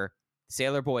 However,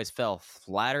 Sailor Boys fell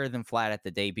flatter than flat at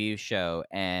the debut show,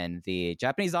 and the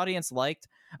Japanese audience liked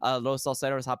Los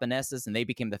Salseros Japoneses, and they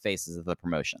became the faces of the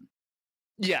promotion.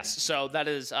 Yes, so that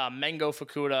is Mango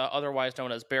Fukuda, otherwise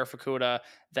known as Bear Fukuda.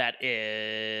 That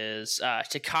is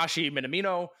Takashi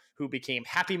Minamino, who became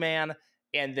Happy Man,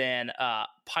 and then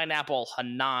Pineapple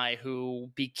Hanai, who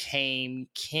became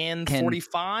Ken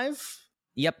 45.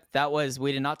 Yep, that was.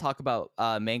 We did not talk about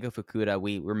Mango Fukuda.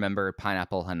 We remember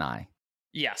Pineapple Hanai.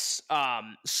 Yes.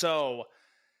 So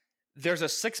there's a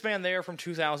 6-man there from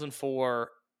 2004.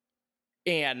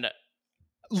 And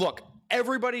look,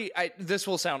 everybody, this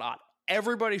will sound odd.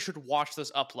 Everybody should watch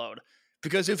this upload,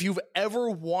 because if you've ever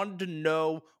wanted to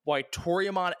know why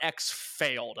Toryumon X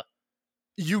failed,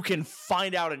 you can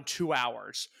find out in 2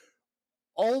 hours.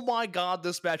 Oh my God,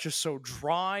 this match is so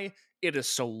dry. It is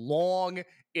so long.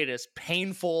 It is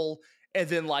painful. And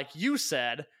then, like you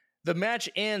said, the match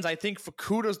ends. I think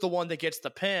Fukuda's the one that gets the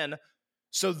pin.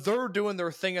 So they're doing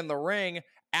their thing in the ring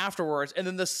afterwards. And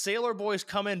then the Sailor Boys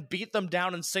come in, beat them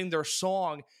down, and sing their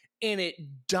song. And it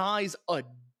dies a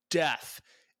death.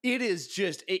 It is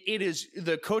just, it is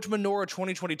the Coach Minoura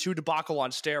 2022 debacle on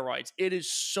steroids. It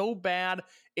is so bad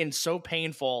and so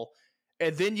painful.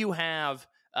 And then you have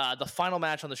The final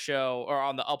match on the show, or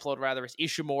on the upload rather, is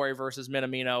Ishimori versus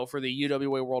Minamino for the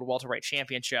UWA World Welterweight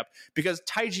Championship, because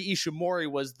Taiji Ishimori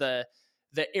was the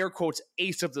air quotes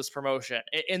ace of this promotion.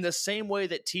 In the same way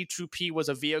that T2P was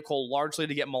a vehicle largely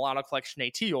to get Milano Collection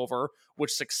AT over,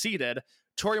 which succeeded,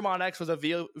 Toryumon X was a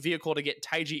vehicle to get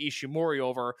Taiji Ishimori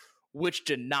over, which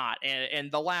did not. And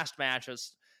the last match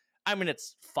is, I mean,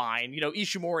 it's fine.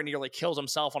 Ishimori nearly kills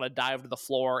himself on a dive to the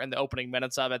floor in the opening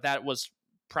minutes of it. That was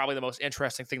probably the most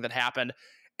interesting thing that happened.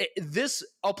 This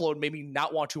upload made me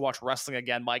not want to watch wrestling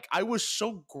again, Mike. I was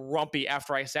so grumpy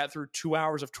after I sat through 2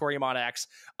 hours of Toryumon X.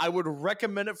 I would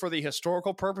recommend it for the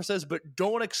historical purposes, but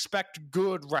don't expect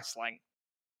good wrestling.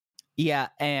 Yeah,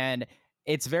 and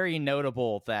it's very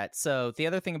notable that, so the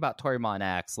other thing about Toryumon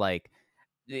X, like,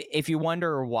 if you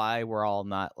wonder why we're all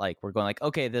not, like, we're going like,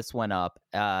 okay, this went up,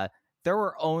 there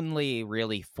were only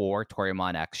really 4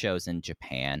 Toryumon X shows in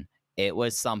Japan. It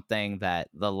was something that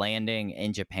the landing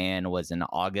in Japan was in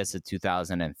August of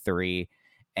 2003,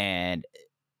 and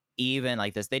even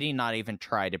like this, they did not even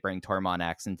try to bring Toryumon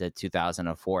X into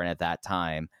 2004, and at that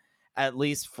time, at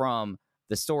least from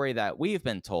the story that we've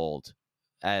been told,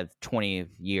 20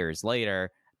 years later,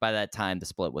 by that time the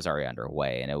split was already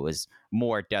underway, and it was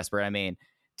more desperate. I mean,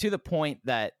 to the point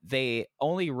that they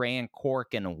only ran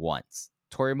Korakuen once,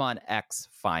 Toryumon X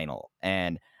final,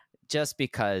 and just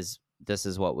because this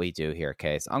is what we do here,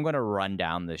 Case, I'm going to run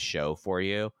down this show for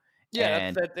you. Yeah,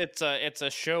 and it's a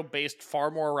show based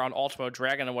far more around Ultimo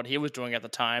Dragon and what he was doing at the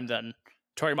time than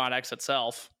Toryumon X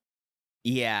itself.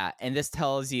 Yeah, and this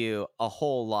tells you a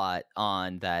whole lot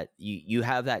on that. You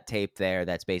have that tape there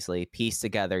that's basically pieced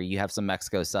together. You have some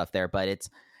Mexico stuff there, but it's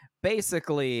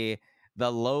basically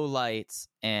the lowlights,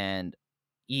 and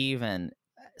even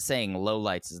saying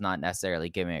lowlights is not necessarily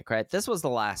giving it credit. This was the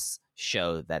last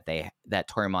show that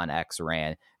Toryumon X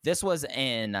ran. This was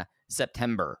in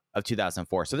September of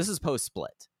 2004. So this is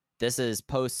post-split. This is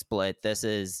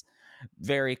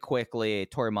very quickly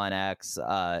Toryumon X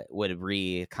would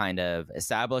kind of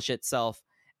establish itself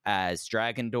as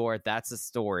Dragon Door. That's a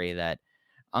story that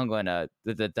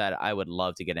that I would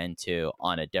love to get into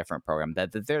on a different program.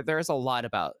 There's a lot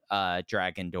about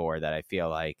Dragon Door that I feel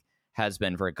like has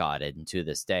been forgotten to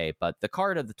this day. But the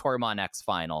card of the Toryumon X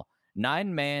final,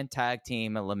 9-man tag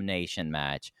team elimination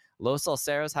match. Los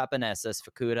Alceros Japoneses,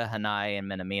 Fukuda, Hanai, and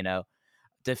Minamino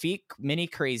defeat Mini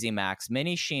Crazy Max,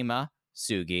 Mini Shima,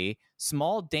 Sugi,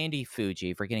 Small Dandy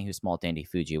Fuji, forgetting who Small Dandy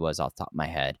Fuji was off the top of my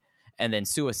head, and then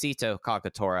Suacito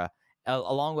Kagetora,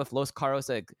 along with Los Caros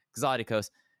Exoticos,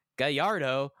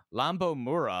 Gallardo, Lambo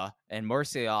Mura, and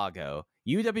Murcielago.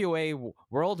 UWA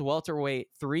World Welterweight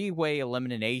 3-way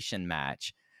elimination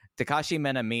match. Takashi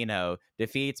Minamino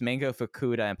defeats Mango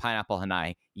Fukuda and Pineapple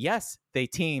Hanai. Yes, they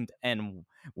teamed and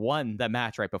won the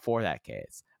match right before that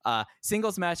case.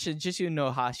 Singles match, Jishu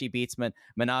Nohashi beats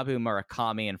Manabu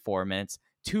Murakami in 4 minutes.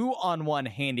 2-on-1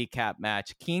 handicap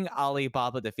match, King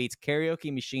Alibaba defeats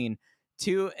Karaoke Machine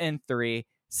 2 and 3.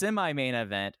 Semi-main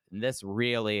event. And this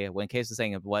really, when Case was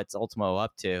saying what's Ultimo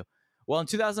up to, well, in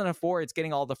 2004, it's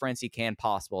getting all the friends he can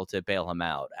possible to bail him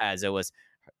out, as it was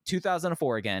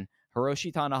 2004 again.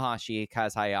 Hiroshi Tanahashi,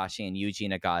 Kaz Hayashi, and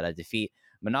Yuji Nagata defeat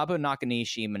Manabu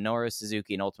Nakanishi, Minoru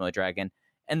Suzuki, and Ultimo Dragon.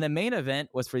 And the main event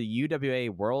was for the UWA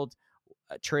World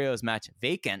Trios match,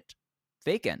 vacant.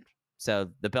 So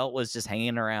the belt was just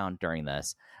hanging around during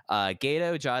this.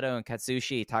 Gato, Jado, and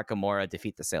Katsushi Takamura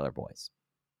defeat the Sailor Boys.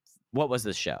 What was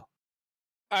this show?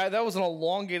 That was an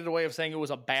elongated way of saying it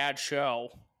was a bad show.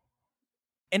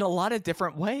 In a lot of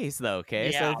different ways, though, okay?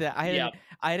 Yeah, So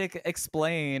I had to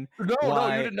explain.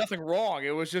 No, you did nothing wrong.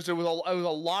 It was a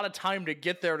lot of time to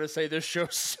get there to say this show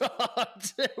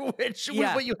sucked, but you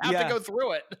have to go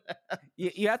through it.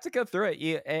 You have to go through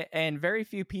it. And very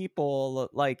few people,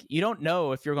 like, you don't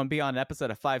know if you're going to be on an episode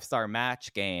of 5-Star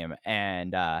Match Game,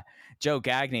 and Joe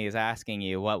Gagney is asking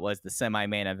you what was the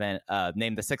semi-main event,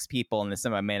 name the 6 people in the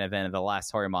semi-main event of the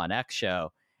last Toryumon X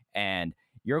show, and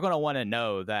you're going to want to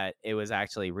know that it was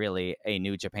actually really a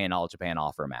New Japan All Japan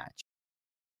offer match.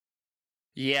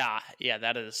 Yeah,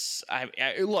 that is.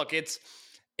 Look, it's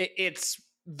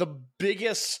the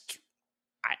biggest.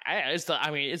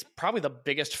 It's probably the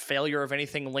biggest failure of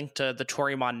anything linked to the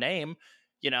Toryumon name.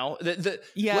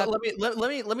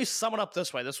 Let me sum it up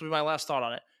this way. This will be my last thought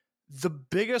on it. The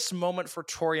biggest moment for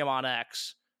Toryumon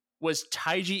X was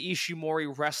Taiji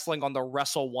Ishimori wrestling on the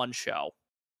Wrestle 1 show.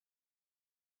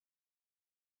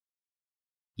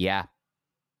 Yeah.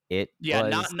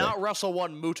 Not Wrestle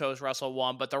 1 Muto's Wrestle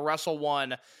 1, but the Wrestle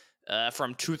 1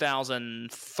 from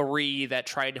 2003 that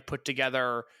tried to put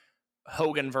together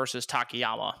Hogan versus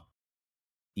Takayama.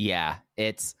 Yeah,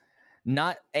 it's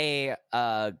not a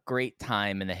great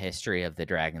time in the history of the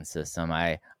Dragon system.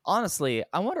 I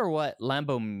wonder what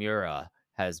Lambo Mura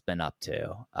has been up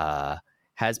to.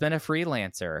 Has been a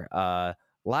freelancer.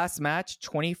 Last match,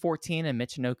 2014 in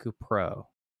Michinoku Pro.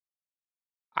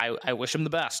 I wish him the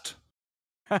best.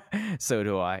 So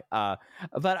do I.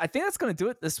 But I think that's going to do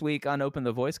it this week on Open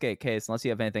the Voice Gate case, unless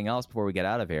you have anything else before we get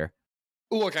out of here.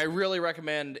 Look, I really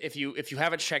recommend if you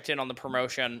haven't checked in on the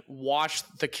promotion, watch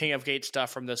the King of Gate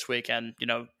stuff from this weekend. You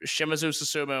know, Shimizu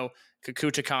Susumu,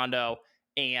 Kikuta Kondo,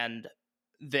 and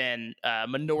then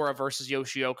Minoura versus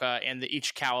Yoshioka and the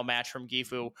Ichikawa match from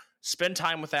Gifu. Spend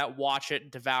time with that, watch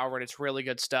it, devour it. It's really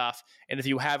good stuff. And if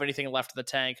you have anything left in the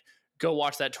tank, go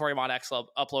watch that Torimon X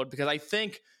upload, because I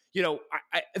think, you know,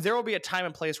 there will be a time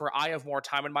and place where I have more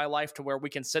time in my life to where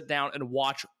we can sit down and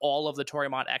watch all of the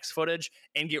Torimon X footage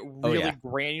and get really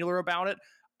granular about it.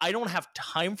 I don't have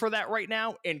time for that right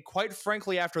now. And quite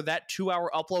frankly, after that 2-hour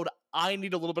upload, I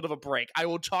need a little bit of a break. I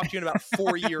will talk to you in about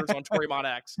 4 years on Torimon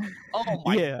X. Oh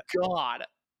my God.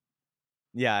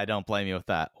 Yeah, I don't blame you with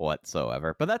that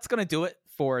whatsoever. But that's going to do it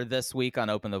for this week on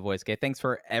Open the Voice Gate. Thanks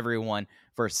for everyone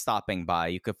for stopping by.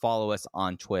 You could follow us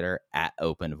on Twitter at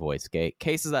Open Voice Gate.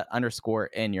 Cases at _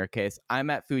 in your case. I'm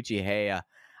at Fujiheya.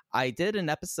 I did an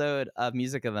episode of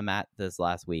Music of the Mat this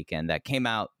last weekend that came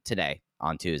out today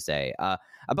on Tuesday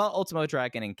about Ultimo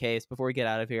Dragon in case. Before we get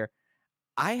out of here,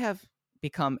 I have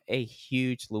become a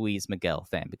huge Luis Miguel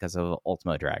fan because of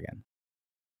Ultimo Dragon.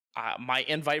 My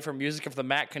invite for Music of the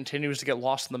Mat continues to get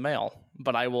lost in the mail,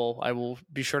 but I will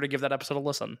be sure to give that episode a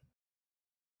listen.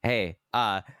 Hey,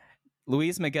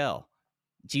 Luis Miguel,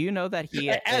 do you know that he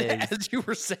as you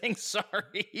were saying,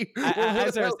 sorry.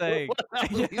 As I was saying,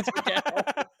 Luis Miguel.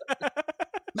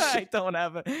 I don't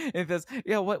have it. This,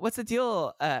 what's the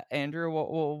deal, Andrew?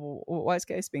 Why is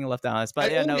Case being left honest?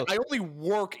 But I only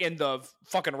work in the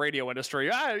fucking radio industry.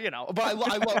 But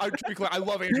I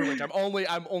love Andrew Rich.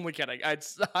 I'm only kidding.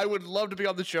 I would love to be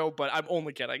on the show, but I'm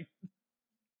only kidding.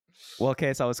 Well,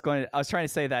 Case, I was trying to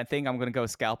say that I think I'm going to go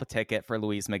scalp a ticket for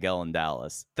Luis Miguel in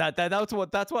Dallas. That's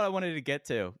what I wanted to get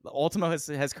to. Ultimo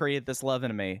has created this love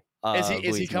in me. Is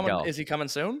he coming? Miguel. Is he coming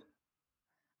soon?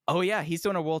 Oh yeah, he's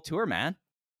doing a world tour, man.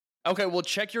 Okay, well,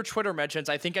 check your Twitter mentions.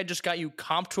 I think I just got you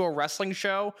comp to a wrestling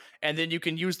show, and then you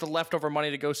can use the leftover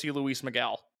money to go see Luis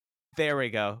Miguel. There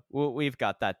we go. We've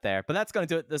got that there. But that's going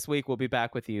to do it this week. We'll be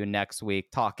back with you next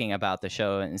week talking about the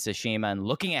show in Tsushima and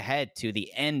looking ahead to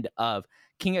the end of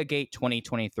King of Gate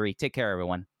 2023. Take care,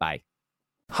 everyone. Bye.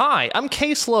 Hi, I'm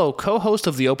Case Lowe, co-host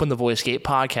of the Open the Voice Gate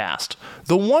podcast.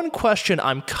 The one question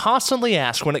I'm constantly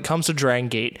asked when it comes to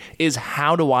Dragongate is,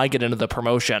 how do I get into the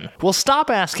promotion? Well, stop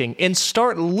asking and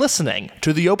start listening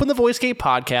to the Open the Voice Gate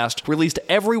podcast, released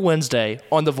every Wednesday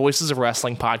on the Voices of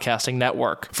Wrestling Podcasting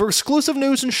Network. For exclusive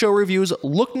news and show reviews,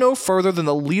 look no further than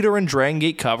the leader in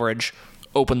Dragongate coverage,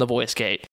 Open the Voice Gate.